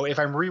 If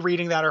I'm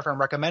rereading that or if I'm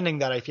recommending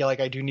that, I feel like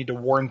I do need to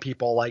warn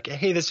people like,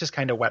 hey, this just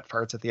kind of wet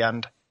farts at the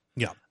end.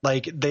 Yeah.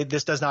 Like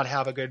this does not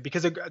have a good,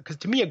 because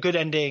to me, a good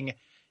ending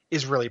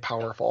is really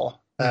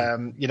powerful,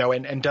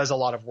 and does a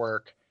lot of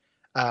work.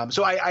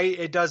 So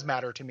it does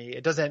matter to me.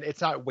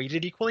 It's not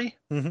weighted equally.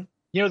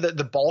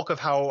 The bulk of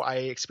how I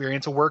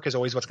experience a work is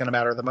always what's going to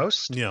matter the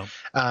most. Yeah.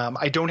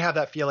 I don't have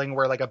that feeling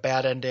where like a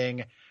bad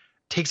ending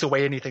takes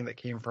away anything that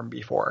came from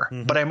before,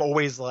 but I'm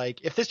always like,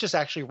 if this just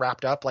actually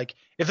wrapped up, like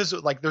if this,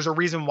 like, there's a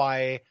reason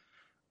why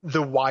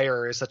The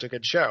Wire is such a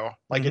good show.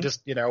 Like it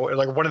just,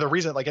 like one of the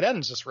reasons, like it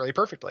ends just really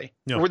perfectly.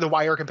 Yeah. Or The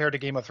Wire compared to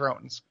Game of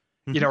Thrones,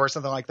 or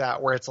something like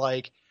that, where it's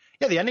like,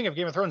 yeah, the ending of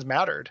Game of Thrones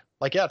mattered.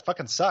 Like, yeah, it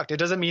fucking sucked. It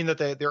doesn't mean that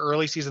the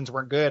early seasons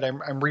weren't good. I'm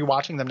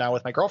rewatching them now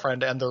with my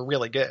girlfriend, and they're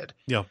really good.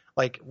 Yeah,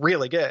 like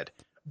really good.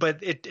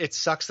 But it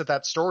sucks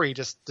that story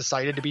just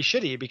decided to be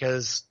shitty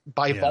because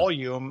by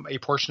volume, a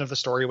portion of the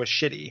story was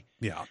shitty.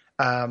 Yeah.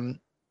 I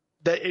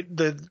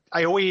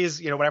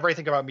always, whenever I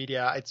think about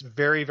media, it's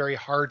very, very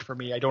hard for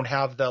me. I don't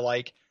have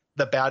the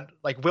bad,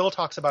 like Will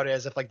talks about it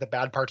as if like the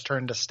bad parts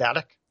turn into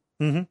static.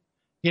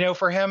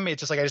 For him,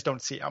 it's just like, I just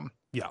don't see them.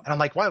 Yeah. And I'm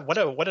like, wow,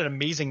 what an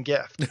amazing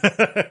gift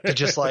to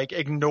just like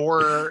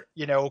ignore,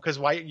 because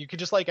why you could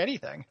just like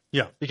anything.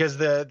 Yeah. Because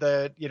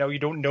you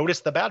don't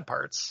notice the bad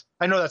parts.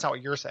 I know that's not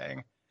what you're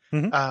saying.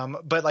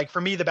 But like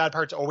for me, the bad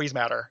parts always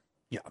matter.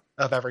 Yeah.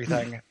 Of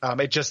everything.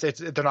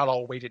 They're not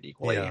all weighted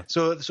equally. Yeah.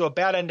 So a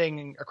bad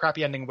ending, a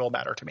crappy ending will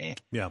matter to me.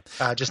 Yeah.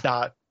 Just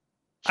not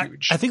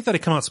huge. I think that I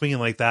come out swinging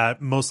like that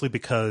mostly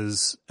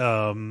because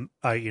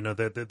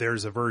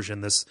there's a version.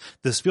 This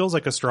feels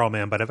like a straw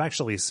man, but I've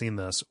actually seen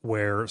this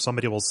where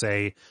somebody will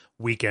say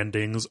weak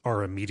endings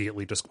are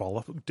immediately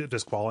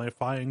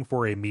disqualifying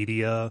for a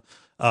media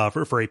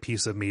for a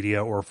piece of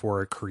media or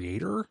for a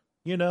creator,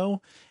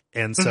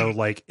 and so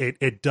like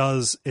it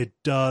does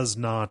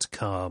not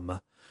come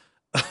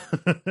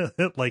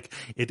like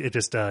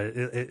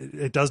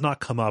it does not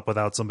come up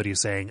without somebody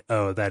saying,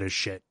 oh, that is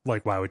shit.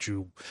 Like, why would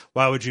you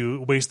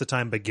waste the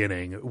time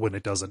beginning when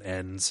it doesn't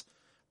end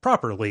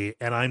properly?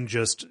 And I'm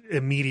just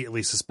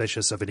immediately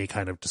suspicious of any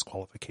kind of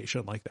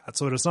disqualification like that.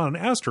 So it is not an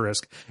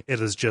asterisk.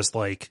 It is just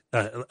like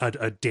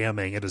a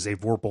damning. It is a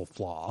verbal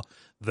flaw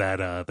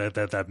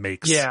that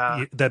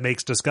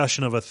makes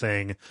discussion of a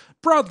thing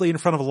broadly in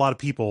front of a lot of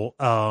people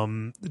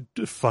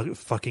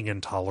fucking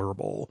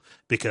intolerable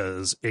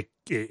because it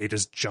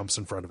just jumps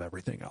in front of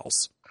everything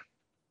else.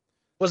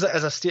 Was it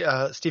as a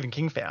Stephen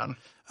King fan?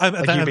 You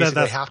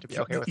basically have to be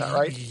okay with that,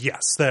 right?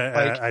 Yes,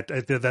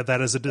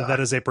 that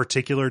is a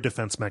particular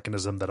defense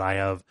mechanism that I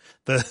have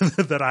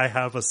that I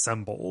have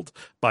assembled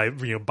by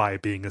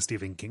being a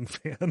Stephen King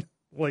fan.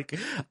 Like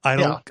I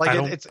don't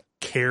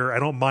care. I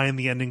don't mind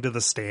the ending to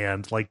The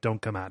Stand. Like,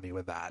 don't come at me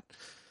with that.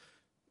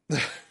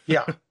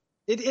 Yeah,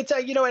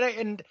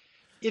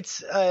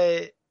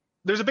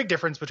 there's a big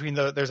difference between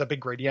there's a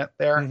big gradient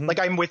there. Like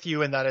I'm with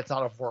you in that it's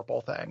not a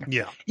verbal thing.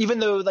 Yeah. Even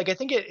though like I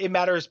think it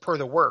matters per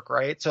the work,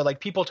 right? So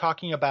like people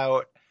talking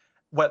about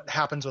what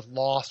happens with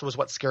Lost was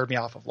what scared me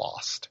off of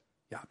Lost.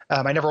 Yeah.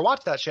 I never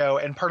watched that show,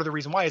 and part of the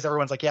reason why is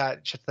everyone's like, yeah,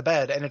 it shits the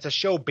bed, and it's a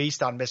show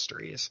based on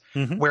mysteries,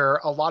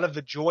 where a lot of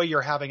the joy you're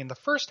having in the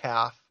first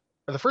half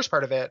or the first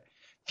part of it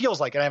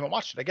feels like, and I haven't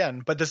watched it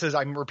again, but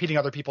I'm repeating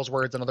other people's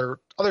words and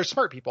other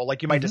smart people.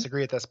 Like you might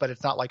disagree with this, but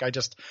it's not like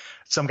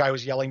some guy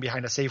was yelling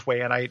behind a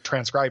Safeway and I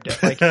transcribed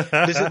it. Like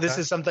this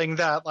is something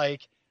that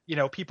like,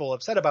 people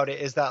have said about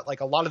it is that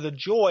like a lot of the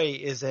joy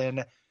is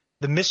in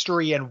the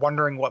mystery and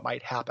wondering what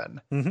might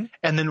happen. And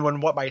then when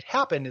what might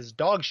happen is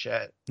dog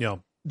shit,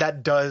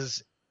 that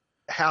does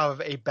have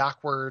a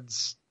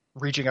backwards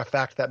reaching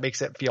effect that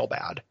makes it feel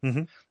bad.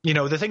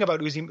 The thing about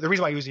the reason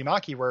why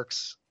Uzumaki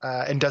works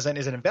and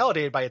isn't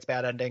invalidated by its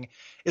bad ending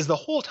is the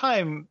whole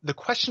time the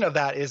question of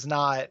that is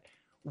not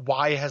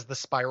why has the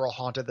spiral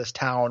haunted this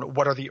town?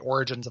 What are the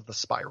origins of the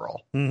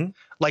spiral?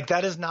 Like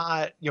that is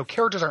not,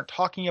 characters aren't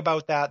talking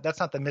about that. That's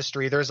not the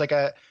mystery. There's like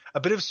a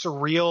bit of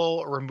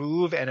surreal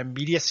remove and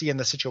immediacy in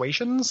the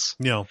situations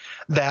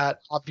that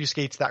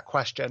obfuscates that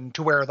question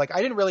to where like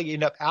I didn't really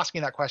end up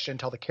asking that question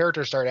until the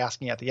characters started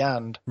asking at the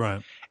end.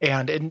 Right.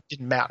 And it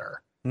didn't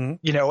matter, and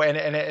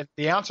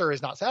the answer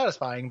is not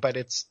satisfying, but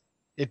it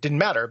didn't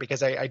matter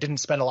because I didn't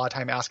spend a lot of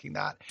time asking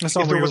that. If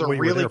there was a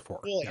really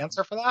cool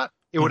answer for that,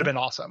 it would have been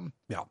awesome.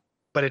 Yeah.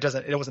 But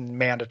it wasn't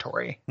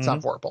mandatory. It's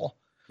not verbal.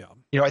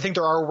 Yeah. I think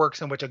there are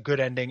works in which a good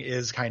ending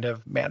is kind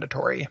of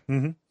mandatory.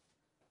 And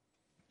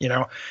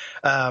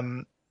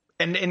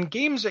in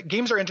games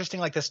are interesting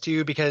like this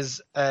too,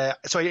 because,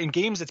 so in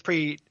games, it's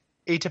pretty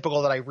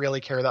atypical that I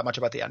really care that much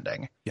about the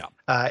ending. Yeah.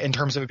 In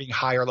terms of it being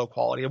high or low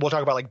quality. We'll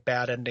talk about like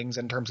bad endings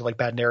in terms of like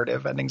bad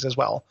narrative endings as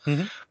well.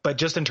 Mm-hmm. But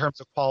just in terms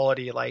of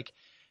quality, like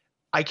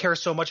I care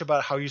so much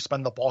about how you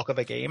spend the bulk of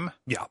a game.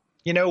 Yeah.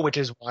 You know, which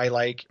is why,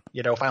 like,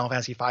 you know, Final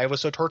Fantasy V was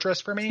so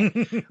torturous for me.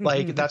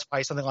 Like, that's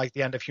why something like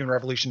the end of Human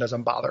Revolution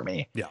doesn't bother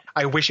me. Yeah.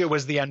 I wish it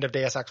was the end of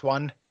Deus Ex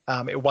 1.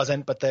 It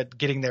wasn't, but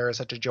getting there is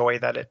such a joy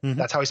that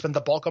that's how I spent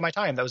the bulk of my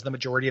time. That was the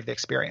majority of the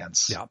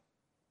experience. Yeah.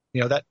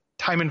 You know, that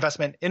time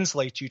investment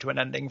insulates you to an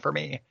ending for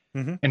me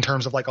in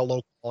terms of like a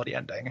low quality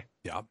ending.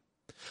 Yeah.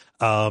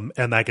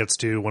 And that gets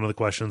to one of the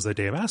questions that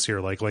Dave asked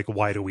here, like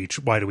why do we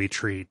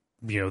treat,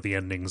 you know, the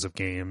endings of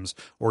games,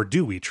 or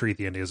do we treat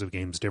the endings of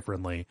games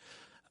differently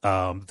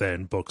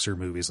than books or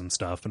movies and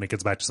stuff? And it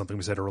gets back to something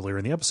we said earlier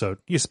in the episode.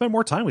 You spend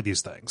more time with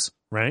these things,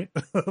 right?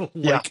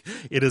 Like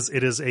it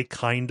is a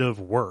kind of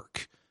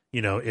work,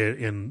 you know,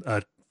 in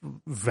a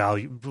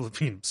value,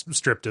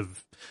 stripped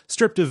of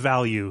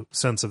value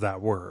sense of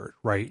that word,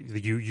 right?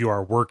 You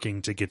are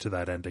working to get to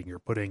that ending. You're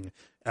putting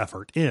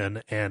effort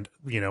in, and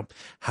you know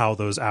how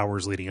those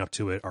hours leading up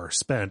to it are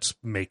spent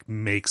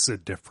makes a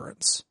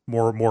difference,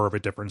 more of a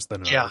difference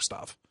than in other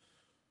stuff.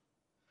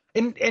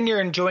 And you're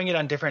enjoying it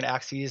on different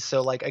axes.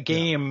 So like a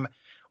game,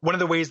 one of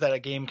the ways that a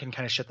game can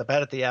kind of shit the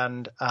bed at the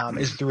end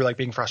is through like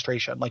being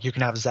frustration. Like you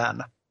can have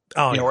Zen,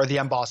 or the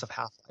end boss of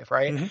Half-Life,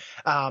 right?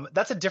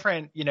 That's a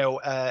different, you know,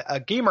 a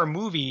game or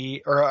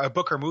movie, or a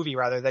book or movie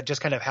rather, that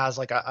just kind of has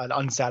like an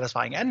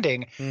unsatisfying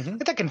ending.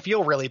 That can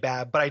feel really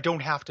bad, but I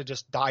don't have to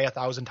just die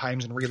 1,000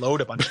 times and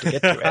reload a bunch to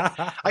get to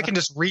it. I can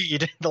just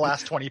read the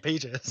last 20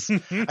 pages.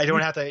 I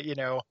don't have to, you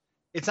know,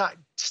 it's not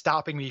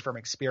stopping me from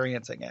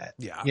experiencing it.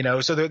 Yeah. You know,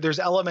 so there's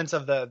elements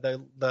of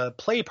the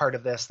play part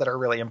of this that are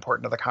really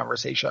important to the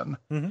conversation.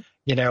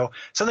 You know,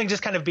 something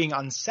just kind of being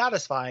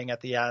unsatisfying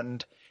at the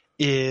end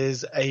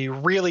is a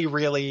really,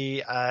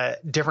 really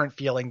different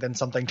feeling than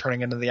something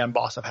turning into the end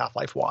boss of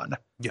Half-Life 1.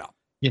 Yeah.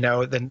 You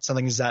know, than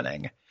something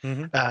zenning.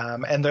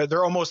 And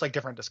they're almost like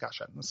different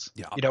discussions.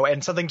 Yeah. You know,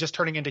 and something just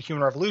turning into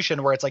Human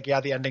Revolution where it's like,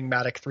 the ending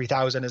Matic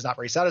 3000 is not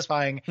very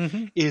satisfying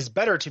is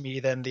better to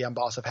me than the end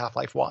boss of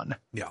Half-Life 1.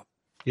 Yeah.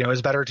 You know,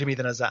 is better to me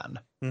than a Zen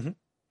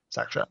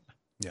section.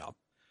 Yeah.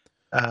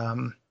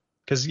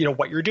 Because, you know,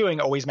 what you're doing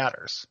always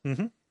matters.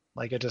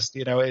 Like it just,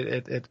 you know,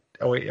 it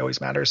always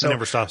matters. So it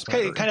never stops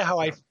mattering. Kind of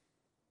how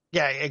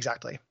yeah,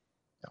 exactly.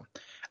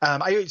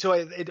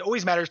 It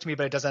always matters to me,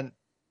 but it doesn't,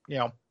 you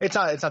know, it's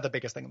not the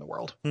biggest thing in the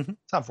world.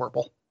 It's not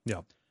verbal.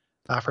 Yeah.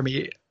 For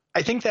me,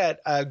 I think that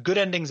good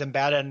endings and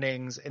bad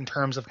endings in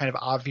terms of kind of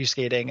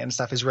obfuscating and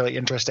stuff is really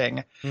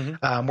interesting.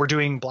 We're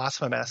doing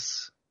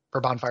Blasphemous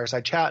for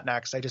Bonfireside Chat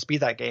next. I just beat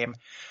that game.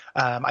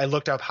 I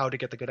looked up how to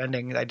get the good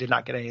ending. I did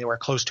not get anywhere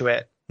close to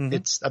it.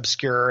 It's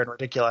obscure and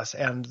ridiculous.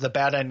 And the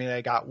bad ending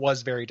I got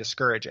was very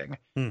discouraging.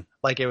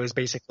 Like it was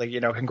basically, you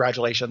know,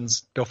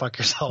 congratulations, go fuck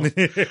yourself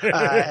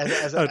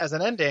as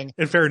an ending.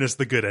 In fairness,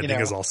 the good ending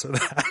is also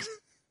that.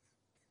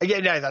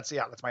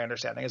 That's my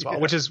understanding as well,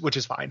 which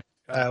is fine,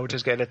 which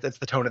is good. It's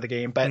the tone of the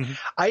game. But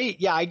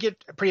I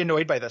get pretty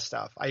annoyed by this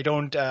stuff. I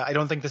don't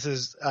think this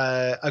is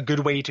a good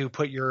way to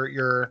put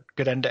your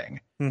good ending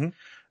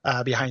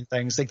behind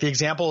things. Like the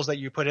examples that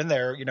you put in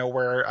there, you know,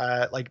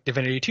 where like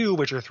Divinity 2,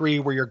 Witcher 3,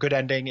 where your good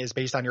ending is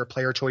based on your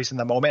player choice in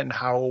the moment and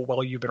how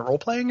well you've been role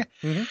playing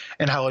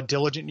and how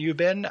diligent you've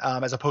been,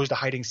 as opposed to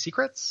hiding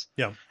secrets.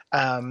 Yeah.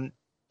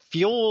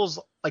 Feels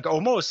like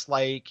almost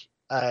like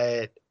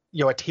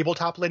you know, a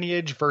tabletop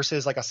lineage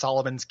versus like a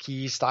Solomon's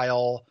Key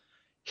style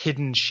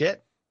hidden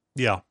shit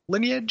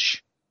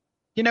lineage,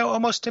 you know,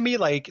 almost to me.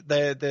 Like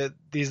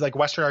these like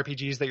Western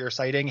RPGs that you're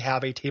citing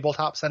have a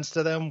tabletop sense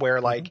to them where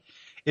like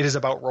it is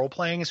about role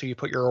playing. So you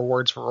put your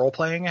rewards for role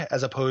playing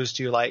as opposed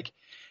to like,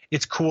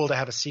 it's cool to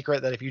have a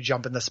secret that if you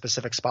jump in the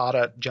specific spot,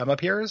 a gem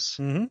appears.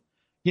 You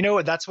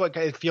know, that's what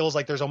it feels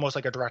like. There's almost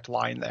like a direct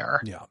line there.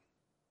 Yeah.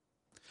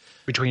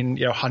 Between,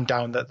 you know, hunt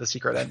down the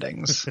secret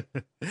endings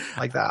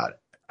like that.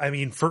 I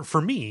mean,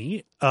 for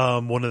me,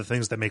 one of the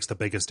things that makes the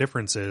biggest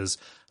difference is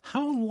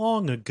how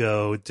long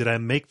ago did I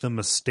make the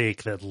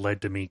mistake that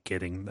led to me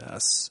getting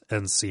this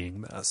and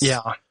seeing this? Yeah.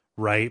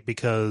 Right.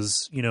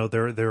 Because, you know,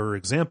 there are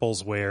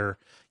examples where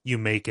you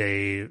make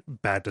a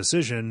bad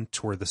decision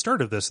toward the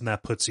start of this and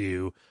that puts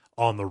you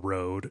on the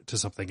road to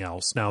something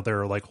else. Now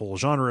there are like whole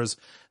genres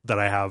that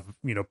I have,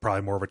 you know,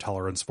 probably more of a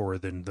tolerance for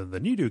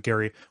than you do,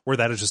 Gary, where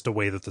that is just a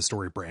way that the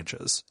story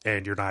branches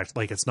and you're not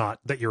like, it's not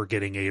that you're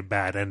getting a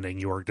bad ending.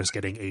 You are just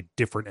getting a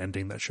different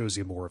ending that shows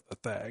you more of the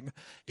thing.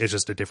 It's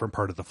just a different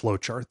part of the flow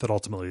chart that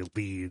ultimately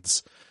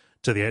leads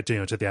to the, you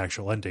know, to the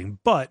actual ending.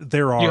 But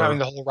there are, you're having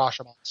the whole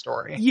Rashomon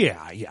story.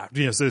 Yeah.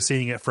 You know, so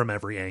seeing it from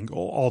every angle,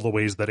 all the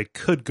ways that it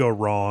could go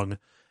wrong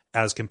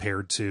as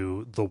compared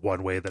to the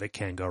one way that it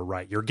can go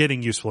right. You're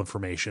getting useful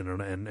information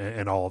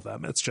and all of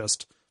them. It's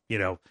just, you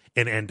know,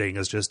 an ending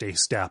is just a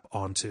step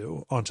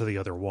onto the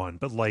other one.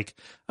 But like,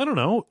 I don't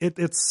know,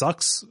 it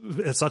sucks.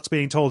 It sucks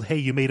being told, hey,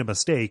 you made a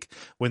mistake.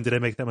 When did I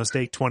make that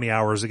mistake? 20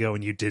 hours ago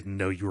and you didn't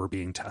know you were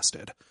being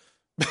tested.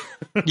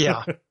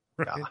 Yeah.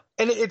 Right. Yeah.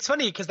 And it's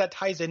funny because that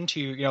ties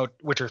into,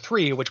 Witcher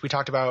 3, which we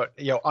talked about,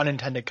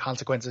 unintended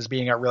consequences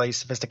being a really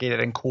sophisticated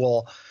and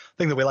cool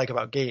thing that we like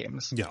about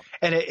games. Yeah.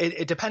 And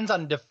it depends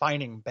on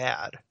defining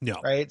bad. Yeah.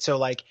 Right. So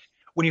like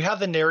when you have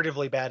the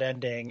narratively bad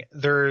ending,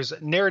 there's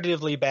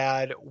narratively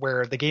bad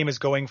where the game is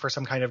going for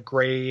some kind of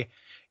gray,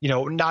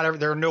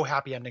 there are no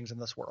happy endings in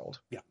this world.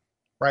 Yeah.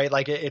 Right.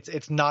 Like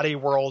it's not a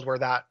world where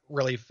that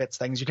really fits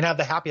things. You can have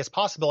the happiest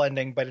possible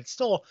ending, but it's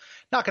still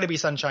not going to be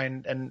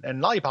sunshine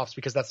and lollipops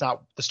because that's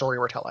not the story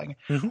we're telling.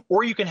 Mm-hmm.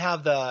 Or you can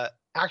have the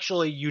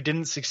actually you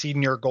didn't succeed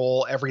in your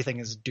goal. Everything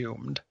is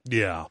doomed.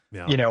 Yeah.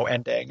 Yeah.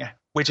 Ending,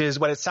 which is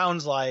what it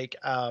sounds like,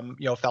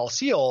 Fell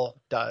Seal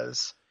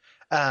does.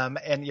 And,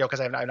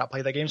 because I've not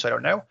played that game, so I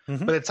don't know,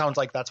 Mm-hmm. but it sounds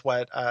like that's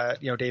what,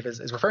 Dave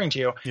is referring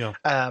to. Yeah.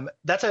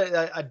 That's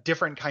a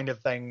different kind of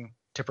thing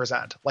to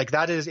present. Like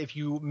that is if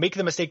you make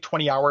the mistake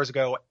 20 hours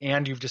ago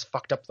and you've just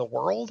fucked up the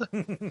world,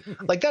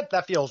 like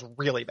that feels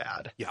really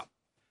bad. Yeah.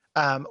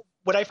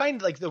 What I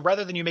find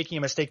rather than you making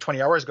a mistake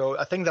 20 hours ago,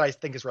 a thing that I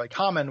think is really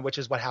common, which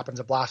is what happens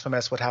in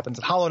Blasphemous, what happens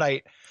in Hollow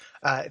Knight,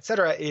 et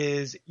cetera,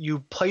 is you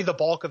play the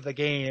bulk of the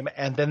game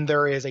and then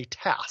there is a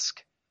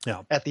task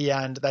at the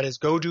end that is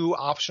go do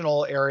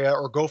optional area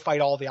or go fight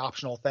all the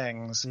optional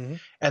things. Mm-hmm.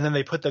 And then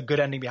they put the good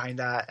ending behind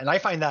that. And I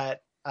find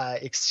that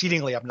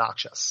exceedingly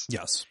obnoxious.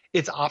 Yes.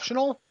 It's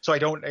optional. So I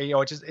don't,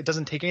 it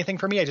doesn't take anything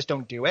from me. I just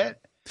don't do it.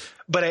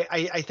 But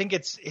I think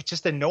it's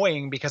just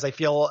annoying because I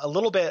feel a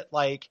little bit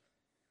like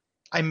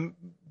I'm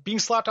being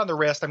slapped on the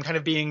wrist. I'm kind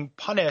of being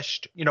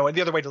punished, and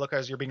the other way to look at it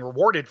is you're being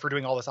rewarded for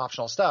doing all this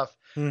optional stuff,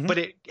 but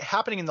it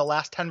happening in the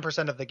last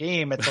 10% of the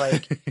game. It's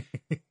like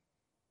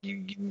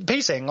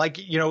pacing,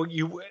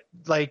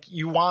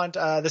 you want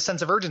the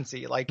sense of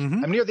urgency. Like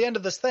Mm-hmm. I'm near the end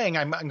of this thing.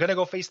 I'm going to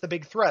go face the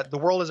big threat. The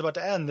world is about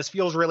to end. This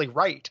feels really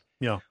right.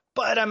 Yeah.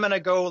 But I'm going to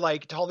go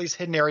to all these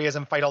hidden areas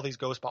and fight all these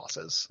ghost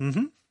bosses,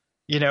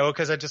 Mm-hmm.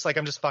 cause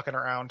I'm just fucking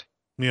around.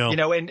 Yeah.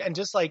 And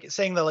just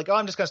saying that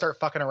I'm just going to start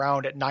fucking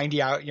around at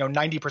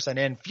 90%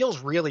 in feels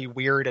really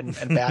weird and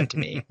bad to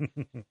me.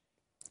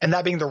 And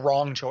that being the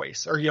wrong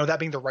choice or, that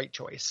being the right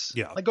choice.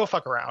 Yeah. Go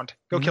fuck around,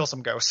 go kill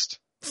some ghosts,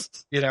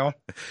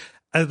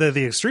 And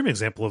the extreme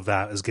example of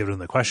that is given in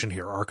the question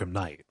here, Arkham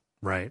Knight,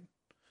 right?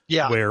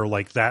 Yeah. Where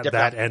that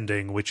Yep.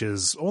 ending, which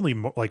is only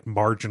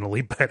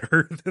marginally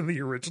better than the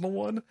original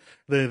one,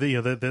 than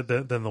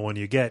the one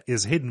you get,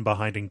 is hidden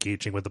behind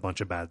engaging with a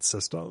bunch of bad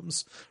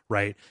systems,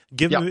 right?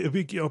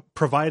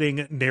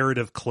 Providing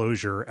narrative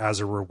closure as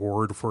a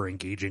reward for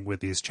engaging with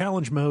these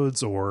challenge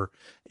modes or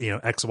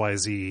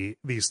XYZ,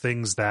 these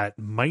things that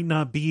might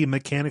not be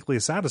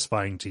mechanically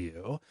satisfying to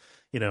you.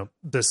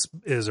 This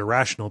is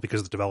irrational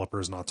because the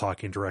developer is not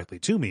talking directly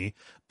to me,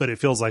 but it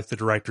feels like the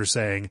director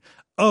saying,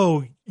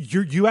 oh,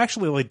 you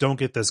actually don't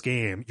get this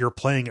game. You're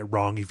playing it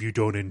wrong if you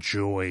don't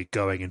enjoy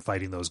going and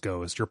fighting those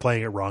ghosts. You're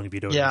playing it wrong if you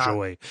don't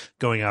enjoy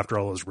going after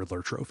all those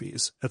Riddler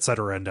trophies, et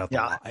cetera, and down the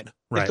line. Right.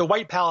 Like the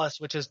White Palace,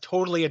 which is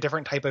totally a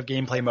different type of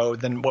gameplay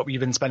mode than what we've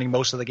been spending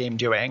most of the game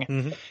doing.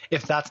 Mm-hmm.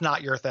 If that's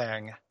not your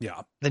thing,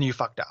 then you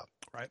fucked up.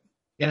 Right.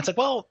 And it's like,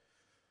 well,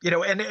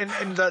 and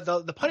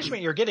the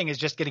punishment you're getting is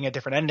just getting a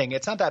different ending.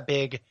 It's not that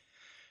big,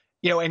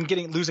 and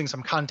losing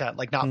some content,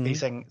 like not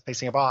facing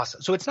a boss.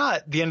 So it's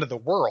not the end of the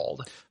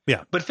world.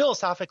 Yeah. But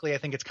philosophically, I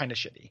think it's kind of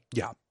shitty.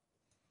 Yeah.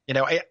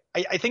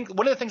 I think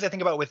one of the things I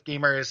think about with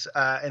gamers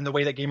and the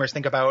way that gamers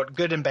think about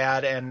good and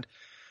bad and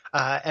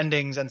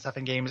endings and stuff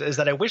in games is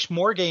that I wish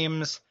more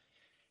games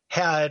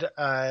had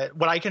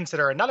what I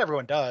consider, and not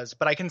everyone does,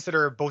 but I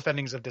consider both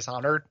endings of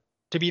Dishonored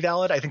to be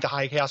valid. I think the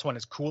high chaos one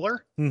is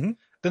cooler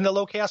than the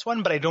low chaos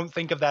one, but I don't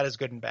think of that as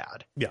good and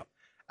bad. Yeah.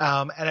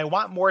 And I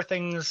want more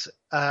things.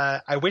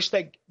 I wish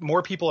that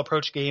more people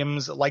approach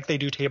games like they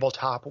do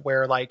tabletop,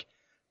 where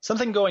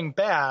something going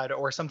bad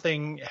or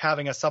something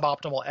having a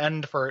suboptimal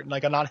end for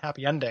a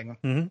non-happy ending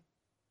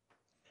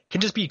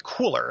can just be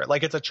cooler.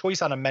 Like it's a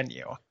choice on a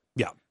menu.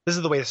 Yeah. This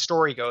is the way the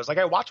story goes.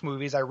 I watch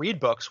movies, I read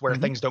books where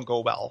things don't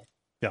go well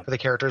for the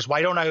characters.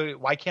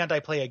 Why can't I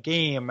play a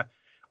game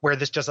where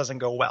this just doesn't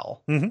go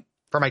well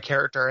for my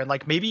character? And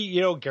maybe,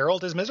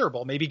 Geralt is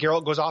miserable. Maybe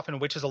Geralt goes off and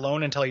witches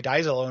alone until he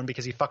dies alone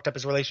because he fucked up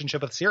his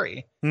relationship with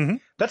Ciri.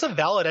 That's a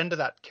valid end to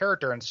that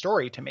character and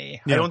story to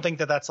me. I don't think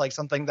that that's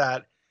something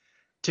that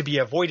to be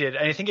avoided.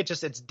 And I think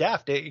it's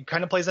deft. It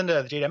kind of plays into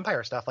the Jade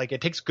Empire stuff.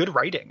 It takes good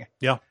writing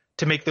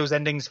to make those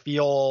endings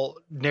feel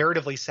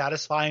narratively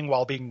satisfying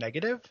while being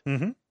negative.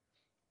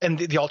 And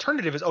the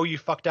alternative is, oh, you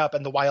fucked up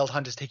and the Wild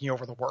Hunt is taking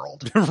over the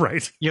world.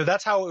 Right.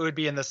 That's how it would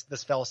be in this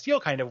Fell Steel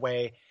kind of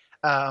way.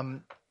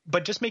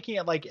 But just making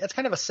it it's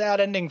kind of a sad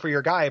ending for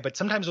your guy, but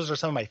sometimes those are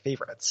some of my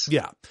favorites.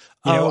 Yeah.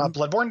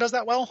 Bloodborne does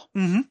that well.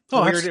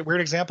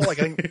 Weird example. I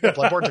think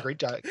Bloodborne's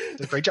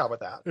does a great job with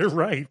that.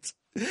 Right.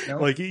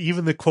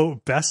 Even the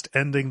quote best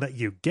ending that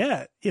you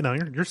get,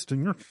 you're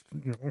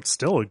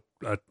still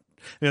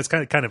it's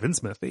kind of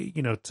Innsmithy,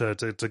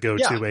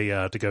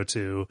 to go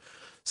to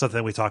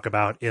something we talk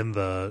about in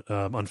the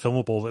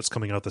Unfilmable that's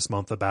coming out this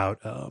month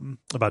about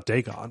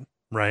Dagon,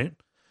 right?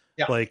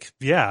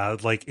 Yeah.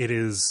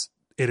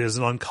 It it is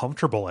an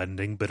uncomfortable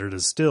ending, but it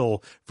is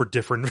still for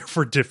different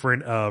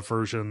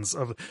versions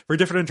of for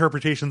different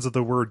interpretations of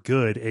the word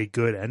good, a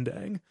good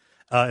ending.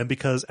 And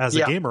because as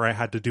a gamer I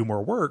had to do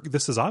more work,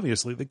 this is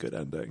obviously the good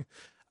ending.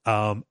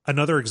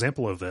 Another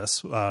example of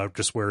this,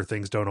 just where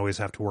things don't always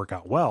have to work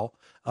out well,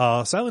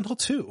 Silent Hill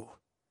 2.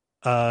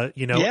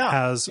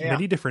 Has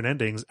many different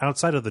endings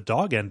outside of the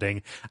dog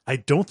ending. I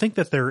don't think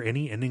that there are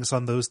any endings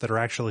on those that are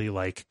actually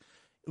like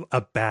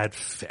a bad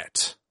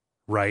fit,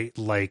 right?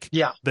 Like,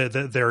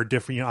 there are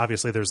different,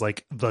 obviously there's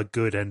like the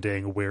good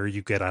ending where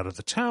you get out of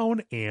the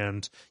town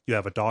and you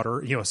have a daughter,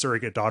 a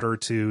surrogate daughter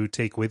to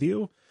take with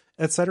you,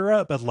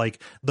 etc. But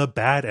like the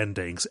bad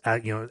endings,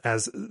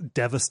 as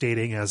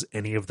devastating as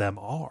any of them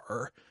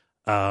are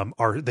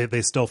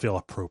they still feel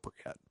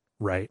appropriate,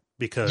 right?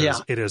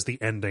 Because it is the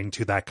ending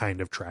to that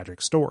kind of tragic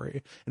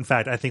story. In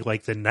fact, I think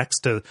like the next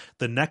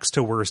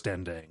to worst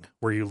ending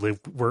where you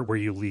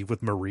leave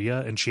with Maria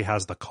and she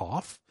has the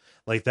cough,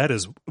 like that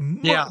is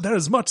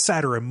much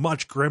sadder and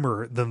much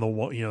grimmer than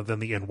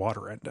the in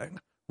water ending,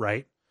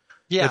 right?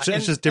 Yeah,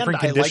 it's just different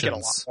conditions. I like it a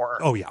lot more.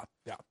 Oh yeah.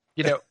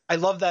 I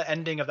love that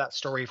ending of that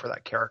story for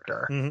that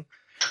character. Mm-hmm.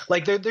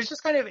 Like there's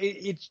just kind of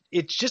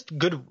it's just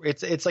good.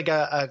 It's like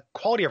a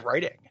quality of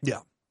writing.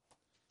 Yeah.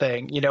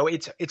 Thing,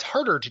 it's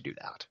harder to do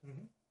that.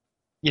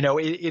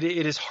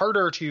 It is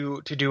harder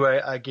to do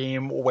a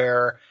game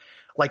where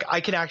like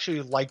I can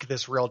actually like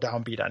this real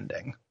downbeat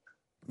ending.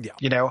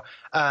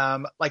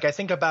 Like I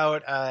think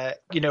about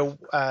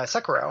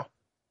Sekiro,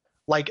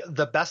 like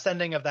the best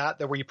ending of that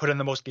where you put in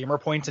the most gamer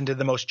points and did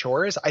the most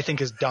chores, I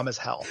think is dumb as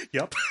hell.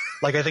 Yep.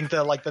 Like I think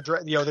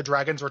the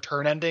Dragon's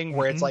Return ending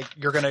where it's like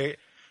you're gonna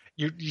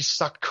you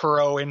suck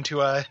Kuro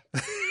into a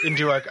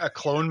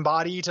clone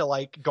body to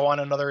like go on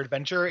another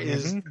adventure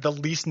is the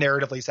least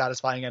narratively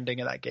satisfying ending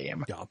in that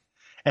game. Yeah.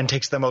 And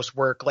takes the most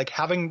work. Like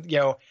having,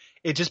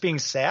 it just being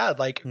sad,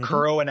 like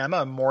Kuro and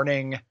Emma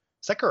mourning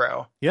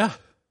Sekiro. Yeah.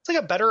 It's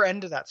like a better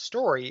end to that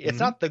story. It's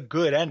not the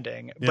good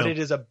ending, but it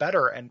is a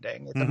better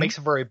ending. It makes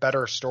a very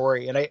better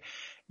story. And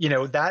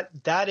that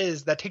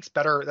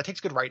takes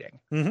good writing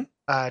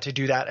to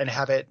do that and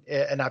have it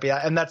and not be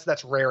that. And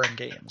that's rare in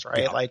games,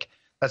 right? Yeah. Like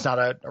that's not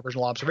an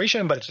original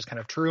observation, but it's just kind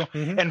of true.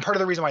 And part of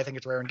the reason why I think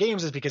it's rare in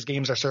games is because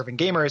games are serving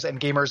gamers and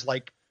gamers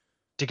like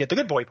to get the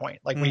good boy point.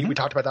 Like we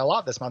talked about that a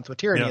lot this month with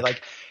Tyranny. Yeah.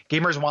 Like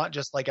gamers want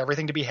just like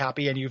everything to be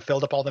happy and you've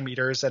filled up all the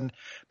meters, and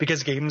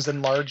because games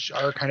in large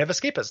are kind of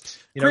escapists.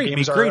 Grade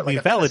me,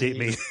 validate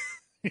me.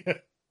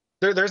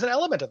 There's an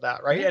element of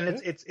that, right? And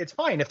it's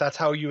fine if that's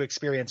how you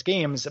experience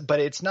games,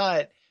 but it's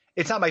not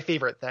my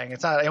favorite thing.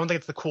 I don't think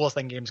it's the coolest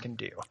thing games can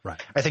do.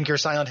 Right. I think your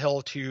Silent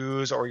Hill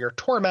 2s or your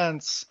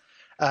Torments,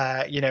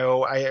 or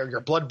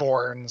your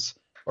Bloodborns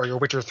or your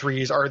Witcher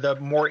 3s are the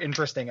more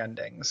interesting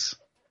endings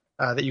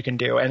that you can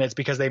do. And it's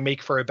because they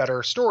make for a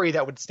better story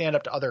that would stand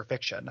up to other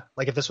fiction.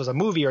 Like if this was a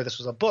movie or this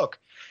was a book,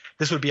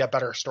 this would be a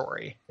better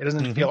story. It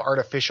doesn't feel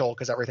artificial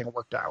because everything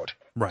worked out.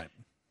 Right.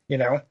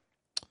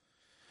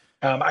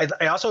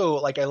 I also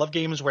I love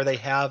games where they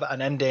have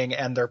an ending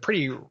and they're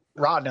pretty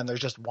rotten and there's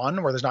just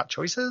one where there's not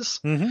choices.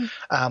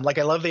 I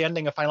love the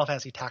ending of Final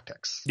Fantasy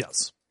Tactics.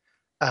 Yes.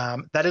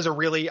 That is a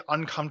really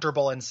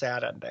uncomfortable and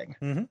sad ending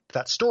to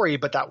that story,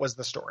 but that was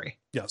the story.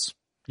 Yes.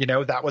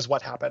 That was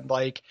what happened.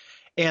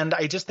 And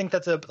I just think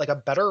that's a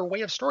better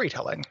way of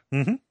storytelling.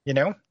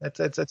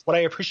 It's what I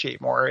appreciate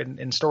more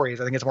in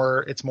stories. I think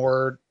it's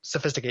more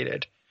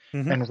sophisticated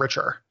and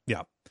richer.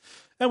 Yeah.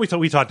 And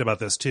we talked about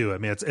this too. I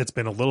mean, it's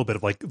been a little bit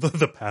of like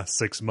the past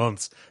 6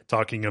 months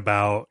talking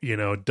about,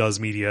 does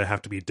media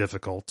have to be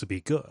difficult to be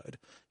good?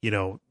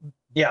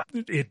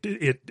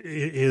 It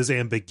is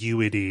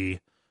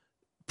ambiguity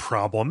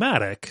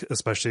problematic,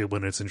 especially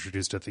when it's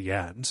introduced at the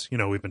end.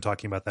 We've been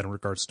talking about that in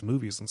regards to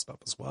movies and stuff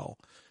as well.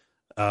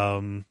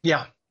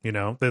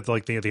 That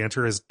like the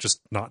answer is just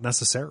not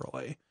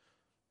necessarily.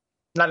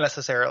 Not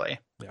necessarily.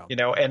 Yeah.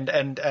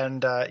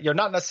 And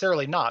not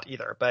necessarily not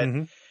either, but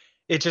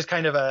it's just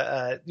kind of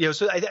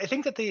so I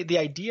think that the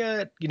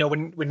idea,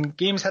 when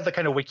games have the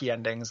kind of wiki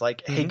endings,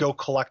 like, hey, go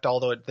collect all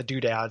the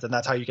doodads and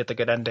that's how you get the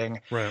good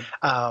ending. Right.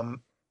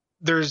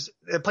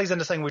 It plays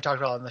into something we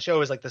talked about on the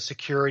show is like the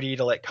security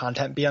to let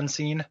content be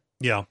unseen.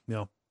 Yeah.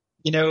 Yeah.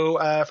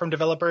 From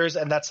developers.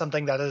 And that's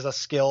something that is a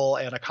skill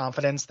and a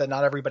confidence that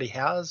not everybody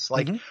has.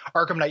 Like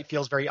Arkham Knight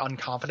feels very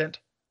unconfident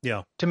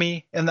to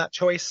me in that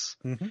choice.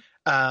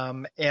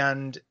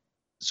 And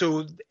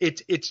so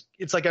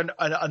it's like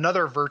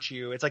another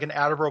virtue. It's like an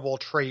admirable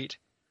trait,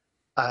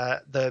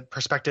 the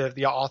perspective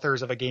the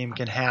authors of a game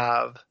can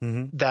have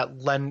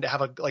that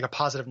have a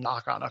positive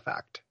knock-on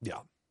effect. Yeah.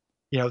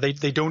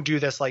 They don't do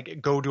this,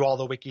 like go do all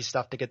the wiki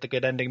stuff to get the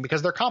good ending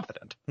because they're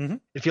confident.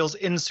 It feels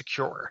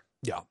insecure.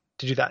 Yeah.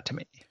 To do that to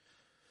me.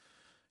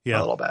 Yeah.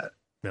 A little bit.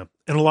 Yeah.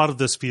 And a lot of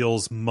this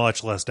feels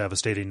much less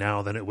devastating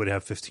now than it would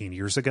have 15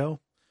 years ago.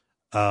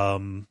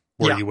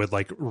 Where you would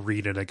like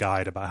read in a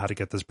guide about how to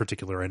get this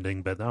particular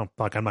ending, but no,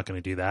 fuck, I'm not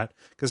going to do that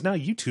because now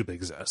YouTube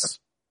exists.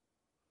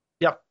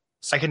 Yep.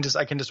 So. I can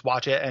just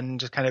watch it and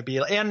just kind of be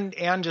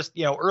and just,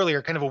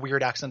 earlier kind of a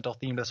weird accidental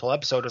theme this whole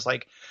episode was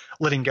like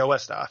letting go of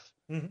stuff.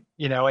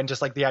 you know, and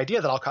just like the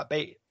idea that I'll cut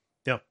bait.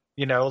 Yeah.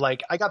 You know,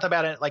 like I got the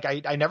bad end, like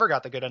I never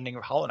got the good ending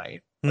of Hollow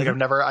Knight. Like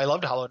I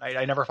loved Hollow Knight.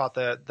 I never fought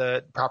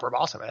the proper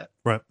boss of it.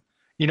 Right.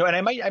 You know, and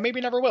I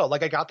maybe never will.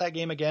 Like I got that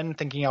game again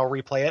thinking I'll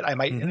replay it. I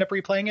might end up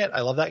replaying it.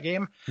 I love that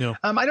game. Yeah.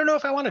 I don't know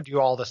if I want to do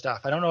all the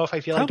stuff. I don't know if I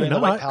feel like doing the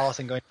White Palace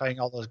and going fighting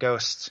all those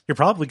ghosts. You're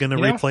probably going to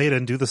replay it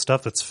and do the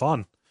stuff that's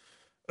fun.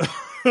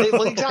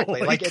 Well,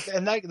 exactly.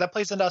 And that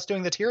plays into us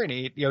doing the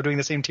Tyranny, you know, doing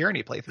the same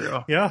Tyranny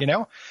playthrough. Yeah. You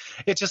know,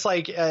 it's just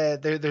like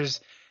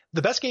there's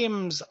the best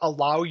games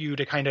allow you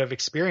to kind of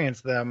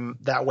experience them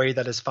that way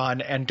that is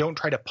fun and don't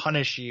try to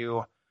punish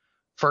you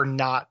for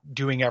not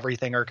doing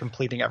everything or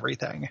completing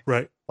everything.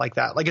 Right. Like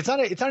that. Like it's not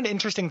an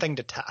interesting thing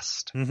to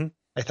test.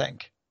 I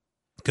think.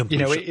 Completion.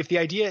 You know, if the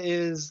idea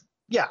is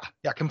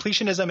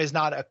completionism is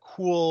not a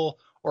cool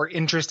or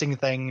interesting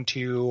thing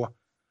to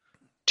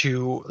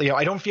you know,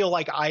 I don't feel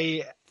like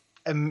I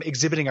am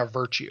exhibiting a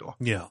virtue.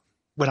 Yeah.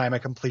 When I'm a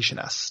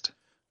completionist.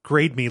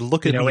 Grade me,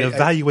 look at me,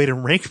 evaluate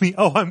and rank me.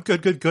 Oh, I'm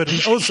good,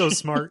 and oh so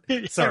smart.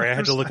 Sorry, I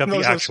had to look up the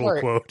actual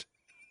quote.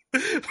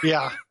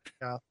 Yeah.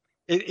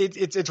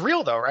 It's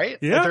real though, right?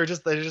 Yeah. Like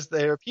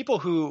there are people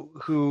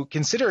who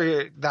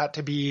consider that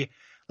to be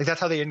like that's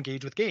how they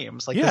engage with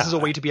games. Like this is a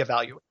way to be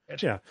evaluated.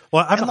 Yeah.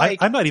 Well,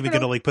 I'm not even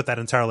going to like put that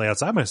entirely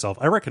outside myself.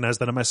 I recognize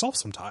that in myself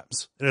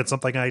sometimes, and it's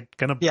something I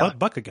kind of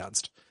buck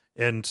against,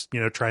 and you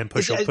know, try and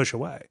push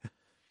away.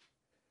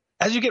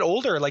 As you get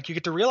older, like you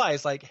get to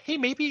realize like, hey,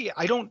 maybe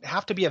I don't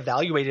have to be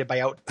evaluated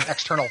by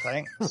external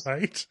things.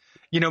 Right.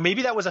 You know,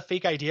 maybe that was a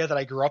fake idea that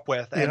I grew up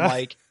with. And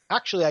like,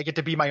 actually I get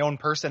to be my own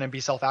person and be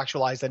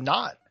self-actualized and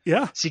not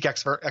seek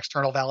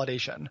external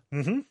validation.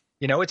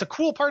 You know, it's a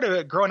cool part of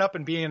it growing up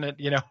and being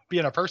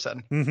a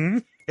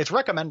person. It's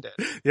recommended.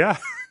 Yeah.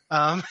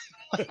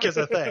 Like as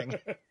a thing.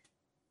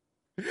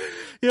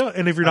 Yeah,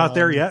 and if you're not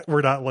there yet,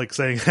 we're not like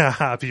saying,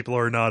 haha, people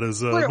are not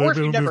as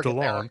moved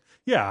along.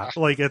 Yeah,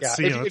 like it's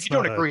if you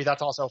don't agree,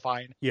 that's also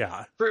fine.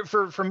 Yeah.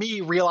 For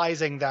me,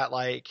 realizing that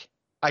like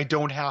I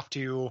don't have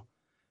to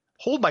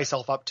hold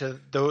myself up to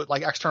the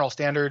like external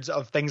standards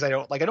of things I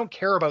don't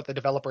care about the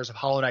developers of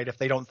Hollow Knight if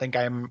they don't think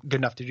I'm good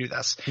enough to do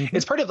this.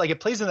 It's part of like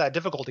it plays into that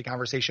difficulty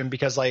conversation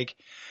because like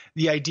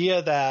the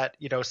idea that,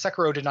 you know,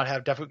 Sekiro did not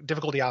have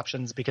difficulty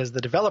options because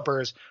the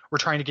developers were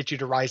trying to get you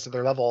to rise to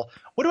their level.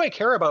 What do I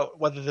care about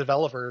whether the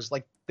developers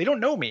like they don't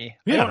know me?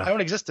 Yeah. I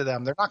don't exist to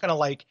them. They're not going to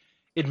like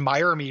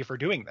admire me for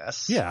doing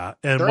this. Yeah,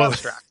 and they're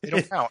abstract. They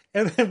don't count.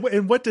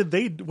 And what did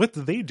they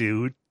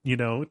do, you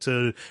know,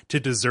 to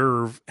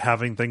deserve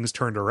having things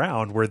turned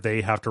around where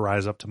they have to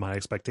rise up to my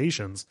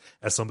expectations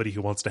as somebody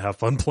who wants to have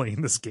fun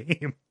playing this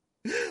game?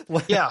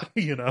 Like,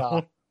 you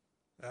know.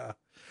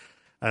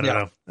 I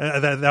don't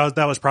know.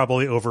 That was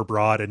probably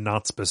overbroad and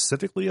not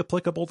specifically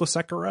applicable to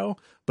Sekiro,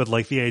 but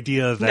like the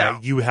idea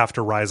that you have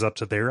to rise up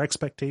to their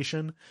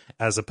expectation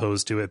as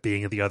opposed to it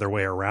being the other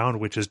way around,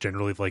 which is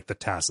generally like the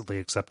tacitly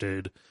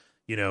accepted,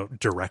 you know,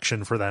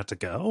 direction for that to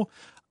go.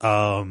 You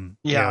know,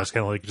 it's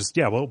kind of like just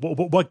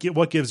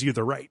what gives you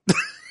the right,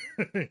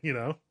 you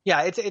know?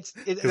 Yeah, it's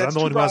I'm the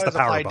one who has the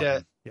power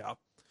button.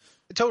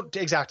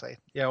 Exactly.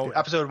 You know,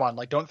 episode 1,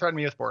 like don't threaten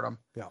me with boredom.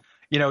 Yeah.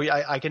 You know,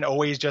 I can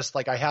always just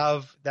like I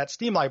have that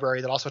Steam library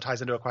that also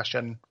ties into a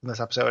question in this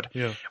episode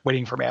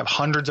waiting for me. I have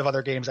hundreds of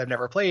other games I've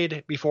never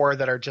played before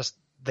that are just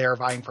there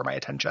vying for my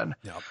attention.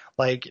 Yeah.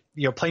 Like,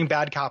 you know, playing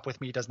Bad Cop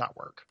with me does not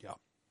work. Yeah.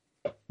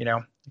 You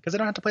know, because I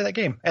don't have to play that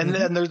game. And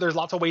then there's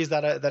lots of ways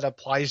that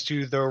applies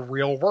to the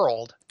real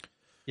world,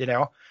 you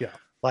know? Yeah.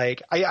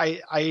 Like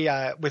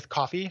I with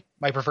coffee,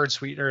 my preferred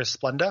sweetener is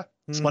Splenda.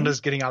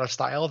 Splenda's getting out of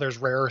style. There's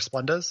rarer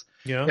Splendas.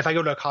 Yeah. If I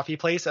go to a coffee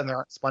place and there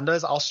aren't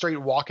Splendas, I'll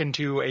straight walk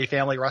into a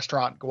family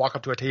restaurant, walk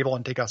up to a table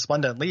and take a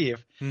Splenda and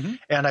leave.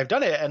 And I've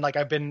done it. And like,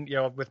 I've been, you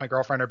know, with my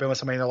girlfriend or been with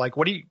somebody and they're like,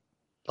 what are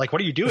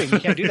you doing? You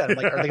can't do that. I'm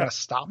like, are they going to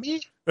stop me?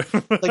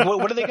 Like,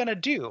 what are they going to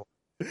do?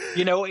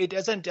 You know, it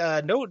doesn't,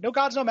 no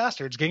gods, no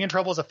masters. Getting in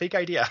trouble is a fake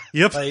idea.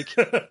 Yep. Like,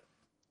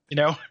 you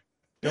know,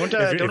 don't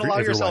allow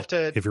yourself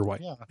to, if you're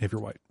white, if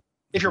you're white.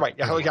 If you're white,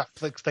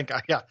 thank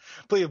God,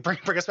 please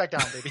bring us back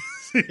down, baby.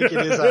 It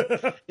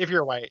is if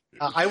you're white.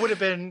 I would have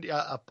been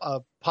a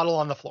puddle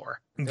on the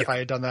floor if I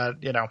had done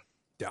that, you know.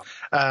 Yeah.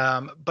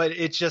 But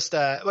it's just,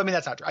 I mean,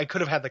 that's not true. I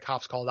could have had the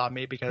cops called on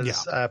me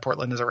because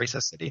Portland is a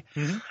racist city.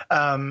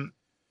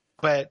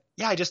 But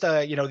yeah, I just,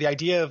 you know, the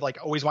idea of like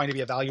always wanting to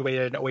be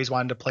evaluated and always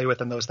wanting to play with,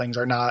 and those things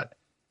are not,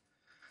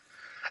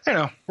 I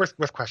don't know,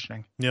 worth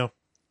questioning. Yeah.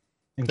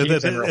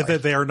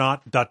 They are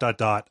not ...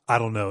 I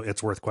don't know.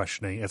 It's worth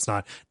questioning. It's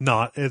not.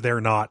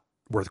 They're not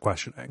worth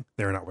questioning.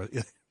 They're not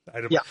worth.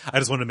 I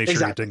just want to make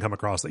sure it didn't come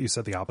across that you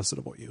said the opposite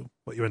of what you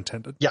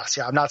intended. Yes.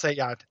 Yeah. I'm not saying.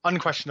 Yeah.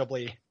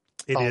 Unquestionably.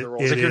 Follow the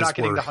rules. If you're not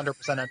getting the 100%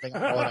 ending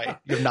on Hollow Knight,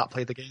 you have not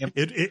played the game.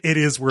 It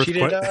is worth.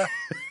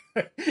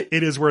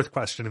 It is worth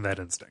questioning that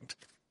instinct.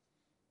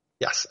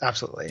 Yes,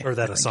 absolutely. Or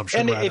that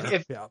assumption.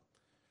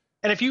 And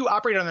And if you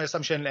operate on that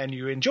assumption and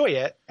you enjoy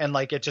it, and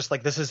like it just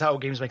like this is how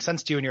games make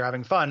sense to you, and you're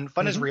having fun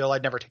is real.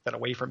 I'd never take that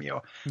away from you.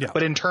 Yeah.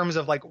 But in terms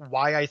of like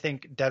why I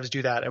think devs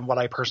do that and what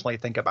I personally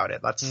think about it,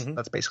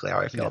 that's basically how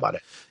I feel about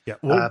it. Yeah.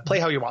 Well, play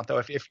how you want though.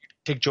 If you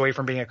take joy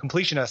from being a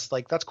completionist,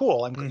 like that's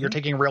cool. You're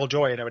taking real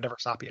joy, and I would never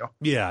stop you.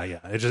 Yeah.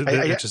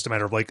 It's just a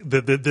matter of like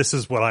this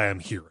is what I am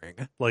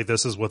hearing. Like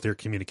this is what their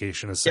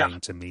communication is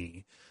saying to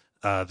me.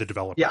 The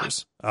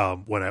developers,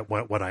 when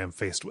I am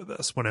faced with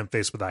this, when I'm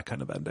faced with that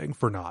kind of ending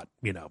for not,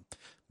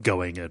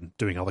 going and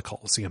doing all the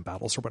Coliseum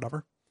battles or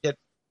whatever. Yeah,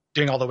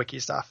 doing all the wiki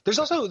stuff.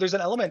 There's an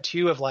element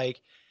too of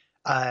like,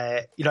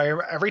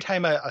 every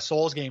time a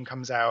Souls game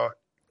comes out,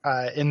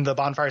 in the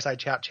Bonfireside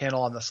chat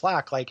channel on the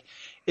Slack, like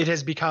it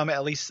has become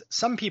at least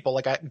some people,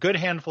 like a good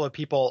handful of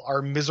people,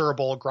 are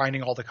miserable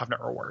grinding all the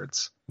Covenant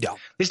rewards. Yeah,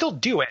 they still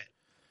do it.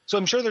 So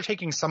I'm sure they're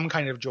taking some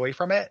kind of joy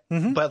from it,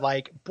 but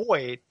like,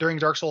 boy, during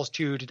Dark Souls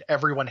 2, did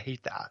everyone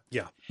hate that?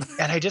 Yeah.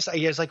 And I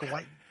was like,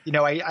 what?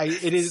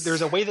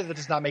 There's a way that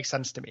does not make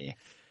sense to me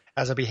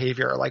as a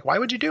behavior. Like, why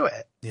would you do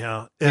it?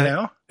 Yeah.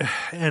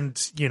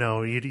 And you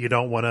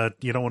don't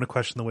want to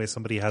question the way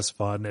somebody has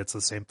fun. It's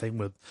the same thing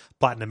with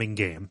platinuming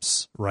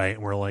games, right?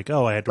 And we're like,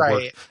 oh, I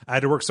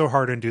had to work so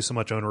hard and do so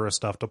much onerous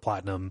stuff to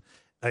platinum.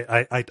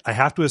 I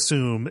have to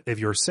assume if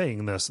you're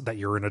saying this that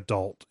you're an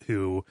adult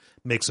who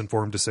makes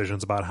informed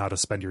decisions about how to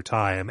spend your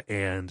time,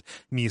 and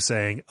me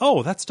saying,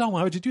 oh, that's dumb,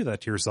 why would you do that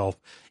to yourself,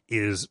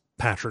 is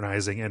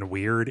patronizing and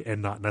weird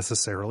and not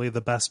necessarily the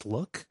best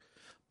look.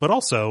 But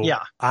also,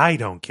 I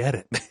don't get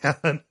it,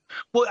 man.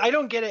 Well, I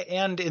don't get it.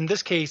 And in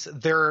this case,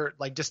 they're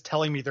like just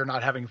telling me they're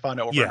not having fun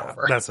over and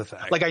over. That's the thing.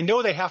 Like, I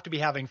know they have to be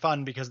having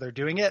fun because they're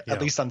doing it,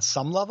 at least on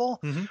some level,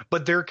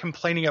 but they're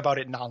complaining about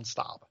it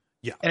nonstop.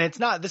 Yeah. And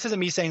this isn't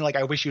me saying like,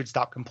 I wish you'd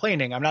stop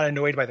complaining. I'm not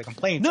annoyed by the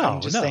complaints.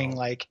 I'm just saying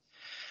like,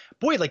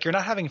 boy, like you're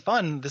not having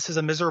fun. This is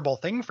a miserable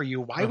thing for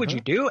you. Why would you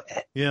do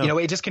it? Yeah.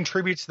 It just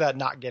contributes to that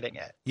not getting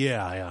it.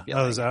 Yeah.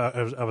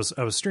 I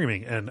was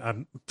streaming,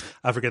 and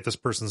I forget this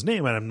person's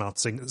name, and I'm not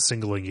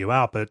singling you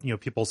out, but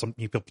people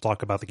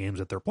talk about the games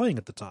that they're playing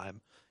at the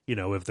time.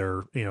 If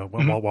they're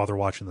while they're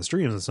watching the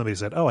streams, and somebody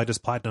said, oh, I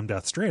just platinumed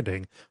Death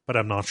Stranding, but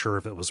I'm not sure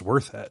if it was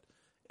worth it.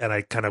 And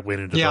I kind of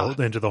went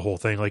into the whole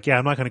thing. Like,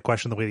 I'm not going to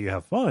question the way that you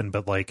have fun,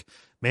 but like,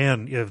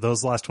 man, if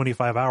those last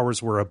 25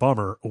 hours were a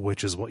bummer,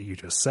 which is what you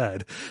just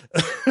said.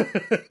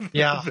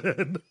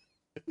 then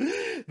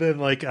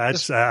like, I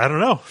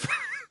don't know.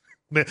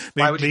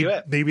 Why would you do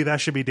it? Maybe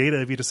that should be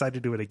data if you decide to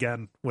do it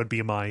again, would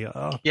be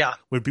my,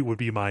 would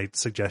be my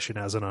suggestion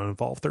as an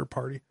uninvolved third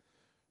party.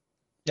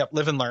 Yep.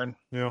 Live and learn.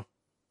 Yeah.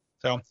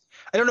 So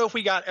I don't know if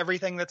we got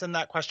everything that's in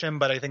that question,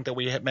 but I think that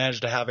we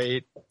managed to have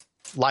a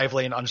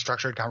lively and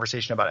unstructured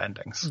conversation about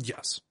endings.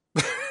 Yes.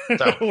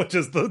 So. which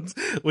is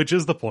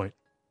the point.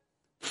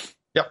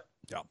 Yep.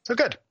 Yeah. So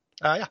good.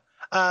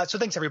 So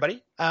thanks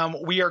everybody.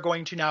 We are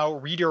going to now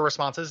read your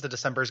responses to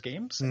December's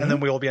games, and then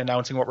we will be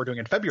announcing what we're doing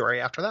in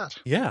February after that.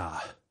 Yeah.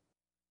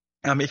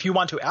 If you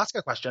want to ask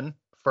a question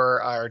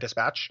for our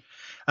dispatch,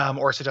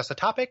 or suggest a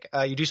topic,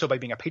 you do so by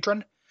being a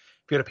patron.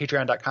 If you go to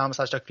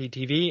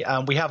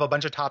patreon.com/DuckFeedTV, we have a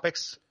bunch of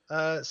topics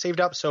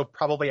saved up. So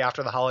probably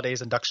after the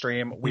holidays and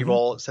Duckstream, we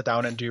will sit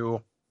down and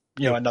do,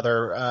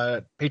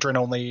 another patron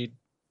only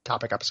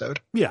topic episode.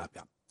 Yeah.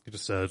 You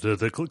just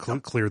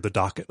clear the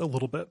docket a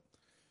little bit.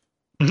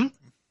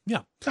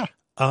 Yeah.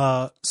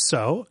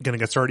 So going to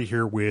get started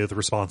here with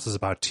responses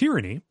about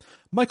Tyranny.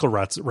 Michael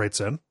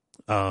writes in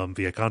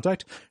via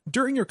contact.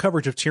 During your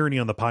coverage of Tyranny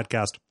on the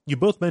podcast, you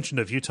both mentioned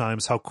a few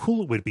times how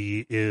cool it would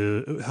be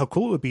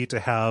to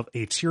have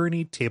a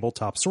Tyranny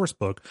tabletop source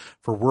book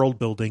for world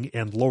building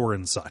and lore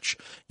and such.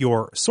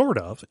 You're sort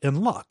of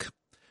in luck.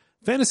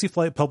 Fantasy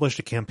Flight published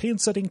a campaign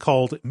setting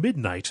called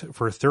Midnight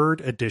for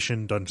 3rd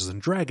edition Dungeons &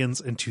 Dragons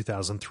in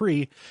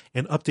 2003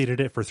 and updated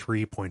it for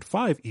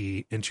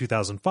 3.5e in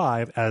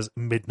 2005 as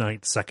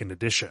Midnight 2nd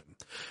edition.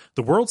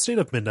 The world state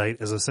of Midnight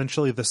is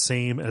essentially the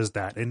same as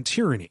that in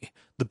Tyranny.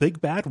 The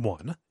big bad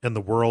won, and the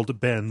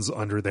world bends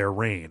under their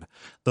reign.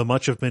 Though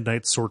much of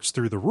Midnight sorts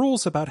through the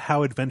rules about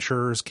how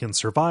adventurers can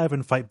survive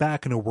and fight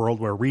back in a world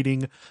where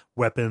reading,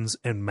 weapons,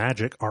 and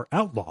magic are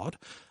outlawed,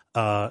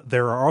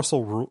 there are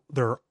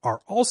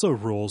also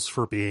rules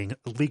for being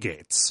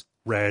legates,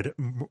 read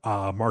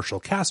martial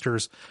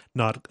casters,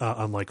 not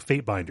unlike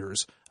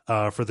Fatebinders,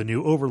 for the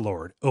new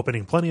overlord,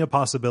 opening plenty of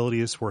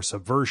possibilities for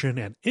subversion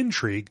and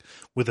intrigue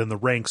within the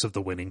ranks of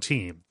the winning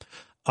team.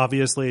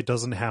 Obviously, it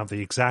doesn't have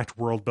the exact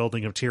world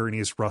building of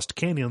Tyranny's Rust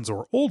Canyons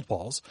or Old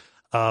Walls,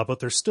 but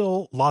there's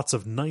still lots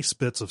of nice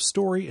bits of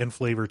story and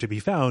flavor to be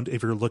found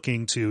if you're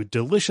looking to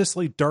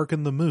deliciously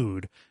darken the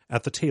mood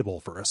at the table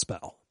for a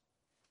spell.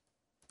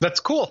 That's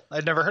cool.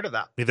 I'd never heard of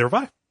that. Neither have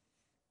I.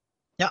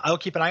 Yeah, I'll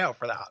keep an eye out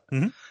for that.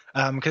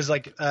 Because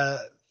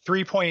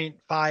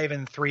 3.5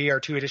 and 3 are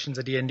 2 editions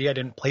of D&D I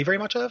didn't play very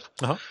much of.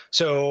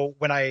 So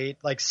when I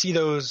see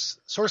those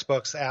source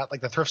books at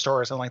the thrift store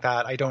or something like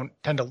that, I don't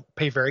tend to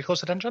pay very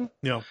close attention.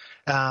 Yeah.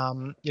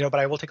 But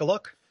I will take a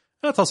look.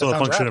 That's also a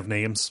function of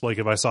names. Like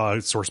if I saw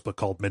a source book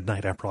called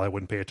Midnight, I probably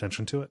wouldn't pay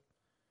attention to it.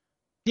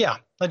 Yeah,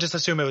 I just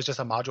assume it was just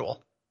a module.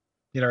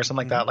 or something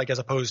like that, like as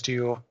opposed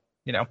to,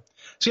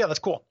 so yeah, that's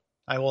cool.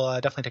 I will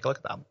definitely take a look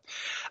at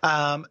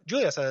that.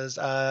 Julia says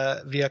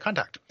via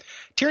contact,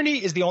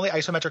 Tyranny is the only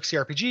isometric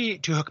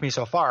CRPG to hook me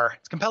so far.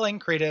 It's compelling,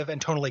 creative,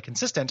 and tonally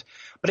consistent,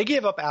 but I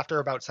gave up after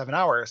about 7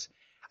 hours.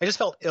 I just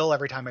felt ill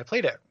every time I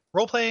played it.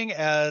 Role-playing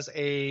as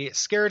a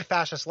scared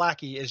fascist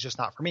lackey is just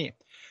not for me.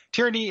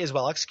 Tyranny is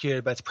well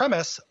executed, but its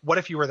premise, what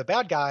if you were the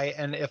bad guy,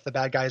 and if the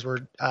bad guys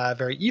were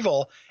very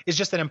evil, is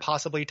just an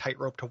impossibly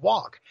tightrope to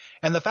walk.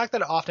 And the fact that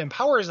it often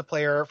empowers the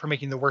player for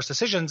making the worst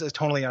decisions is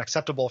totally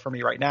unacceptable for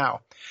me right now.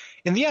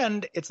 In the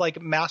end, it's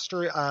like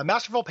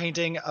masterful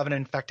painting of an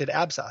infected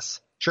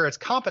abscess. Sure, it's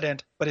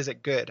competent, but is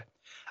it good?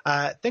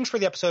 Thanks for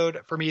the episode.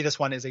 For me, this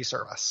one is a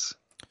service.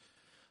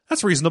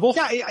 That's reasonable.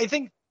 Yeah, I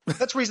think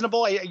that's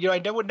reasonable.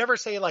 I would never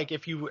say like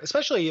if you,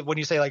 especially when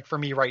you say like for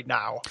me right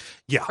now.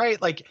 Yeah.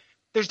 Right. Like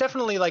there's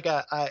definitely like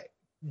a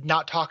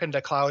not talking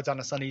to clouds on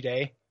a sunny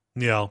day.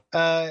 Yeah.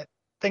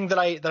 Thing that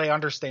I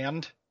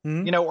understand.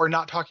 Mm-hmm. Or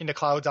not talking to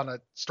clouds on a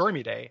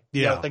stormy day.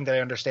 Yeah. Thing that I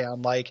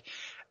understand. Like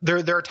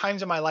there are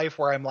times in my life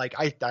where I'm like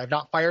I've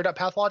not fired up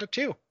Pathologic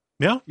 2.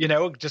 Yeah.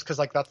 Just because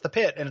like that's the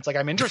pit, and it's like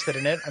I'm interested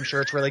in it. I'm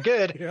sure it's really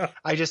good. Yeah.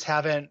 I just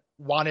haven't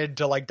wanted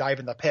to like dive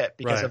in the pit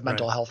because of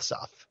mental health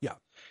stuff. Yeah.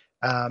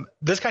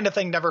 This kind of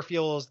thing never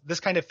feels, this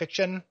kind of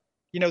fiction,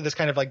 this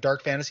kind of like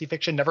dark fantasy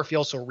fiction never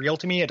feels so real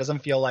to me. It doesn't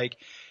feel like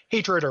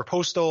Hatred or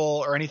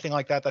Postal or anything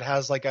like that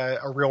has like a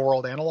real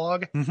world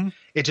analog. Mm-hmm.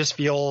 It just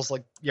feels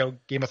like,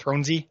 Game of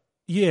Thronesy.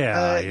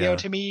 Yeah.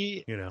 To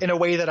me, in a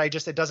way that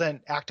it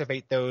doesn't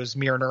activate those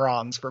mirror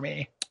neurons for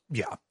me.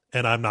 Yeah.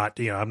 And I'm not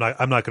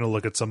going to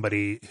look at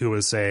somebody who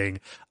is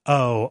saying,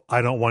 "Oh,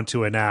 I don't want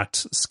to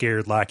enact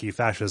scared lackey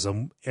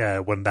fascism,"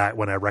 when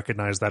I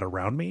recognize that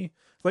around me.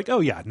 Like, oh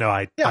yeah, no,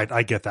 I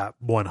get that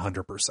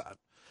 100%.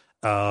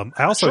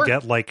 I also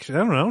get like, I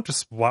don't know,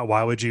 just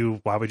why would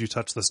you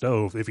touch the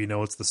stove if you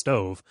know it's the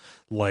stove?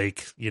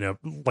 Like,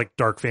 like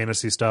dark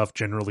fantasy stuff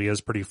generally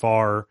is pretty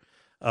far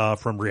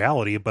from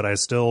reality, but I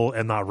still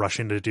am not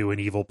rushing to do an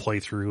evil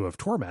playthrough of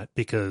Torment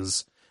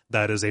because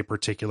that is a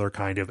particular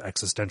kind of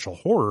existential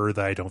horror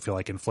that I don't feel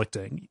like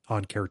inflicting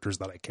on characters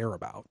that I care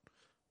about,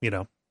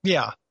 Yeah.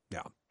 Yeah.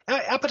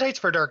 Appetites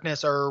for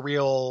darkness are a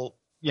real,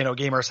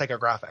 gamer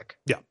psychographic.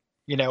 Yeah.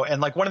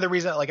 And like one of the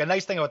reasons, like a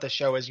nice thing about this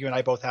show is you and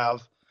I both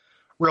have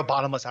real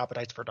bottomless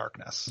appetites for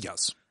darkness.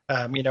 Yes.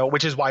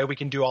 Which is why we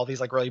can do all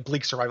these like really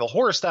bleak survival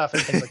horror stuff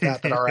and things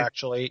like that are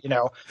actually,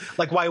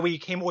 like why we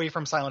came away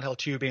from Silent Hill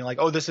 2 being like,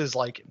 oh, this is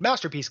like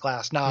masterpiece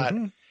class, not,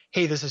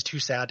 hey, this is too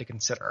sad to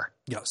consider.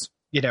 Yes.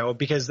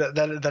 Because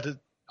that is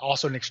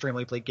also an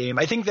extremely bleak game.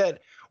 I think that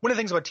one of the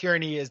things about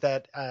Tyranny is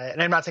that,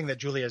 and I'm not saying that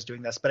Julia is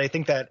doing this, but I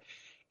think that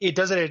it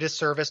does it a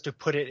disservice to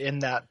put it in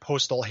that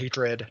Postal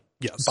Hatred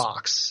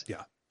box.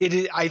 Yeah.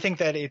 I think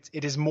that it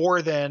is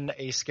more than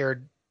a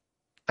scared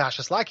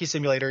fascist lackey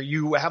simulator.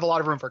 You have a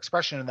lot of room for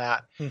expression in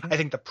that. Mm-hmm. I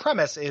think the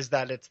premise is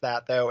that it's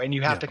that though, and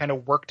you have to kind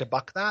of work to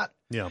buck that.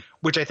 Yeah.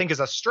 Which I think is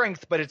a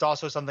strength, but it's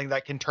also something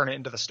that can turn it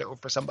into the stove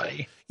for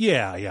somebody.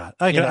 Yeah.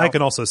 I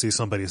can also see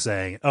somebody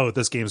saying, "Oh,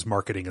 this game's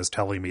marketing is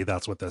telling me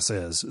that's what this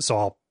is,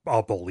 so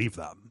I'll believe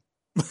them."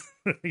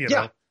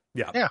 Yeah.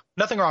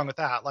 Nothing wrong with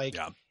that. Like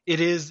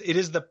it is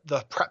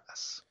the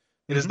premise.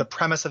 It is the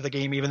premise of the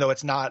game, even though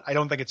it's not. I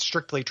don't think it's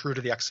strictly true to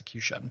the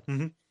execution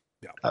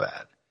of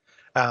it.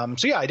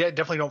 So yeah, I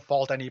definitely don't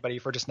fault anybody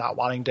for just not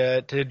wanting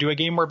to do a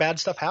game where bad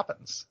stuff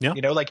happens. Yeah.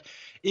 Like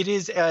it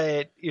is,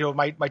 my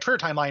Twitter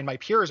timeline, my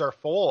peers are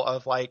full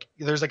of like,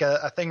 there's like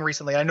a thing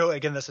recently. I know,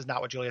 again, this is not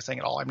what Julia's saying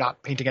at all. I'm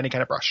not painting any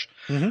kind of brush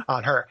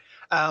on her.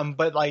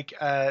 But like,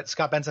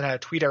 Scott Benson had a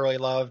tweet I really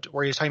loved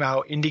where he was talking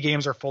about how indie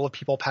games are full of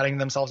people patting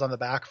themselves on the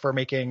back for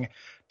making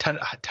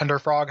Tender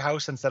Frog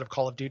House instead of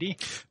Call of Duty.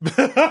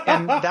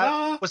 And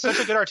that was such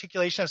a good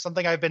articulation of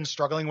something I've been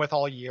struggling with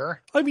all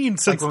year. I mean,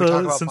 since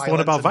the one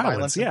about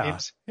violence.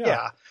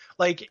 Yeah.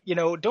 Like,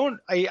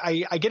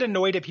 I get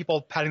annoyed at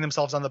people patting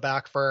themselves on the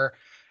back for,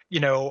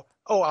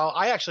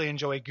 I actually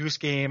enjoy Goose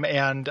Game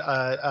and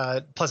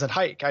Pleasant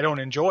Hike. I don't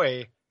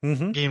enjoy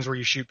games where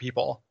you shoot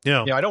people.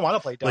 Yeah. I don't want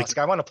to play Dusk.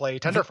 I want to play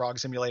Tender Frog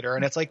Simulator.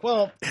 And it's like,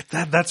 well,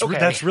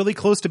 that's really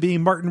close to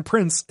being Martin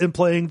Prince and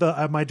playing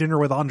the My Dinner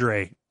with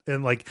Andre.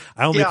 And like,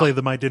 I only play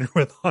the My Dinner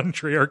with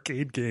Andre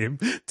arcade game.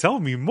 Tell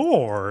me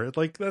more.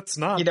 Like, that's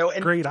not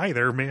great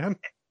either, man.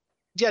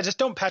 Yeah, just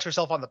don't pat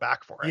yourself on the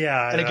back for it.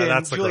 Yeah, and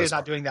again, Julia's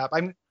not doing that.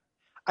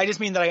 I just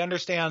mean that I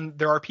understand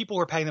there are people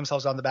who are patting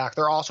themselves on the back.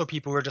 There are also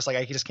people who are just like,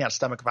 I just can't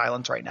stomach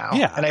violence right now.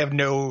 Yeah, and I have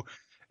no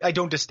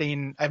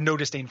disdain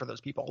for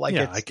those people. Like,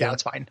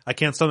 it's fine. I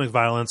can't stomach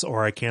violence,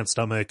 or I can't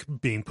stomach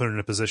being put in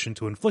a position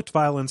to inflict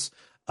violence.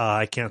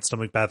 I can't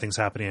stomach bad things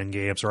happening in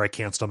games, or I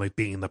can't stomach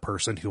being the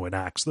person who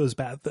enacts those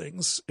bad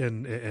things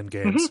in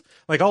games. Mm-hmm.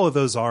 Like, all of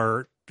those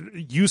are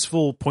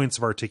useful points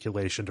of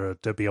articulation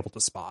to be able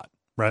to spot,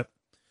 right?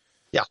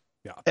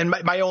 Yeah. And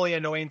my only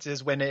annoyance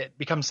is when it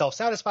becomes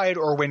self-satisfied,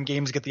 or when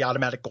games get the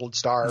automatic gold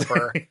star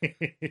for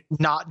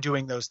not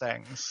doing those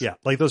things. Yeah.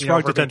 Like those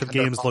Frog Detective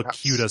games look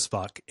cute as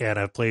fuck, and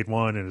I've played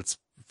one and it's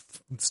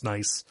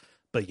nice,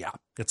 but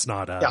it's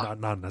not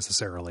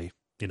necessarily,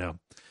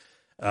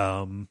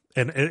 And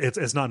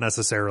it's not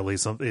necessarily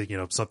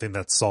something, something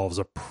that solves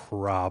a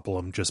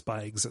problem just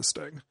by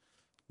existing.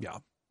 Yeah.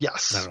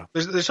 Yes.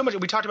 There's so much.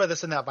 We talked about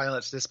this in that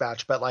Violence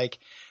Dispatch, but like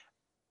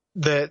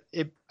I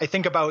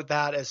think about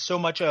that as so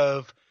much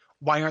of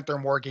why aren't there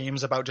more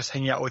games about just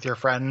hanging out with your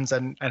friends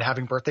and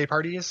having birthday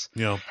parties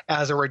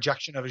as a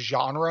rejection of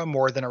genre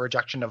more than a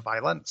rejection of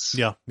violence.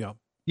 Yeah. Yeah.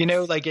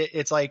 Like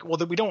it's like, well,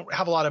 we don't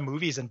have a lot of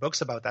movies and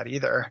books about that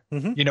either.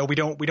 Mm-hmm.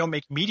 We don't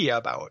make media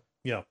about,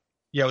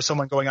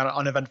 someone going on an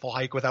uneventful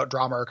hike without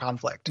drama or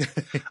conflict.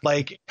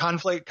 Like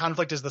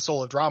conflict is the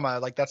soul of drama.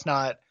 Like that's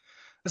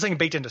something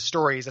baked into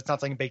stories. It's not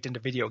something baked into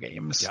video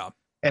games. Yeah.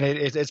 And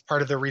it's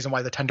part of the reason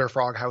why the Tender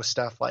Frog House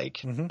stuff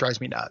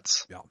drives me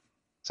nuts. Yeah.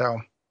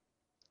 So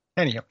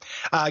anyhow,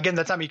 again,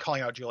 that's not me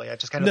calling out Julia.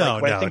 Just kind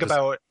of when I think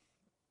about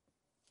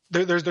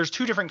there's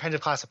two different kinds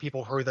of class of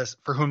people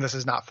for whom this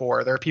is not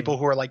for. There are people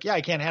who are like, yeah,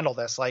 I can't handle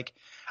this. Like,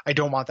 I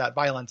don't want that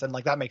violence. And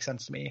like, that makes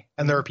sense to me.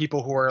 And there are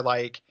people who are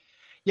like,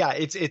 yeah,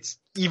 it's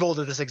evil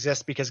that this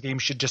exists because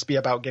games should just be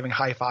about giving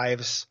high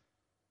fives,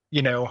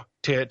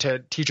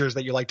 to teachers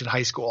that you liked in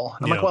high school.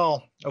 And I'm like,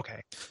 well,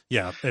 okay.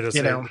 Yeah. It is,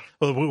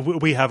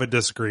 we have a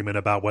disagreement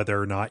about whether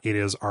or not it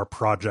is our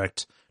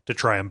project to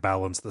try and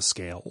balance the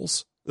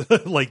scales.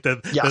 Like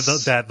the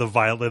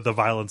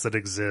violence that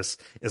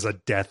exists is a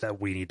debt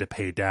that we need to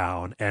pay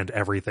down, and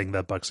everything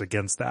that bucks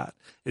against that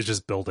is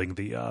just building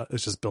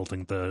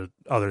the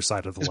other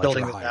side of the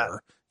ledger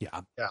higher.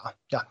 Yeah.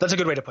 That's a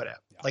good way to put it.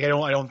 Yeah. Like I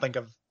don't think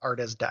of art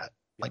as debt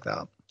like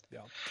that.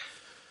 Yeah.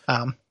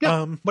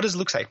 What does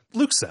Luke say?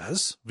 Luke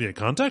says, via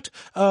contact,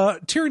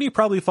 Tyranny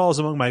probably falls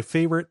among my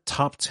favorite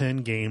top 10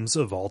 games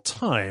of all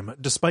time,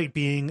 despite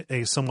being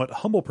a somewhat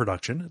humble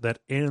production that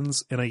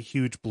ends in a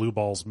huge blue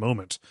balls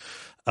moment.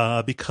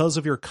 Because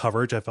of your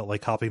coverage, I felt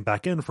like hopping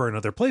back in for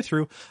another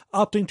playthrough,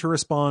 opting to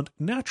respond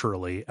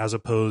naturally as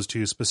opposed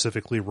to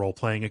specifically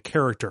role-playing a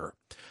character.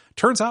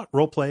 Turns out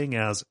role-playing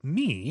as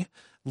me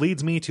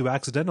leads me to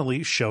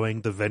accidentally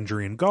showing the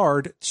Vendrian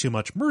Guard too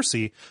much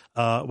mercy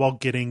while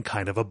getting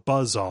kind of a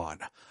buzz on.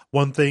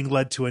 One thing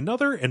led to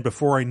another, and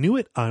before I knew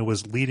it, I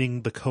was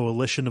leading the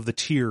Coalition of the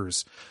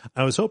Tears.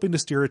 I was hoping to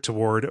steer it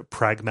toward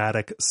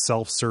pragmatic,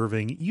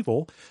 self-serving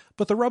evil,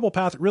 but the Rebel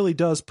path really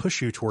does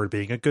push you toward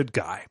being a good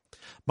guy.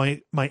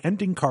 My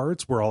ending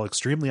cards were all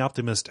extremely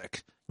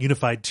optimistic.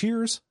 Unified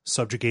Tears,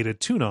 Subjugated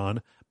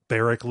Tunon,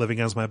 Barrack living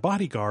as my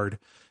bodyguard.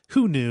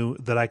 Who knew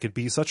that I could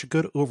be such a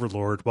good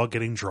overlord while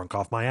getting drunk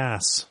off my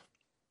ass?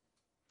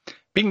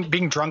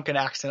 Being drunk and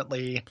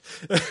accidentally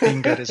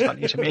being good is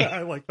funny to me.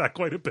 I like that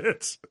quite a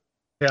bit.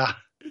 Yeah.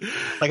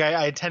 Like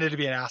I intended to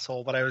be an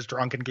asshole, but I was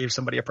drunk and gave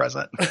somebody a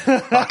present.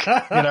 Fuck,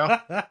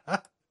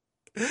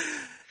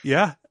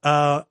 Yeah.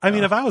 I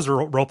mean, if I was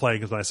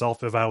role-playing as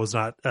myself, if I was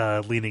not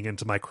leaning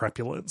into my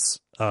crepulence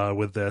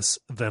with this,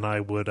 then I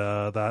would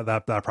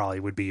that probably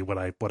would be what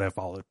I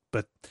followed.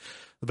 But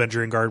the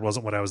Vendrian Guard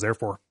wasn't what I was there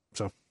for.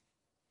 So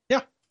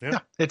yeah,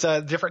 it's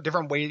a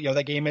different way.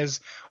 That game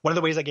is one of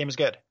the ways that game is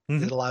good.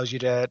 Mm-hmm. It allows you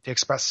to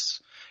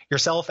express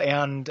yourself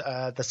and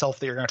the self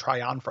that you're going to try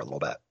on for a little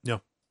bit. Yeah.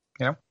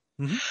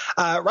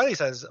 Mm-hmm. Riley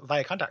says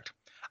via contact,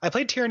 I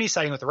played Tyranny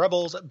siding with the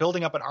rebels,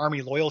 building up an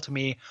army loyal to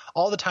me,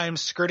 all the time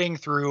skirting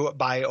through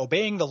by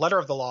obeying the letter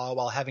of the law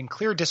while having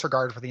clear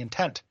disregard for the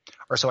intent,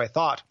 or so I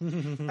thought.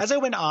 As I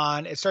went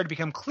on, it started to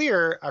become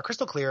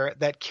crystal clear,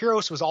 that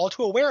Kyros was all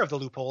too aware of the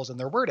loopholes in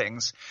their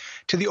wordings.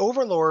 To the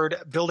Overlord,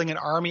 building an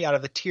army out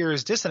of the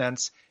Tears'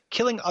 dissonance,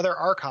 killing other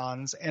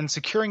Archons, and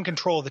securing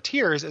control of the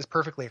Tears is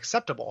perfectly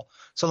acceptable,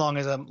 so long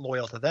as I'm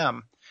loyal to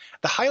them.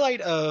 The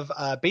highlight of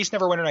Base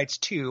Neverwinter Nights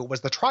 2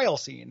 was the trial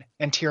scene,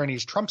 and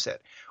Tyranny's trumps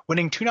it.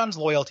 Winning Tunon's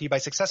loyalty by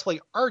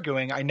successfully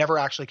arguing I never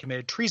actually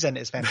committed treason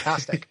is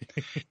fantastic.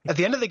 At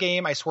the end of the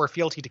game, I swore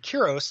fealty to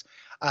Kyros.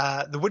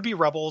 The would-be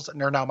rebels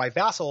are now my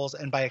vassals,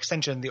 and by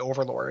extension, the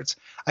overlords.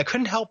 I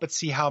couldn't help but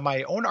see how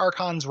my own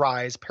Archon's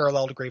rise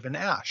paralleled Graven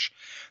Ash.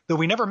 Though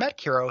we never met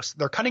Kyros,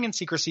 their cunning and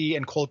secrecy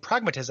and cold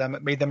pragmatism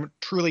made them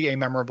truly a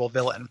memorable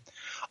villain.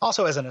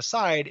 Also, as an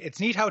aside, it's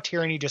neat how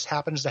Tyranny just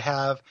happens to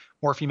have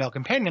more female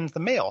companions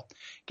than male.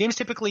 Games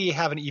typically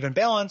have an even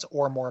balance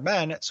or more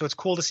men, so it's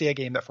cool to see a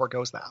game that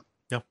forgoes that.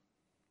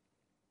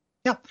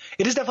 Yeah,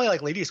 it is definitely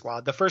like Lady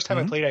Squad. The first time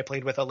I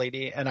played with a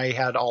lady, and I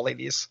had all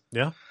ladies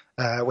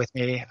with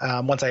me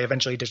once I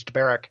eventually ditched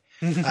Barrack.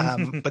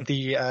 But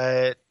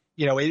the,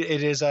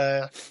 it is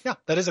that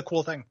is a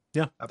cool thing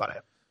about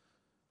it.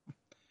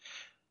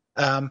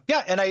 And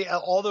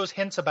all those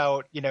hints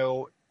about,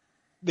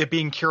 it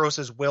being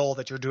Kyros' will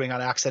that you're doing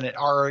on accident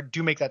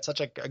do make that such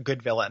a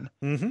good villain.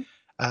 Mm-hmm.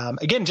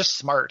 Again, just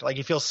smart. Like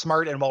he feels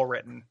smart and well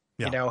written.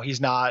 Yeah.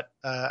 He's not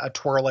a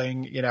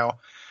twirling,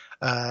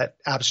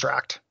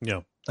 abstract.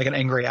 Yeah. Like an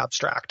angry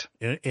abstract.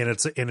 And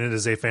it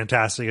is a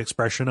fantastic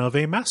expression of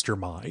a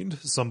mastermind,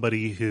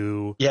 somebody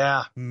who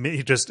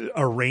just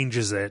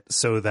arranges it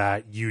so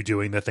that you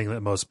doing the thing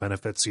that most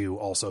benefits you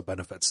also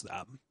benefits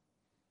them.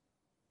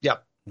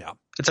 Yep. Yeah.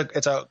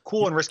 It's a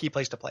cool and risky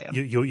place to play in.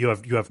 You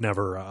have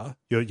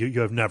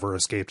never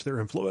escaped their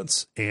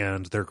influence,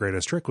 and their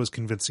greatest trick was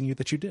convincing you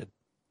that you did.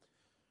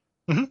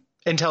 Mm-hmm.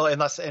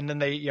 and then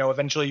they,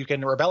 eventually you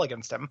can rebel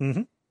against him.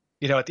 Mm-hmm.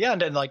 At the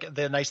end. And like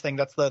the nice thing,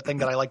 that's the thing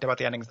that I liked about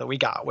the endings that we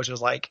got, which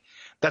was like,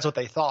 that's what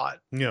they thought,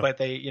 but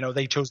they,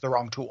 they chose the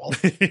wrong tool.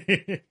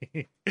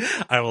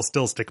 I will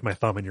still stick my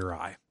thumb in your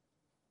eye.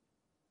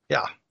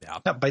 Yeah.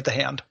 Bite the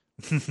hand.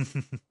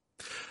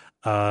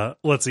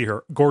 Let's see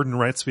here. Gordon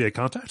writes via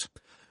contact.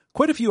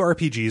 Quite a few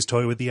RPGs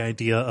toy with the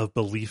idea of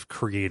belief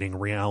creating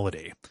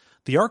reality.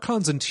 The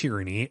Archons and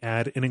Tyranny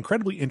add an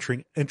incredibly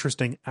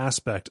interesting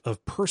aspect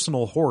of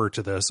personal horror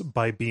to this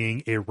by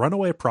being a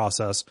runaway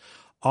process,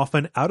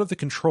 often out of the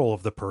control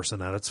of the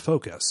person at its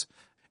focus.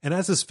 And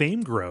as his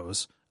fame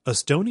grows, a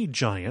stony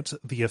giant,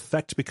 the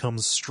effect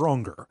becomes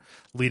stronger,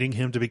 leading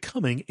him to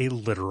becoming a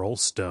literal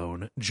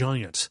stone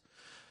giant.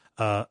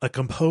 A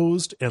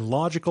composed and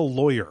logical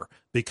lawyer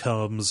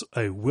becomes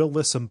a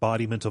will-less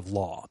embodiment of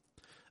law.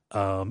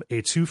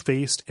 A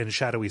two-faced and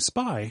shadowy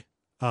spy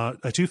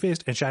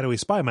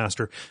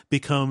master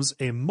becomes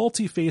a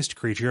multi-faced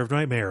creature of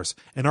nightmares.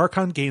 An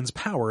Archon gains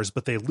powers,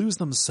 but they lose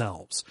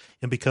themselves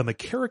and become a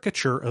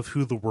caricature of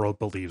who the world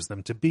believes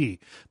them to be,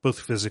 both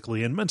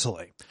physically and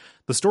mentally.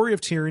 The story of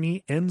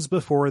Tyranny ends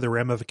before the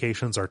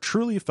ramifications are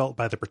truly felt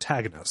by the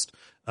protagonist,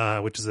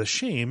 which is a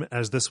shame,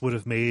 as this would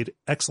have made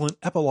excellent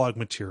epilogue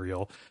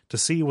material to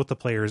see what the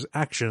player's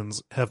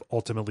actions have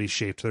ultimately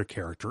shaped their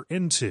character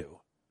into.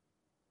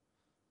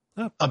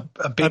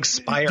 A big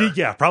spire.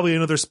 Yeah, probably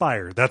another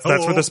spire. That's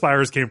where the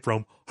spires came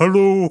from.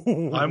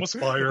 Hello, I'm a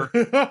spire.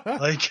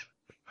 Like,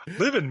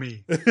 live in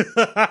me.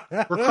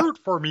 Recruit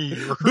for me.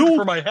 Recruit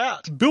for my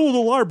hat. Build a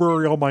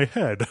library on my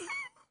head.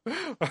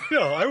 Yeah,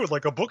 I would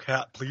like a book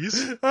hat,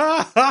 please.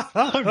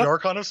 I'm the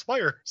Archon of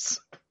Spires.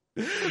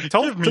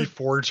 Give me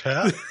forge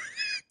hat.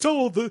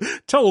 Tell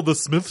the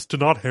Smiths to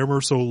not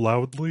hammer so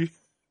loudly.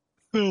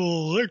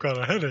 Oh, I got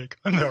a headache.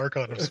 I'm the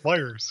Archon of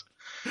Spires.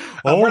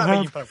 We're not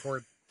making fun for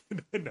it.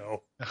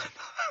 No.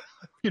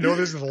 This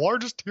is the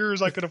largest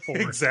tiers I could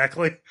afford.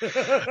 Exactly.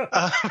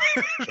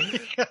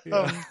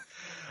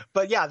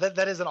 But yeah,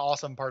 that is an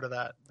awesome part of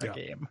that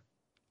game.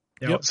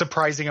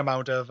 Surprising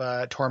amount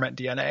of torment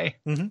DNA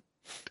in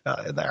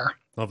there.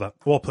 Love that.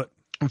 Well put.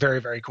 Very,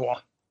 very cool.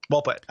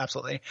 Well put.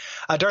 Absolutely.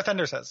 Darth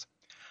Ender says,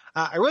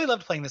 I really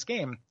loved playing this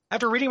game.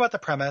 After reading about the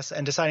premise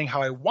and deciding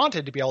how I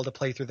wanted to be able to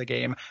play through the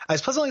game, I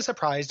was pleasantly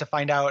surprised to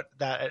find out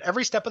that at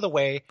every step of the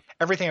way,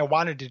 everything I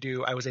wanted to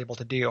do, I was able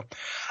to do.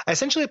 I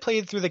essentially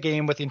played through the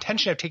game with the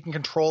intention of taking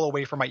control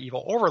away from my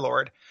evil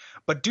overlord,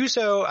 but to do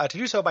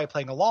so by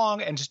playing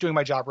along and just doing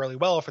my job really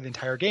well for the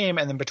entire game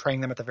and then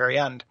betraying them at the very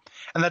end.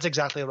 And that's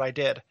exactly what I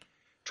did.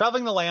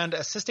 Traveling the land,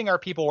 assisting our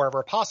people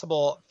wherever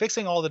possible,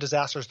 fixing all the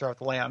disasters throughout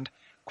the land,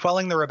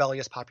 quelling the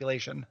rebellious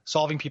population,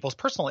 solving people's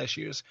personal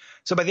issues.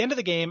 So by the end of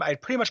the game,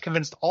 I'd pretty much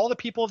convinced all the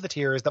people of the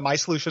tiers that my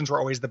solutions were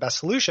always the best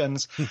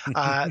solutions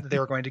that they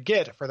were going to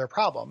get for their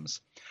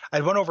problems.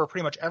 I'd won over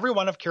pretty much every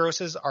one of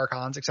Kyros's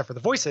Archons, except for the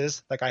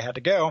voices. That guy had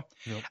to go.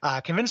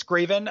 Yep. Convinced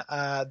Graven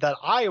that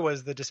I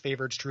was the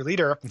disfavored's true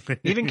leader.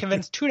 Even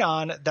convinced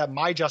Tunon that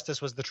my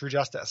justice was the true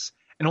justice.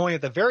 And only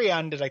at the very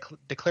end did I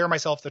declare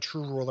myself the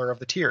true ruler of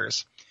the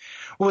tiers.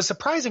 What was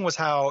surprising was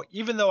how,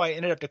 even though I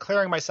ended up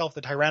declaring myself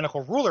the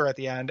tyrannical ruler at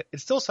the end,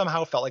 it still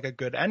somehow felt like a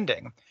good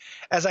ending.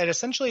 As I'd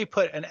essentially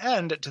put an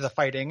end to the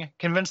fighting,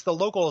 convinced the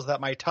locals that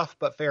my tough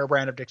but fair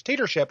brand of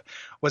dictatorship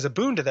was a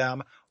boon to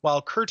them,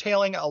 while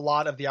curtailing a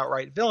lot of the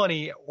outright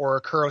villainy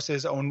or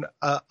Kyros's own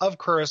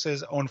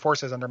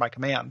forces under my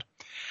command.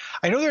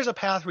 I know there's a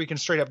path where you can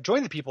straight up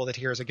join the people of the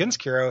tiers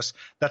against Kyros.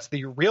 That's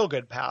the real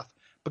good path.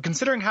 But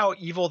considering how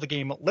evil the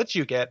game lets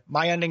you get,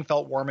 my ending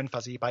felt warm and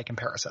fuzzy by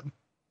comparison.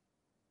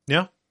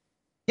 Yeah.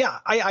 Yeah,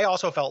 I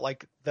also felt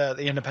like the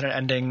independent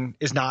ending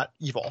is not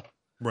evil.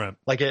 Right.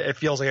 Like it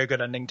feels like a good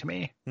ending to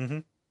me.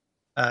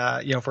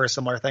 Mm-hmm. For a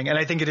similar thing. And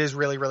I think it is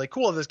really, really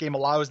cool this game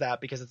allows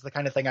that, because it's the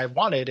kind of thing I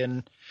wanted in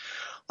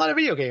a lot of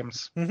video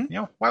games.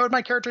 Mm-hmm. Why would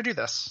my character do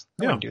this?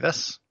 I wouldn't do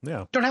this.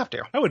 Yeah. Don't have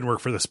to. I wouldn't work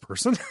for this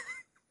person.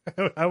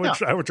 I would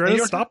try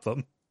to stop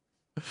them.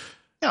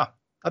 Yeah.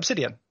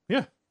 Obsidian.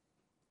 Yeah.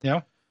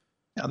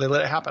 They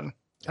let it happen.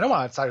 I don't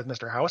want to side with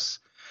Mr. House.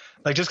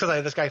 Like, just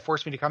because this guy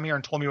forced me to come here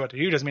and told me what to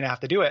do doesn't mean I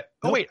have to do it.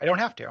 Oh, wait, I don't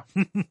have to.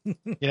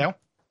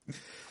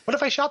 What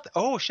if I shot?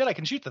 Oh, shit, I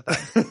can shoot the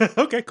thing.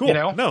 Okay, cool.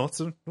 No,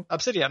 it's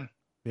Obsidian.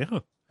 Yeah.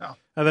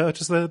 Oh.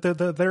 Just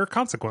there are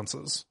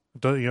consequences.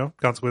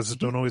 Consequences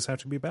don't always have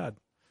to be bad.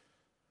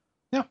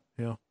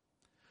 Yeah.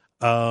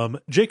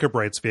 Jacob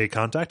writes via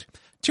contact,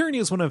 Tyranny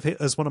is one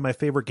of my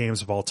favorite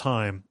games of all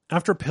time.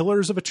 After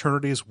Pillars of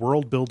Eternity's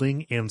world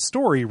building and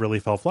story really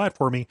fell flat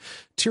for me,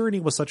 Tyranny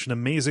was such an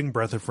amazing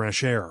breath of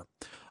fresh air.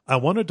 I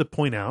wanted to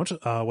point out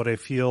what I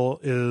feel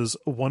is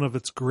one of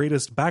its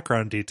greatest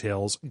background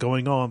details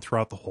going on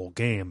throughout the whole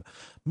game.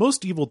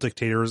 Most evil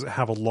dictators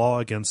have a law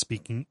against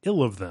speaking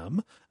ill of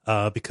them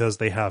because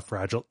they have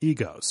fragile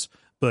egos.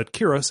 But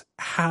Kyros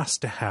has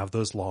to have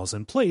those laws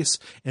in place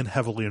and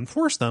heavily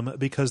enforce them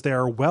because they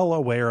are well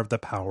aware of the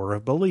power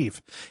of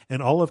belief.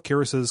 And all of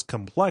Kyros's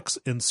complex,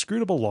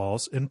 inscrutable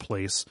laws in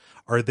place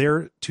are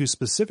there to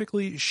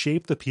specifically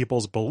shape the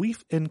people's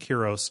belief in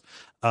Kyros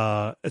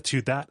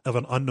to that of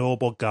an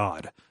unknowable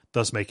god.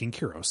 thus making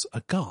Kyros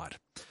a god.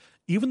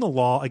 Even the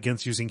law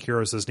against using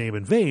Kyros' name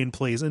in vain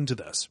plays into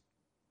this.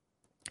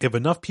 If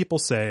enough people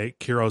say,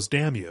 Kyros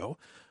damn you,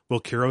 will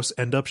Kyros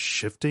end up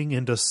shifting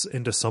into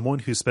someone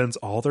who spends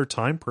all their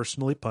time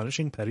personally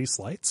punishing petty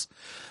slights?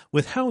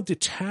 With how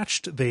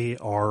detached they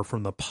are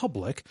from the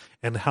public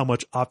and how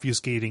much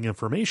obfuscating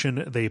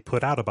information they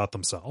put out about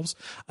themselves,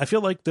 I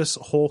feel like this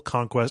whole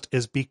conquest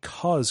is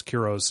because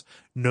Kyros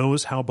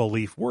knows how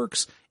belief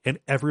works and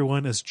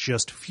everyone is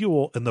just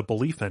fuel in the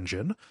belief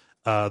engine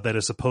that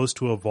is supposed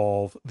to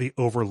evolve the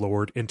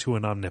overlord into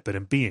an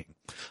omnipotent being.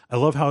 I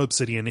love how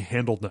Obsidian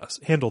handled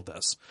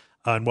this.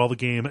 And while the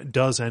game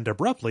does end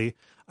abruptly,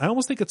 I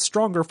almost think it's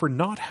stronger for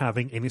not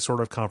having any sort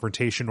of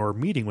confrontation or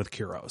meeting with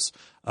Kyros,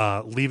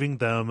 leaving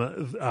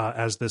them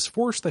as this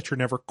force that you're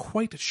never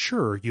quite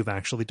sure you've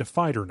actually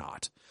defied or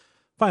not.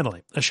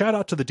 Finally, a shout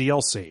out to the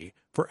DLC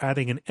for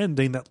adding an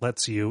ending that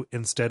lets you,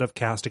 instead of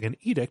casting an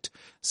edict,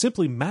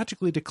 simply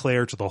magically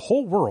declare to the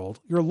whole world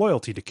your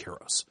loyalty to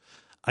Kyros.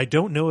 I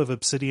don't know if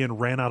Obsidian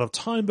ran out of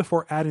time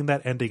before adding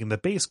that ending in the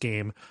base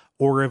game,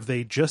 or if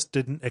they just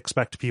didn't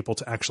expect people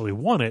to actually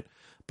want it,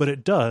 but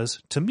it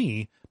does, to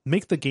me,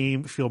 make the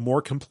game feel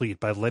more complete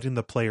by letting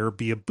the player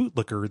be a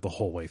bootlicker the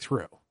whole way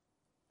through.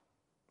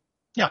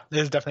 Yeah, it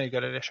is definitely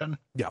a good addition.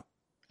 Yeah.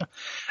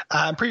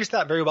 Previous to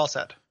that, very well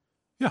said.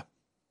 Yeah.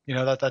 You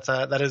know,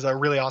 that is a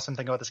really awesome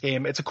thing about this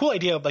game. It's a cool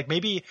idea of, like,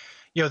 maybe,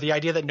 you know, the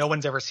idea that no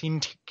one's ever seen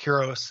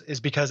Kyros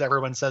is because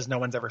everyone says no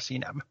one's ever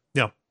seen him.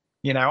 Yeah.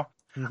 You know?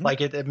 Mm-hmm. Like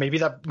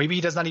maybe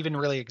he does not even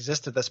really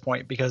exist at this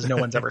point because no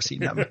one's ever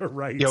seen him.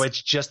 Right. You know,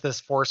 it's just this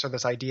force or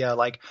this idea,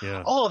 like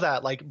all of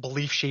that, like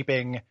belief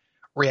shaping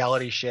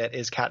reality shit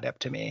is catnip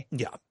to me.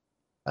 Yeah.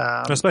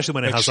 Especially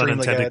when it has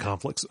unintended good.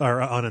 conflicts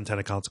or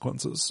unintended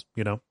consequences,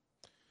 you know?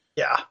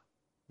 Yeah.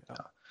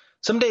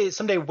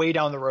 Someday way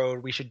down the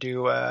road, we should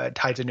do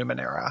Tides of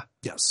Numenera.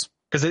 Yes.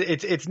 Because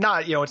it's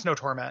not, you know, it's no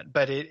Torment,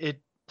 but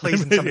it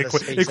plays in some of the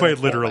space. It quite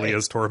literally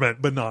is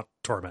Torment, but not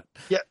Torment.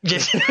 Yeah.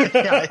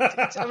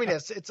 I mean,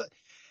 it's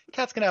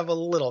cats can have a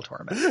little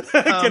torment.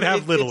 Can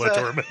have little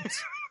torment.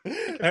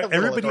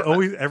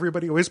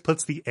 Everybody always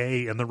puts the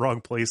A in the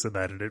wrong place in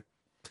that, and it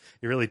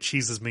really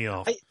cheeses me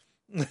off.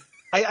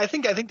 I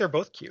think they're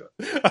both cute.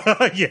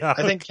 Yeah.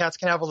 I think cats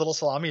can have a little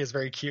salami is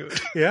very cute.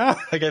 Yeah.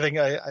 Like, I think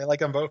I like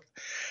them both.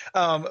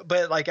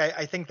 But like,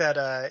 I think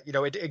that, you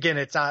know,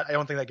 it's not, I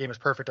don't think that game is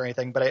perfect or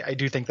anything, but I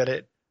do think that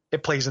it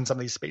plays in some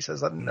of these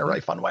spaces in a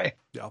really fun way.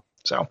 Yeah.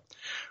 So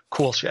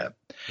cool shit.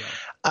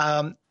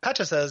 Yeah.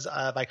 Patcha says,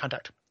 by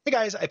contact. Hey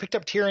guys, I picked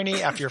up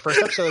Tyranny after your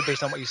first episode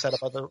based on what you said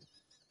about the...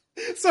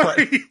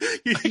 Sorry.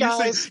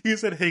 You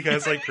said, hey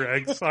guys, like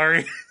Greg.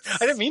 Sorry.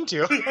 I didn't mean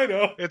to. I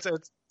know. It's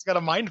got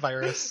a mind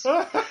virus.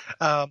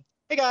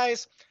 Hey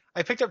guys,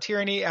 I picked up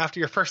Tyranny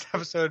after your first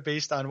episode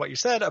based on what you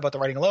said about the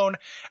writing alone.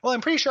 Well, I'm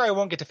pretty sure I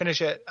won't get to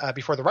finish it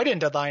before the write-in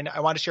deadline.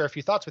 I want to share a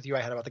few thoughts with you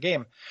I had about the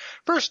game.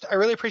 First, I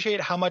really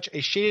appreciate how much a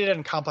shaded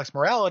and complex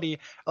morality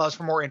allows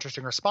for more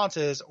interesting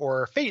responses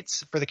or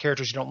fates for the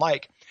characters you don't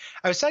like.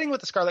 I was siding with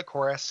the Scarlet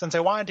Chorus since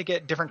I wanted to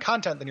get different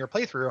content than your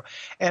playthrough,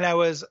 and I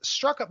was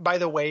struck by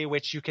the way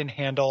which you can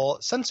handle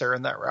censor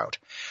in that route.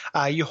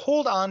 You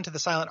hold on to the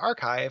Silent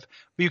Archive,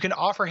 but you can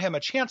offer him a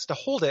chance to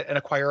hold it and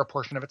acquire a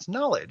portion of its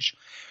knowledge.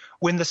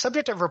 When the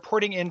subject of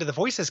reporting into the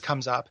voices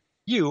comes up,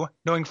 you,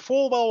 knowing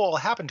full well what will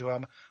happen to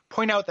him,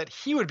 point out that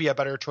he would be a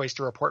better choice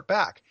to report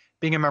back,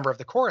 being a member of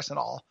the chorus and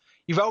all.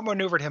 You've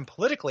outmaneuvered him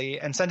politically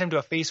and sent him to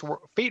a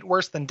fate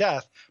worse than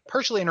death,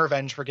 partially in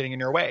revenge for getting in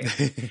your way.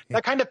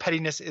 That kind of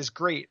pettiness is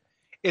great.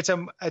 It's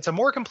a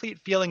more complete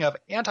feeling of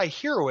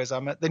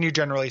anti-heroism than you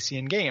generally see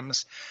in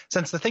games,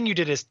 since the thing you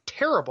did is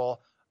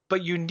terrible,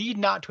 but you need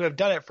not to have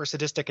done it for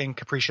sadistic and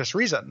capricious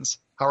reasons.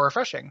 How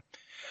refreshing.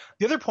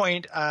 The other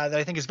point that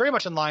I think is very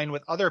much in line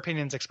with other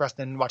opinions expressed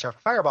in Watch Out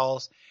for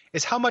Fireballs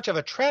is how much of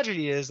a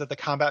tragedy it is that the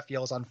combat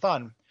feels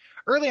unfun.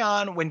 Early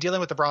on, when dealing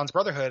with the Bronze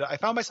Brotherhood, I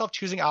found myself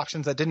choosing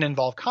options that didn't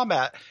involve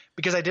combat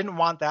because I didn't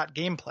want that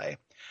gameplay,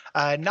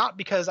 not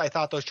because I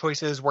thought those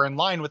choices were in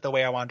line with the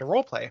way I wanted to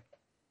roleplay.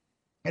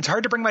 It's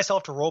hard to bring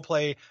myself to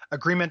roleplay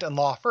agreement and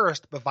law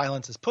first, but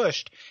violence is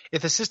pushed,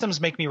 if the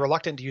systems make me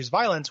reluctant to use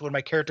violence when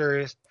my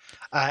characters,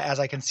 as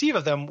I conceive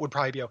of them, would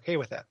probably be okay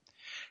with it.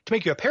 To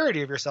make you a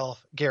parody of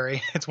yourself,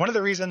 Gary, it's one of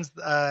the reasons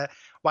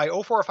why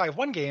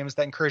 0451 games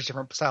that encourage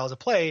different styles of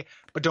play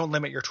but don't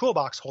limit your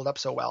toolbox hold up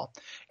so well.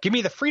 Give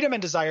me the freedom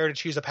and desire to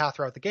choose a path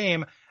throughout the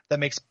game that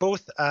makes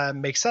both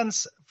make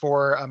sense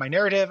for my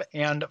narrative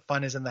and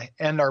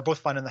are both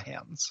fun in the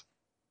hands.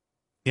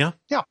 Yeah.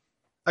 Yeah.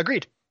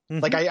 Agreed.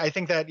 Mm-hmm. Like I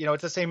think that, you know,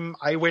 it's the same.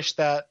 I wish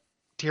that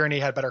Tyranny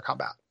had better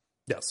combat.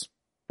 Yes.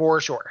 For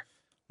sure.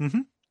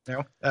 Mm-hmm.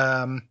 You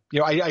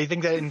know, I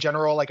think that in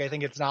general, like, I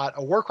think it's not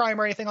a war crime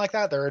or anything like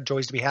that. There are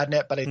joys to be had in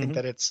it, but I think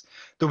that it's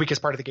the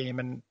weakest part of the game,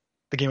 and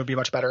the game would be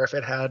much better if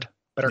it had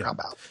better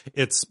combat.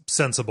 It's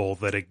sensible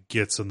that it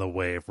gets in the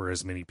way for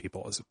as many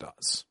people as it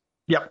does.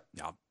 Yep.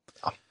 Yeah.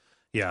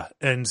 Yeah.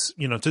 And,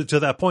 to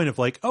that point of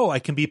like, oh, I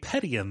can be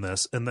petty in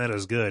this, and that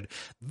is good.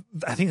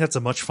 I think that's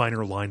a much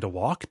finer line to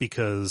walk,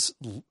 because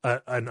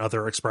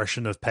another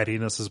expression of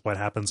pettiness is what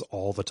happens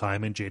all the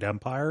time in Jade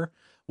Empire,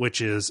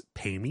 which is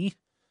pay me.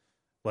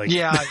 Like,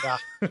 yeah.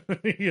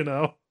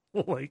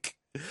 like,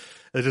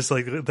 it's just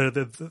like,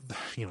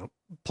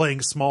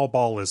 playing small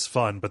ball is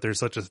fun, but there's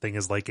such a thing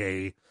as like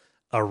a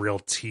real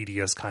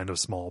tedious kind of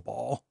small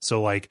ball.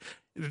 So like,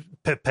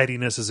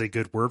 pettiness is a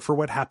good word for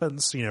what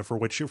happens, for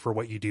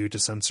what you do to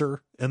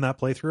censor in that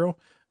playthrough,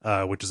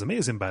 which is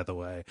amazing, by the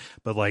way.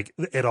 But like,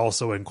 it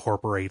also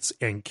incorporates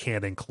and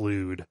can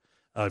include,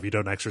 if you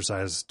don't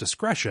exercise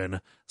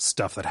discretion,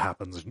 stuff that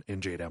happens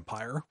in Jade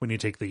Empire when you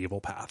take the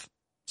evil path.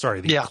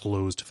 Sorry, the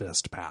closed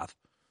fist path.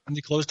 And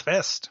the closed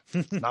fist,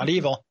 not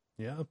evil.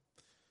 Yeah.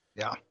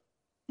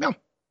 No.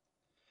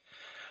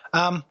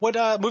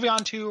 Moving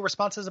on to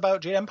responses about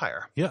Jade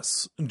Empire.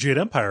 Yes, Jade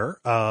Empire.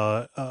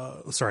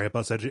 Sorry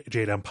about that.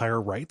 Jade Empire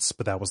writes,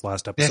 but that was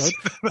last episode.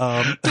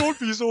 Yes. Don't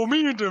be so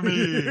mean to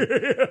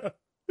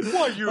me.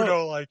 Why you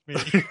don't like me?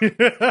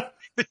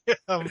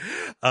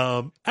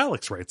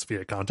 Alex writes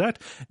via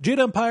contact. Jade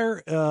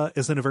Empire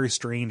is in a very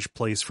strange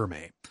place for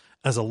me.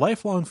 As a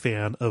lifelong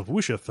fan of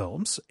wuxia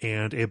films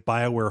and a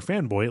BioWare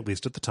fanboy, at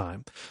least at the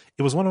time,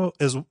 it was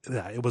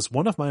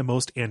one of my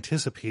most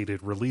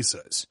anticipated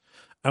releases.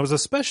 I was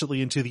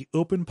especially into the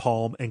open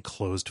palm and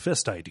closed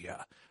fist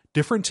idea.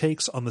 Different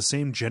takes on the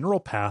same general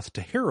path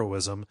to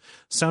heroism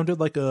sounded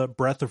like a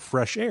breath of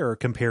fresh air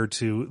compared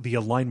to the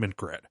alignment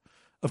grid.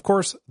 Of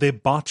course, they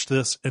botched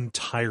this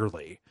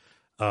entirely.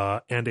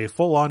 And a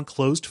full-on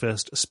closed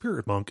fist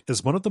spirit monk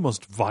is one of the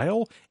most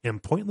vile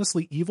and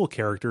pointlessly evil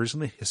characters in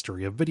the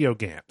history of video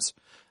games.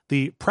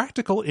 The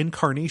practical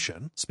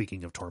incarnation,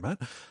 speaking of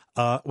Torment,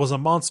 was a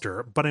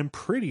monster, but I'm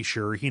pretty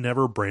sure he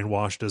never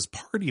brainwashed his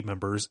party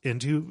members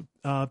into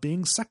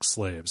being sex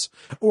slaves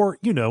or,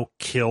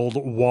 killed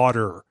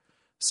water.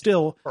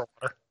 Still,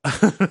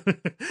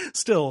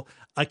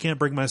 I can't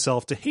bring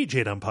myself to hate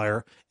Jade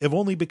Empire, if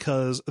only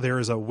because there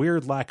is a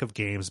weird lack of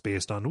games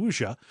based on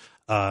wuxia,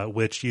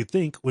 which you'd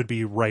think would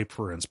be ripe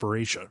for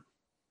inspiration.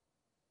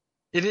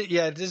 It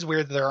is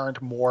weird that there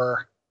aren't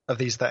more of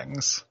these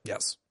things.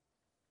 Yes.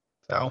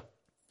 So,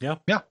 yeah.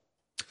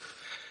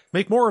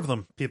 Make more of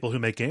them, people who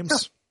make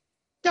games.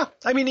 Yeah.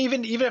 I mean,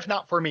 even if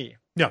not for me.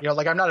 Yeah.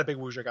 Like, I'm not a big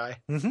wuxia guy.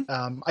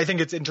 Mm-hmm. I think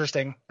it's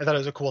interesting. I thought it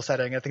was a cool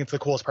setting. I think it's the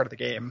coolest part of the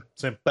game.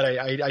 Same. But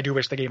I do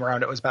wish the game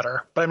around it was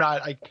better. But I'm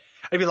not.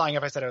 I'd be lying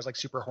if I said I was like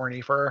super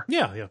horny for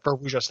for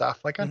wuxia stuff.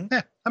 Like, I'm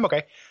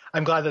okay.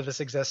 I'm glad that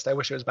this exists. I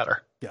wish it was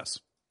better. Yes.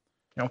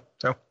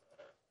 So.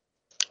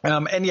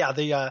 And yeah,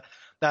 the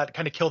that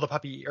kind of kill the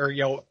puppy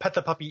or pet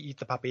the puppy, eat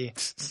the puppy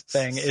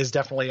thing is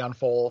definitely on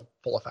full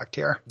effect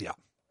here. Yeah.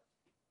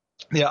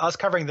 Us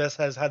covering this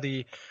has had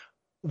the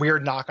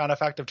weird knock-on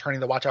effect of turning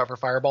the Watch Out for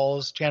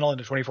Fireballs channel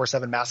into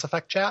 24/7 Mass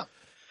Effect chat.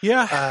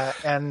 Yeah.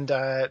 And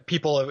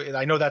people,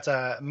 I know that's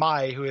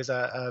Mai, who is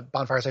a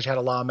Bonfireside Chat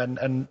alum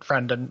and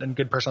friend and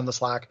good person on the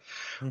Slack,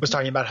 was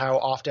talking about how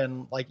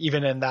often, like,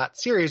 even in that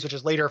series, which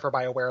is later for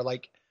BioWare,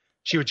 like,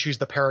 she would choose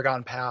the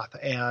Paragon path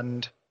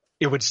and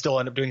it would still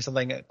end up doing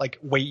something like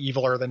way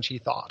eviler than she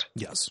thought.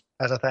 Yes.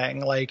 As a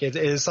thing. Like, it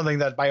is something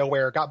that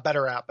BioWare got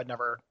better at, but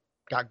never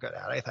got good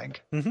at, I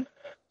think. Mm-hmm.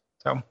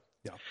 So,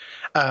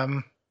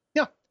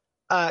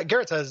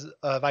 Garrett says,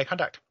 via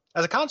contact.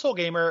 As a console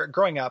gamer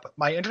growing up,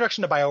 my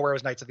introduction to BioWare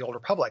was Knights of the Old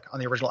Republic on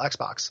the original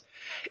Xbox.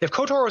 If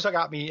KOTOR was what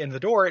got me in the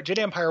door, Jade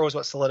Empire was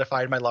what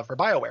solidified my love for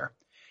BioWare.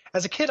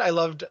 As a kid, I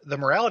loved the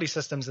morality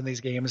systems in these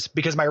games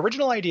because my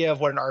original idea of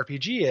what an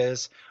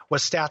RPG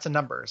was stats and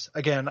numbers.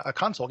 Again, a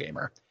console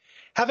gamer.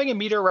 Having a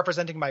meter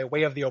representing my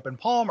way of the open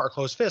palm or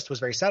closed fist was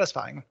very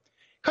satisfying.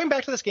 Coming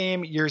back to this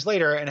game years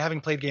later and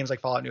having played games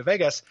like Fallout New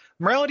Vegas,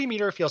 morality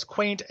meter feels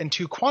quaint and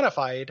too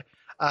quantified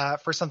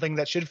for something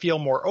that should feel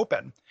more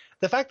open.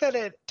 The fact that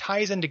it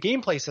ties into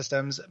gameplay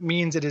systems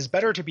means it is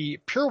better to be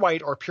pure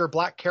white or pure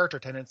black character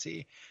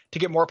tendency to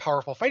get more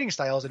powerful fighting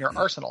styles in your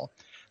arsenal.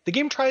 The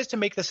game tries to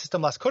make the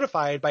system less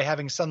codified by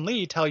having Sun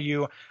Li tell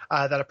you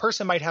that a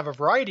person might have a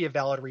variety of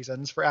valid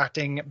reasons for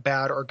acting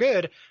bad or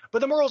good, but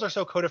the morals are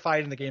so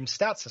codified in the game's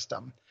stat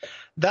system.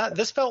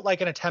 This felt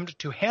like an attempt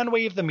to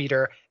hand-wave the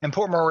meter and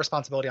put more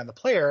responsibility on the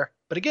player,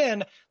 but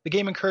again, the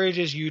game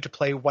encourages you to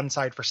play one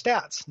side for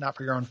stats, not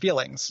for your own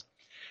feelings.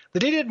 The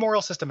dated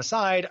moral system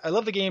aside, I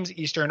love the game's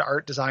Eastern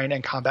art design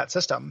and combat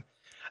system.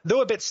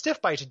 Though a bit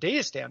stiff by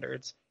today's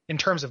standards, in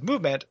terms of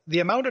movement, the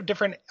amount of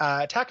different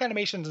attack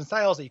animations and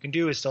styles that you can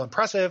do is still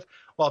impressive,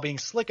 while being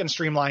slick and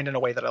streamlined in a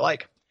way that I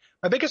like.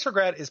 My biggest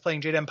regret is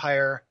playing Jade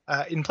Empire,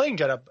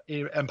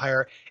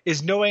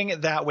 is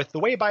knowing that with the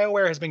way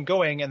BioWare has been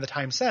going in the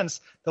time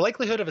since, the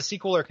likelihood of a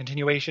sequel or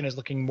continuation is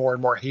looking more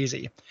and more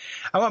hazy.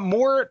 I want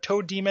more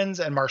toad demons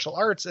and martial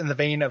arts in the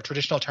vein of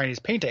traditional Chinese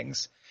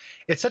paintings.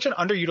 It's such an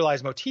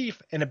underutilized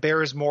motif, and it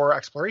bears more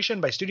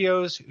exploration by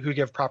studios who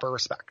give proper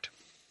respect.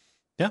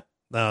 Yeah,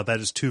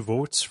 that is 2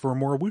 votes for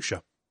more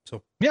wuxia.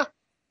 So yeah,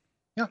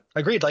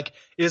 agreed. Like,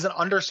 it is an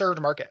underserved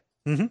market.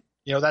 Mm-hmm.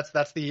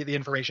 That's the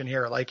information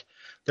here. Like,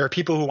 there are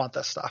people who want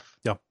this stuff.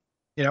 Yeah.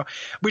 You know,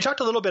 we talked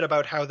a little bit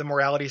about how the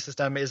morality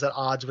system is at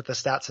odds with the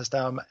stat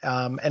system.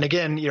 And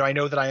again, you know, I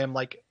know that I am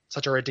like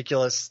such a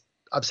ridiculous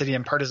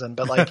Obsidian partisan,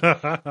 but like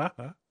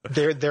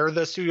they're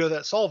the studio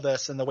that solved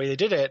this, and the way they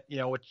did it, you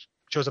know, which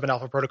shows up in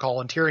Alpha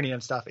Protocol and Tyranny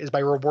and stuff, is by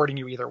rewarding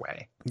you either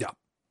way. Yeah.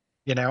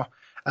 You know,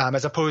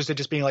 as opposed to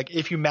just being like,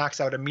 if you max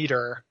out a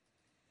meter,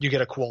 you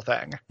get a cool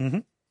thing. Mm-hmm.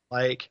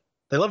 Like,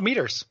 they love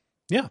meters.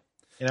 Yeah.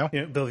 You know,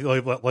 yeah,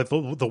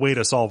 the way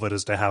to solve it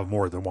is to have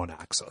more than one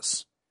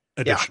axis.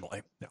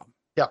 Additionally, yeah.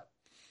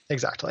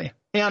 Exactly.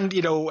 And,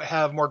 you know,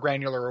 have more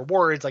granular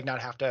rewards, like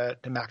not have to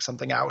max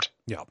something out.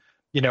 Yeah.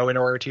 You know, in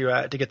order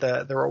to get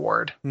the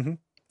reward. Mm-hmm.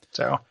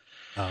 So,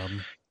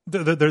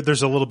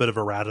 there's a little bit of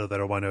errata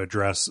that I want to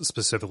address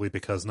specifically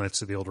because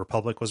Knights of the Old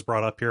Republic was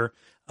brought up here.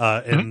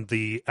 In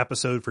the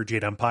episode for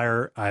Jade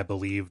Empire, I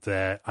believe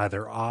that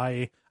either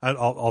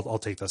I'll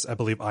take this. I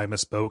believe I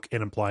misspoke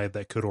and implied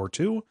that KOTOR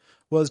 2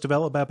 was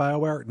developed by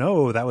BioWare.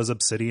 No, that was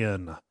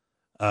Obsidian.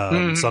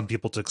 Some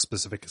people took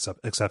specific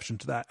exception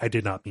to that. I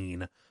did not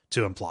mean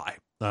to imply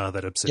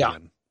that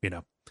Obsidian, you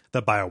know,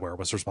 that BioWare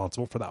was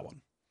responsible for that one.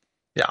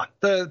 Yeah,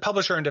 the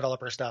publisher and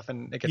developer stuff,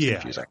 and it gets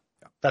confusing.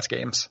 Yeah. That's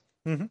games.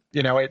 Mm-hmm.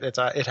 You know, it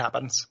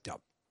happens. Yeah.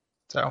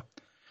 So,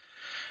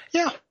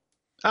 yeah.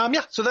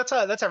 So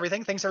that's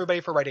everything. Thanks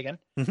everybody for writing in.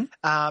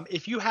 Mm-hmm.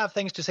 If you have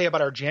things to say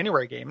about our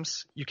January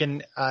games, you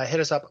can hit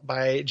us up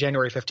by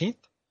January 15th.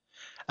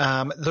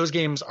 Those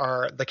games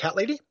are The Cat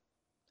Lady,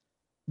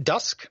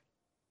 Dusk,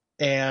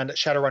 and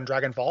Shadowrun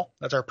Dragonfall.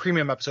 That's our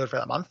premium episode for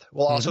that month.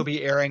 We'll also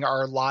be airing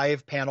our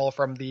live panel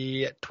from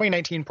the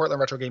 2019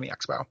 Portland Retro Gaming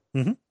Expo.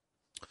 Mm-hmm.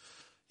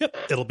 Yep,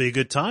 it'll be a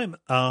good time.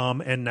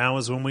 And now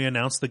is when we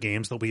announce the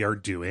games that we are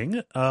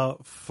doing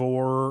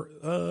for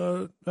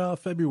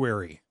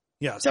February.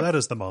 Yes, that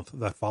is the month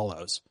that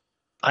follows.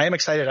 I am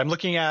excited. I'm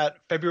looking at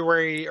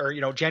February or,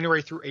 you know,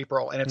 January through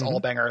April, and it's all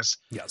bangers.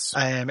 Yes.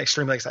 I am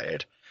extremely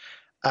excited.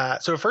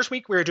 So first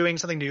week we're doing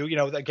something new, you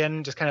know,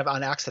 again, just kind of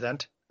on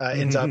accident,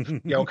 ends up,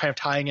 you know, kind of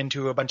tying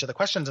into a bunch of the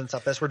questions and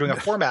stuff. We're doing a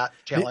format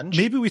challenge.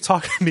 Maybe we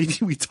talk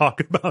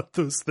about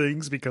those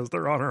things because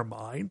they're on our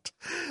mind.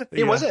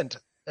 It wasn't.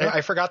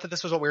 I forgot that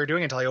this was what we were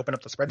doing until I opened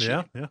up the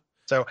spreadsheet. Yeah.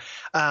 So,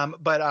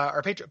 but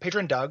our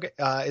patron Doug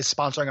is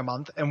sponsoring a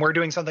month, and we're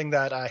doing something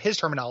that his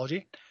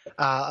terminology,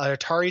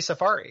 Atari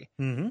Safari.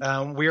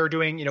 Mm-hmm. We are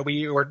doing, you know,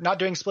 we're not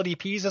doing split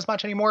EPs as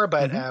much anymore,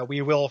 but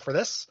we will for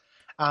this.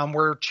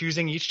 We're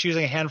choosing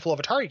a handful of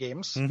Atari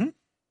games, and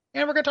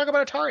we're going to talk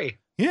about Atari.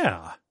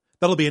 Yeah,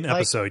 that'll be an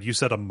episode. You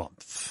said a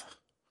month.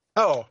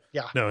 Oh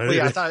yeah, no,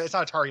 it's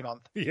not Atari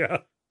month. Yeah.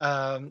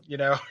 You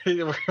know,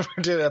 we're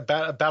doing a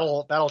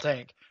battle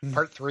tank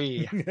part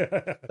 3,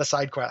 the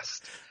side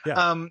quest.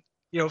 Yeah.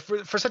 You know,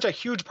 for such a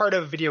huge part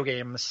of video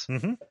games,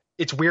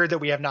 it's weird that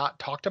we have not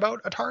talked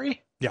about Atari.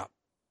 Yeah.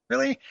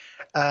 Really.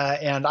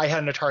 And I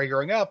had an Atari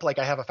growing up. Like,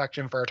 I have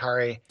affection for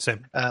Atari.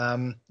 Same.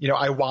 You know,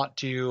 I want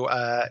to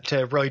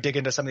really dig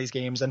into some of these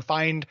games and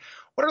find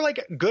what are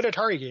like good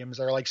Atari games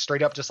that are like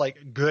straight up just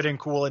like good and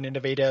cool and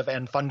innovative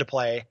and fun to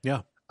play.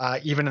 Yeah.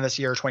 Even in this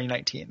year,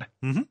 2019.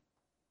 Mm-hmm.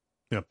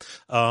 Yeah.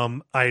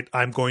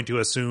 I'm going to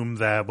assume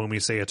that when we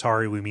say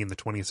Atari, we mean the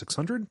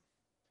 2600.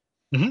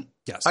 Mm-hmm.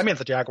 Yes. I meant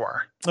the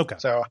Jaguar. Okay.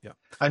 So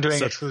I'm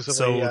doing exclusively.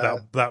 So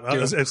that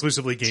was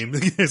exclusively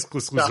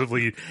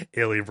exclusively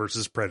Alien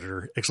versus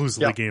Predator,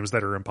 exclusively games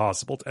that are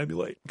impossible to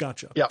emulate.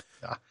 Gotcha. Yeah.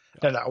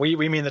 No.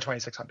 We mean the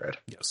 2600.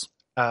 Yes.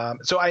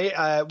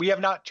 So we have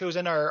not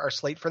chosen our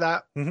slate for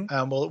that.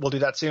 We'll do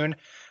that soon,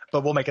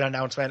 but we'll make an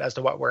announcement as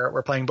to what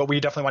we're playing. But we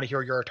definitely want to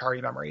hear your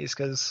Atari memories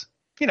because,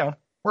 you know,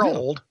 we're all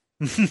old.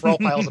 We're all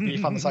piles of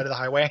beef on the side of the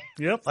highway.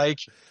 Yep.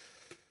 Like,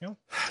 you know,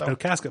 so. No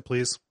casket,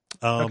 please.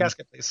 No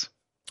casket, please.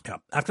 Yeah.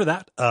 After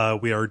that,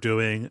 we are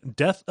doing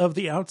Death of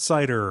the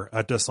Outsider,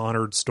 a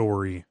Dishonored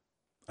story.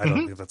 I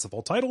don't think that's the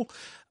full title.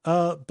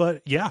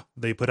 But yeah,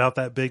 they put out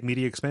that big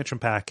media expansion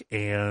pack,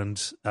 and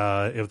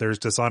if there's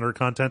Dishonored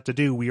content to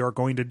do, we are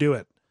going to do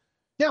it.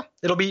 Yeah,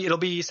 it'll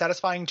be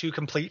satisfying to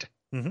complete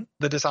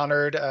the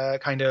Dishonored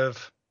kind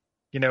of,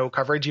 you know,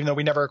 coverage, even though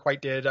we never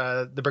quite did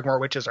the Brigmore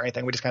Witches or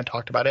anything. We just kind of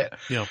talked about it.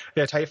 Yeah.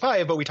 Type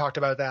 5, but we talked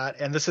about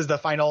that. And this is the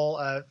final,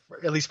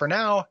 at least for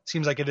now,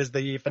 seems like it is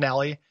the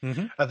finale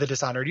of the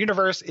Dishonored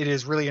universe. It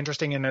is really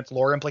interesting in its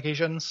lore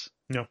implications.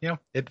 Yeah. You know,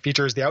 it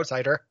features the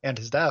Outsider and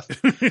his death.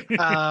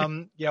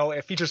 You know,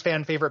 it features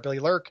fan favorite Billy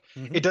Lurk.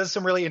 It does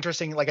some really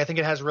interesting, like, I think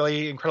it has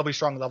really incredibly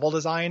strong level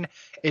design.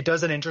 It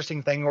does an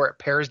interesting thing where it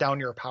pares down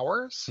your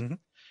powers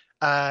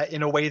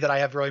in a way that I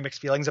have really mixed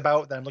feelings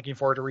about that I'm looking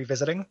forward to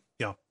revisiting.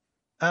 Yeah.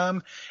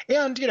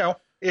 And you know,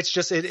 it's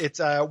just, it's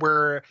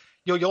where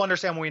you'll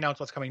understand when we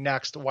announce what's coming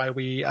next, why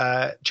we,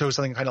 chose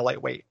something kind of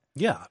lightweight.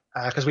 Yeah.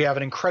 Cause we have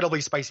an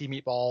incredibly spicy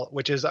meatball,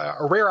 which is a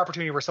rare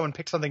opportunity where someone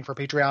picked something for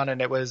Patreon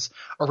and it was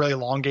a really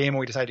long game and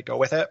we decided to go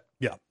with it.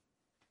 Yeah.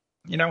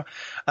 You know,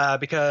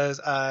 because,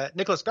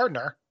 Nicholas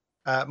Gardner,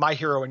 my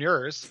hero and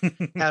yours,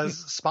 has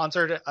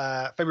sponsored,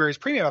 February's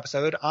premium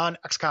episode on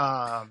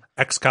XCOM,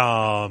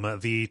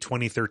 the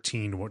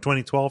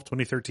 2012,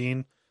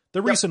 2013,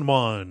 the recent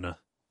one.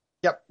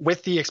 Yep,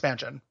 with the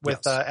expansion,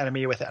 with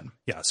Enemy Within.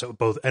 Yeah, so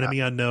both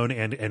Enemy Unknown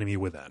and Enemy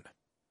Within.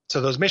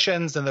 So those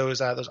missions and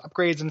those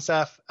upgrades and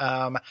stuff.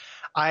 I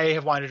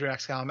have wanted to do an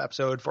XCOM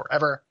episode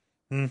forever.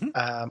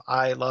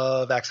 I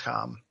love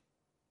XCOM.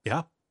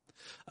 Yeah.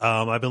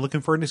 I've been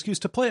looking for an excuse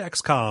to play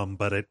XCOM,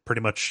 but it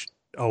pretty much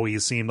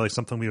always seemed like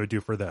something we would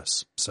do for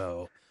this.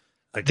 So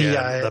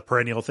again, the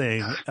perennial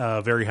thing,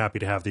 very happy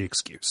to have the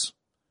excuse.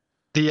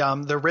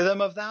 The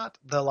rhythm of that,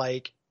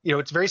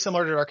 it's very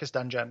similar to Darkest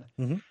Dungeon.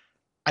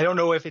 I don't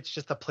know if it's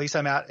just the place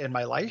I'm at in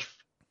my life,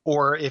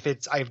 or if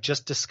I've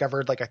just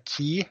discovered like a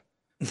key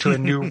to a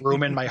new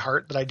room in my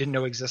heart that I didn't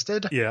know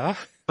existed. Yeah.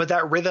 But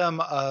that rhythm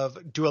of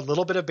do a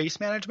little bit of base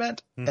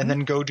management and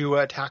then go do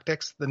a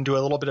tactics, then do a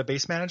little bit of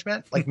base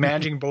management, like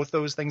managing both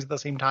those things at the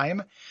same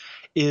time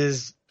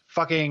is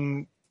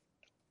fucking,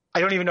 I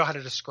don't even know how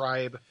to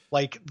describe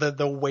like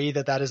the way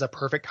that is a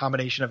perfect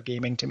combination of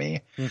gaming to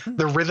me.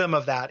 The rhythm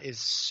of that is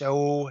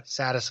so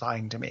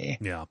satisfying to me.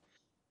 Yeah.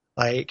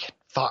 Like,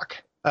 fuck.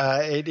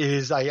 It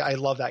is. I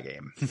love that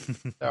game.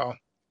 So,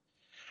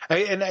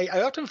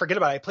 I often forget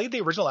about it. I played the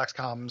original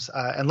XCOMs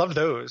and loved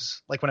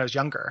those, like when I was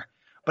younger.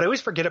 But I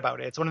always forget about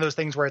it. It's one of those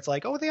things where it's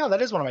like, oh yeah,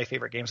 that is one of my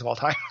favorite games of all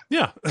time.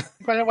 Yeah.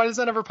 Why does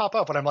that ever pop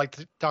up when I'm like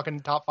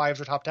talking top 5s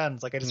or top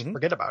 10s? Like I just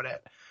forget about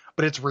it.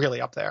 But it's really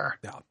up there.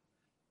 Yeah.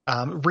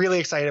 Really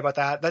excited about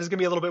that. That is going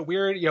to be a little bit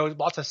weird.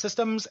 Lots of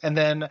systems, and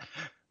then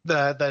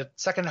the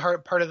second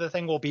part of the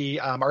thing will be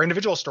our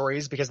individual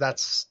stories, because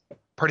that's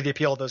part of the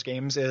appeal of those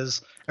games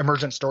is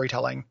emergent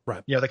storytelling,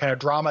 right? The kind of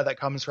drama that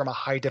comes from a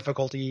high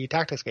difficulty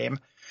tactics game,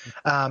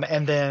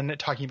 and then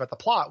talking about the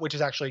plot, which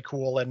is actually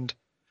cool and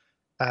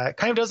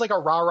kind of does like a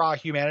rah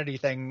humanity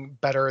thing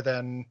better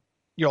than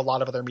a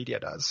lot of other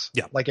media does.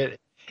 Yeah, like it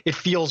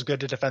feels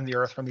good to defend the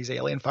Earth from these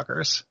alien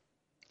fuckers.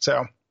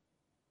 So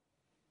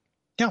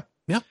yeah.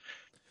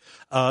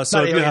 So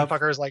not alien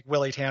fuckers like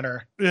Willie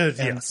Tanner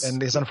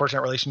and his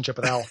unfortunate relationship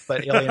with Al,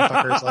 but alien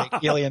fuckers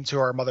like aliens who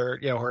are who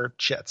are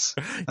shits.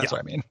 That's what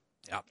I mean.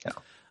 Yeah.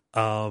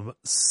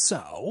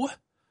 So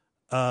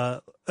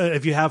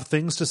if you have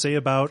things to say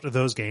about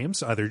those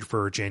games, either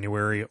for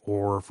January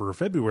or for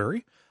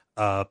February,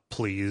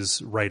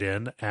 please write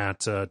in at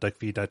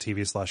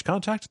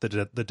duckfeed.tv/contact.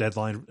 The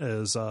deadline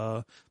is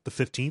the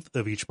 15th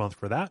of each month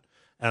for that.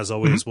 As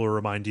always, we'll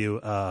remind you,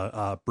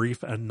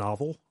 brief and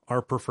novel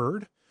are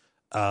preferred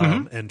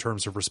in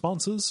terms of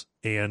responses.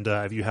 And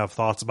if you have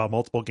thoughts about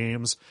multiple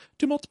games,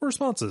 do multiple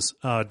responses.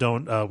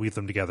 Don't weave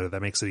them together.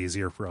 That makes it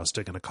easier for us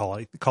to kind of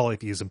call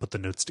these and put the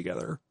notes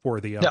together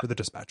for the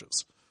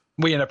dispatches.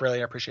 We end up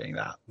really appreciating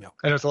that. Yeah.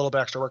 I know it's a little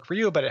bit extra work for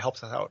you, but it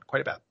helps us out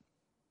quite a bit.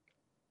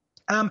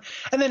 And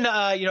then,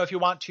 if you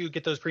want to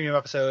get those premium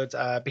episodes,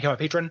 become a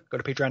patron, go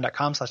to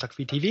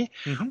patreon.com/duckfeedtv.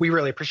 We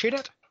really appreciate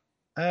it.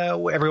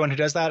 Everyone who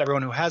does that,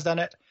 everyone who has done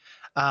it.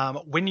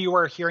 When you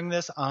are hearing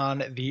this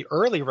on the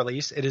early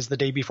release, it is the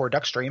day before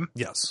Duckstream.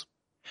 Yes.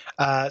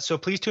 So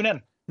please tune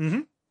in.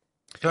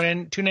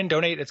 Tune in,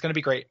 donate. It's going to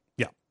be great.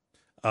 Yeah.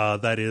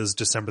 That is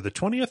December the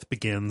 20th,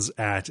 begins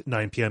at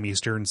 9 p.m.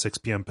 Eastern, 6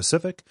 p.m.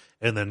 Pacific,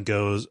 and then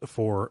goes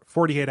for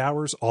 48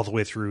 hours all the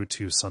way through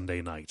to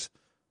Sunday night.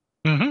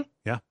 Yeah.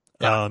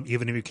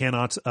 Even if you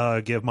cannot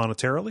give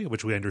monetarily,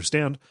 which we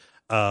understand,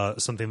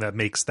 something that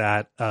makes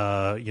that,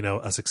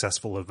 a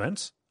successful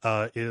event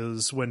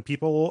is when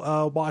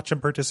people watch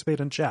and participate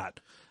in chat.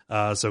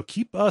 So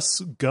keep us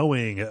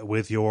going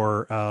with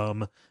your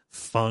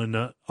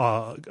fun,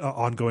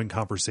 ongoing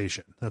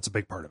conversation. That's a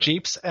big part of it.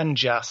 Jeeps and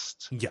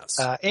jest. Yes.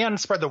 And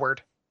spread the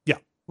word. Yeah.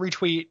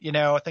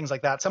 Retweet, things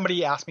like that.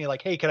 Somebody asked me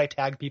like, hey, could I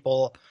tag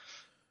people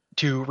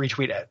to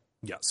retweet it?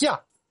 Yes. Yeah.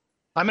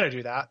 I'm going to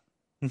do that.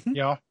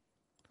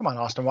 Come on,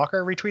 Austin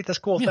Walker, retweet this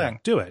cool thing.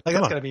 Do it. Like,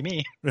 that's going to be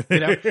me,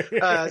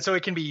 so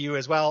it can be you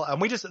as well.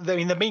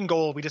 The main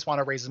goal, we just want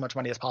to raise as much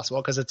money as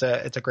possible because it's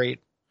a great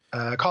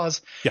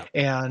cause. Yeah.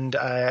 And,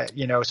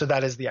 so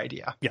that is the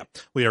idea. Yeah.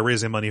 We are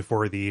raising money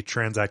for the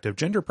Transactive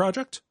Gender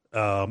Project,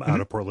 out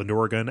of Portland,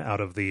 Oregon,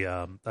 out of the,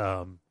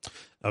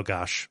 what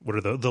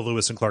are the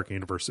Lewis and Clark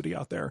University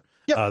out there.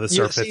 Yeah. This is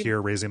our 5th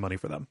year raising money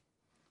for them.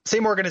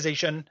 Same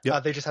organization.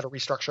 Yep. They just had a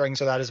restructuring.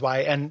 So that is why.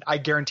 And I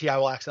guarantee I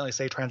will accidentally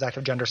say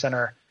Transactive Gender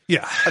Center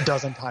a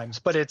dozen times,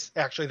 but it's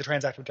actually the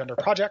Transactive Gender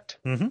Project.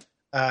 But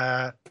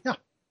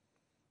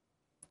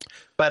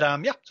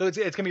so it's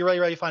going to be really,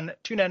 really fun.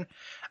 Tune in.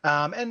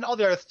 And all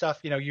the other stuff,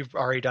 you've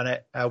already done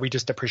it. We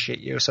just appreciate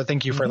you. So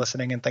thank you for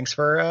listening, and thanks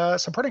for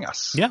supporting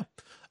us. Yeah.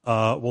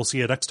 We'll see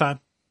you next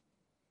time.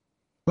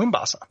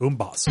 Umbasa.